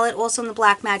Poise palette, also in the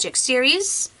Black Magic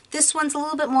series. This one's a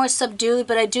little bit more subdued,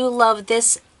 but I do love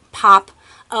this pop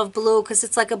of blue because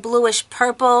it's like a bluish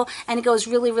purple and it goes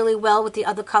really, really well with the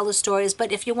other color stories.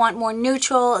 But if you want more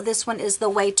neutral, this one is the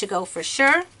way to go for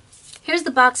sure. Here's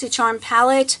the BoxyCharm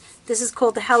palette. This is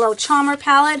called the Hello Charmer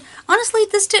palette. Honestly,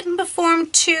 this didn't perform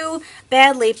too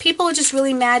badly. People are just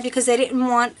really mad because they didn't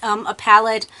want a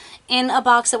palette in a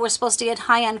box that we're supposed to get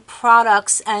high-end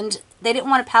products, and they didn't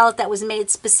want a palette that was made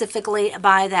specifically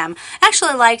by them.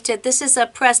 Actually, I liked it. This is a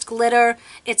pressed glitter.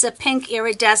 It's a pink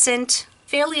iridescent.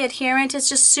 Fairly adherent. It's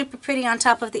just super pretty on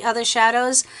top of the other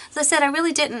shadows. As I said, I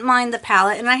really didn't mind the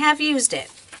palette, and I have used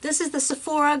it. This is the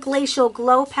Sephora Glacial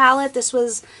Glow palette. This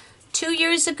was 2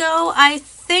 years ago, I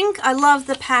think. I love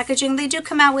the packaging. They do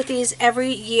come out with these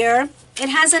every year. It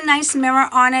has a nice mirror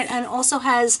on it and also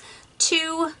has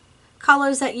two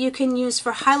colors that you can use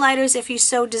for highlighters if you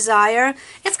so desire.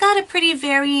 It's got a pretty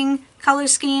varying color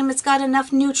scheme. It's got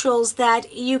enough neutrals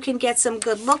that you can get some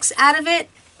good looks out of it.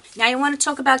 Now you want to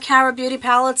talk about Cara Beauty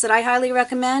palettes that I highly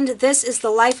recommend. This is the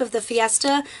Life of the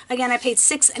Fiesta. Again, I paid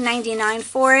 $6.99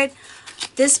 for it.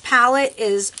 This palette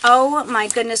is, oh my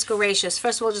goodness gracious.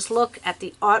 First of all, just look at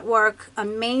the artwork.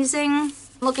 Amazing.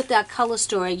 Look at that color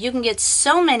story. You can get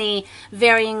so many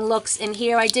varying looks in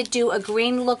here. I did do a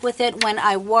green look with it when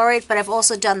I wore it, but I've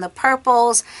also done the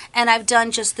purples and I've done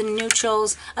just the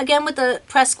neutrals. Again, with the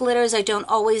pressed glitters, I don't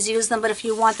always use them, but if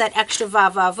you want that extra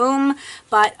va-va-voom,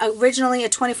 but originally a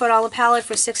 $24 palette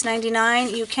for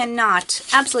 $6.99, you cannot,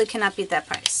 absolutely cannot beat that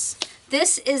price.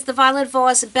 This is the Violet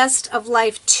Voss Best of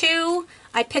Life 2.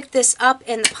 I picked this up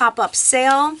in the pop-up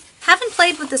sale. Haven't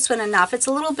played with this one enough. It's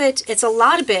a lot of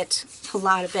bit.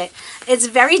 It's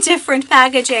very different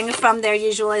packaging from their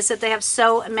usual. I said they have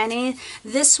so many.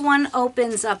 This one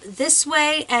opens up this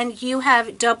way and you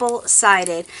have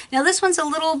double-sided. Now this one's a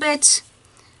little bit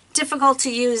difficult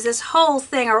to use. This whole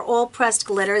thing are all pressed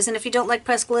glitters, and if you don't like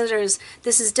pressed glitters,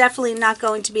 this is definitely not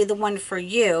going to be the one for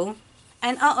you.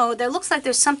 And there looks like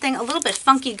there's something a little bit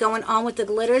funky going on with the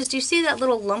glitters. Do you see that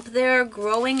little lump there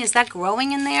growing? Is that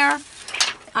growing in there?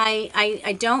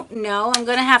 I don't know. I'm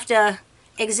going to have to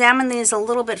examine these a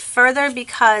little bit further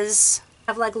because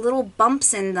I have like little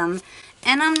bumps in them.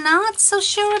 And I'm not so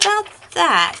sure about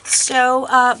that. So,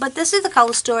 but this is the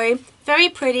color story. Very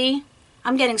pretty.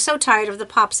 I'm getting so tired of the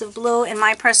pops of blue, in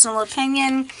my personal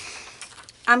opinion.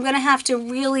 I'm going to have to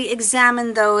really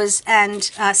examine those and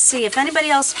see if anybody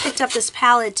else picked up this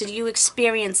palette. Did you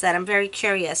experience that? I'm very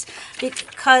curious.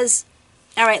 Because,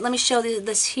 all right, let me show you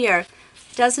this here.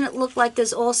 Doesn't it look like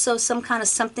there's also some kind of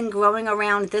something growing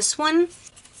around this one?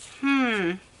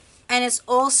 And it's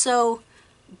also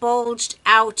bulged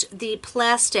out the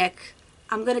plastic.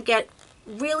 I'm going to get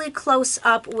really close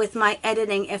up with my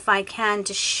editing if I can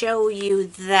to show you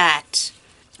that.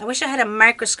 I wish I had a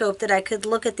microscope that I could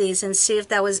look at these and see if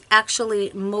that was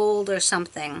actually mold or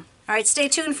something. All right, stay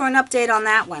tuned for an update on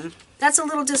that one. That's a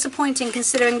little disappointing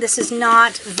considering this is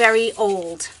not very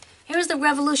old. Here's the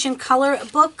Revolution Color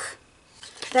book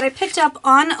that I picked up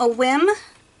on a whim.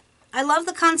 I love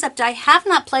the concept. I have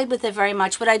not played with it very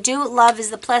much. What I do love is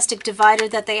the plastic divider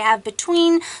that they have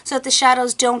between so that the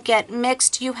shadows don't get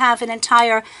mixed. You have an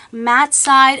entire matte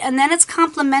side, and then it's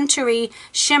complementary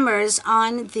shimmers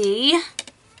on the...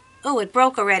 Oh, it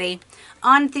broke already.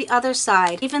 On the other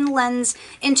side. Even lends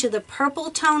into the purple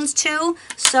tones too.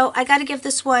 So I got to give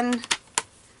this one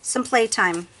some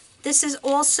playtime. This is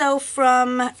also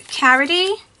from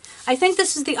Carity. I think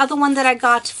this is the other one that I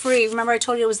got free. Remember I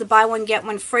told you it was the buy one get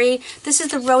one free. This is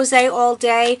the Rosé All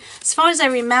Day. As far as I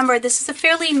remember, this is a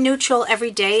fairly neutral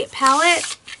everyday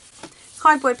palette.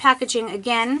 Cardboard packaging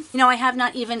again. You know, I have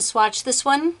not even swatched this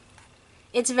one.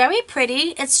 It's very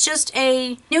pretty. It's just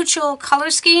a neutral color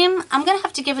scheme. I'm going to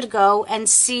have to give it a go and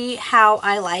see how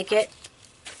I like it.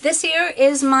 This here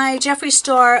is my Jeffree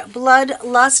Star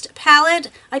Bloodlust palette.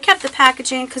 I kept the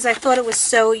packaging because I thought it was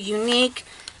so unique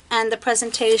and the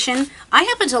presentation. I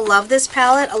happen to love this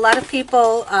palette. A lot of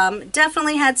people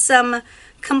definitely had some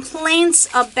complaints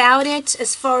about it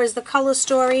as far as the color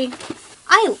story.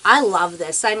 I love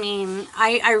this. I mean,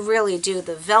 I really do.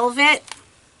 The velvet.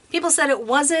 People said it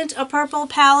wasn't a purple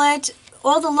palette.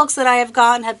 All the looks that I have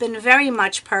gotten have been very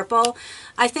much purple.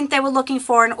 I think they were looking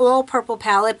for an all purple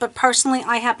palette, but personally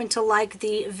I happen to like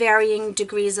the varying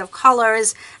degrees of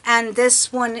colors, and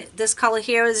this one, this color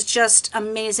here is just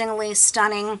amazingly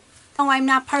stunning. No, I'm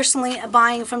not personally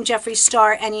buying from Jeffree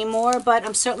Star anymore, but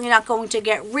I'm certainly not going to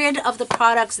get rid of the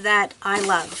products that I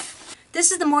love.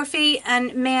 This is the Morphe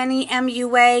and Manny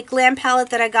MUA Glam Palette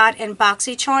that I got in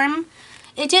BoxyCharm.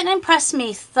 It didn't impress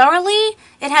me thoroughly.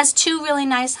 It has two really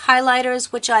nice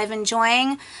highlighters, which I've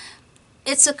enjoying.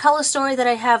 It's a color story that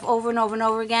I have over and over and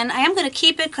over again. I am going to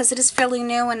keep it because it is fairly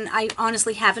new and I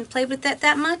honestly haven't played with it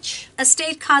that much.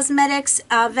 Estate Cosmetics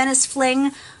Venice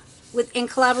Fling in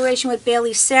collaboration with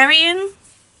Leann Serao.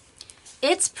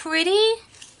 It's pretty,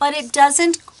 but it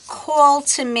doesn't call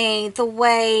to me the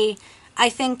way I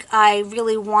think I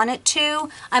really want it to.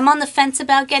 I'm on the fence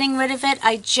about getting rid of it.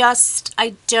 I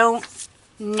don't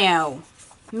know.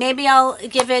 Maybe I'll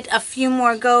give it a few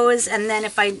more goes, and then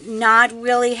if I'm not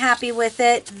really happy with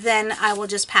it, then I will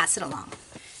just pass it along.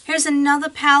 Here's another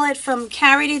palette from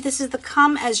Carity. This is the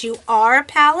Come As You Are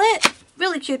palette.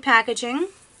 Really cute packaging.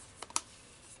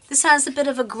 This has a bit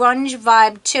of a grunge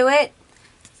vibe to it.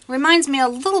 Reminds me a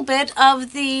little bit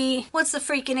of the, what's the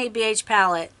freaking ABH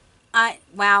palette?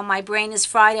 Wow, my brain is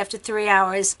fried after 3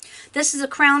 hours. This is a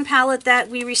Crown palette that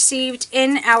we received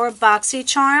in our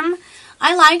BoxyCharm.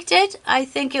 I liked it. I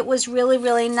think it was really,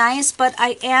 really nice, but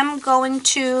I am going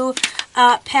to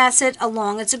pass it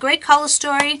along. It's a great color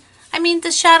story. I mean,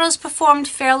 the shadows performed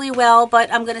fairly well,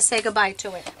 but I'm going to say goodbye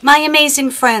to it. My amazing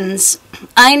friends,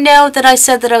 I know that I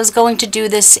said that I was going to do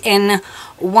this in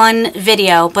one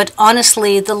video, but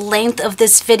honestly, the length of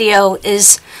this video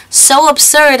is so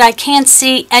absurd, I can't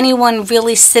see anyone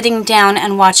really sitting down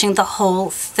and watching the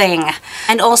whole thing.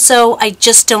 And also, I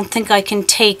just don't think I can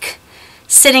take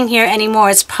sitting here anymore.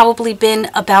 It's probably been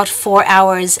about 4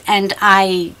 hours, and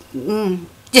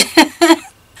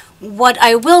what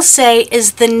I will say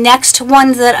is the next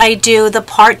one that I do, the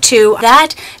part 2,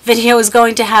 that video is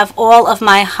going to have all of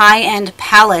my high-end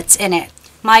palettes in it.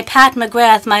 My Pat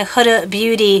McGrath, my Huda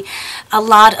Beauty, a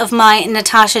lot of my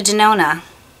Natasha Denona.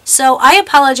 So I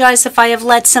apologize if I have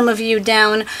let some of you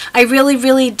down. I really,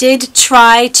 really did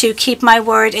try to keep my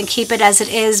word and keep it as it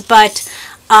is, but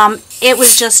it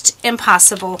was just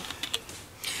impossible.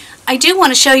 I do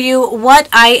want to show you what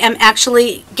I am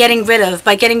actually getting rid of.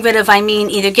 By getting rid of, I mean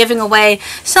either giving away,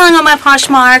 selling on my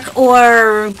Poshmark,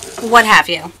 or what have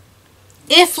you.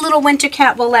 If little Winter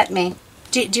Cat will let me.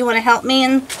 Do you want to help me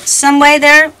in some way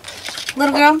there,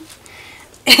 little girl?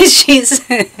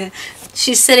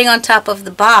 She's sitting on top of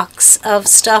the box of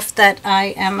stuff that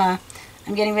I'm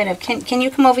getting rid of. Can you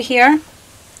come over here?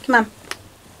 Come on.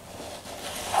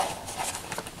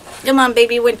 Come on,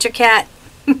 baby Winter Cat.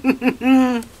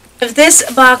 Of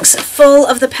this box full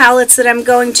of the palettes that I'm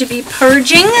going to be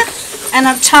purging, and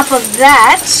on top of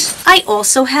that, I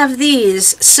also have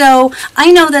these. So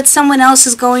I know that someone else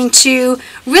is going to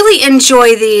really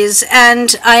enjoy these,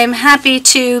 and I am happy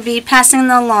to be passing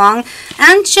them along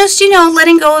and just, you know,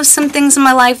 letting go of some things in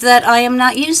my life that I am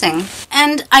not using.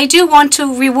 And I do want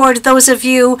to reward those of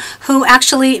you who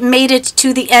actually made it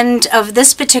to the end of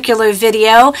this particular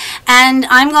video, and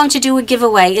I'm going to do a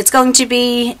giveaway. It's going to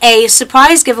be a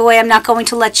surprise giveaway. I'm not going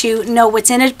to let you know what's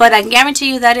in it, but I can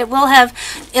guarantee you that it will have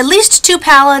at least 2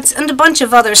 palettes and a bunch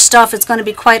of other stuff. It's going to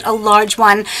be quite a large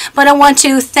one, but I want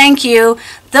to thank you,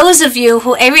 those of you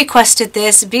who A, requested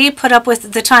this, B, put up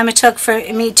with the time it took for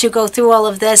me to go through all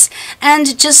of this,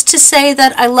 and just to say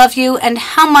that I love you and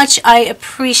how much I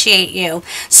appreciate you.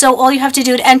 So all you have to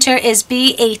do to enter is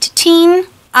B18.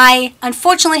 I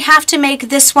unfortunately have to make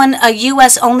this one a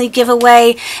US only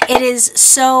giveaway. It is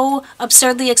so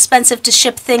absurdly expensive to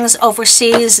ship things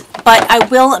overseas, but I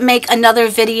will make another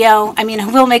video. I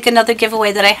will make another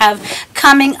giveaway that I have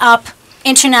coming up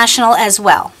international as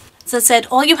well. So that said,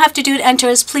 all you have to do to enter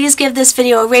is please give this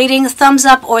video a rating, thumbs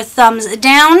up or thumbs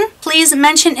down. Please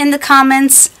mention in the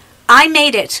comments, I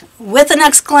made it, with an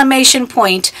exclamation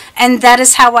point, and that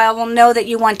is how I will know that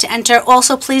you want to enter.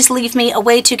 Also, please leave me a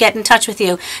way to get in touch with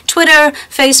you. Twitter,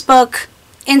 Facebook,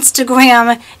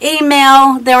 Instagram,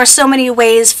 email. There are so many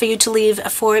ways for you to leave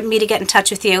for me to get in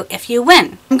touch with you if you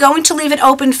win. I'm going to leave it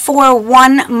open for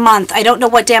 1 month. I don't know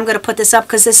what day I'm going to put this up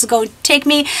because this is going to take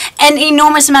me an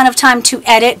enormous amount of time to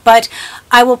edit, but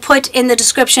I will put in the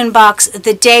description box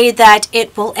the day that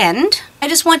it will end. I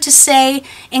just want to say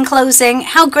in closing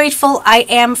how grateful I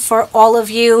am for all of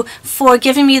you for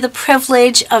giving me the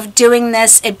privilege of doing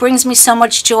this. It brings me so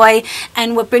much joy,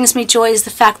 and what brings me joy is the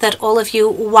fact that all of you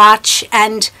watch,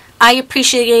 and I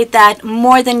appreciate that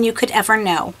more than you could ever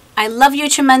know. I love you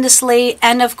tremendously,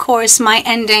 and of course my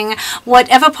ending,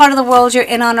 whatever part of the world you're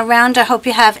in on around, I hope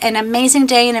you have an amazing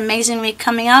day, an amazing week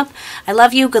coming up. I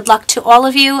love you, good luck to all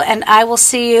of you, and I will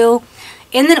see you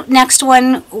in the next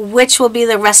one, which will be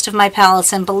the rest of my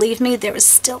palettes, and believe me, there is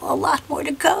still a lot more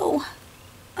to go.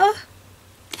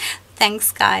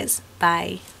 Thanks guys,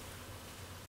 bye.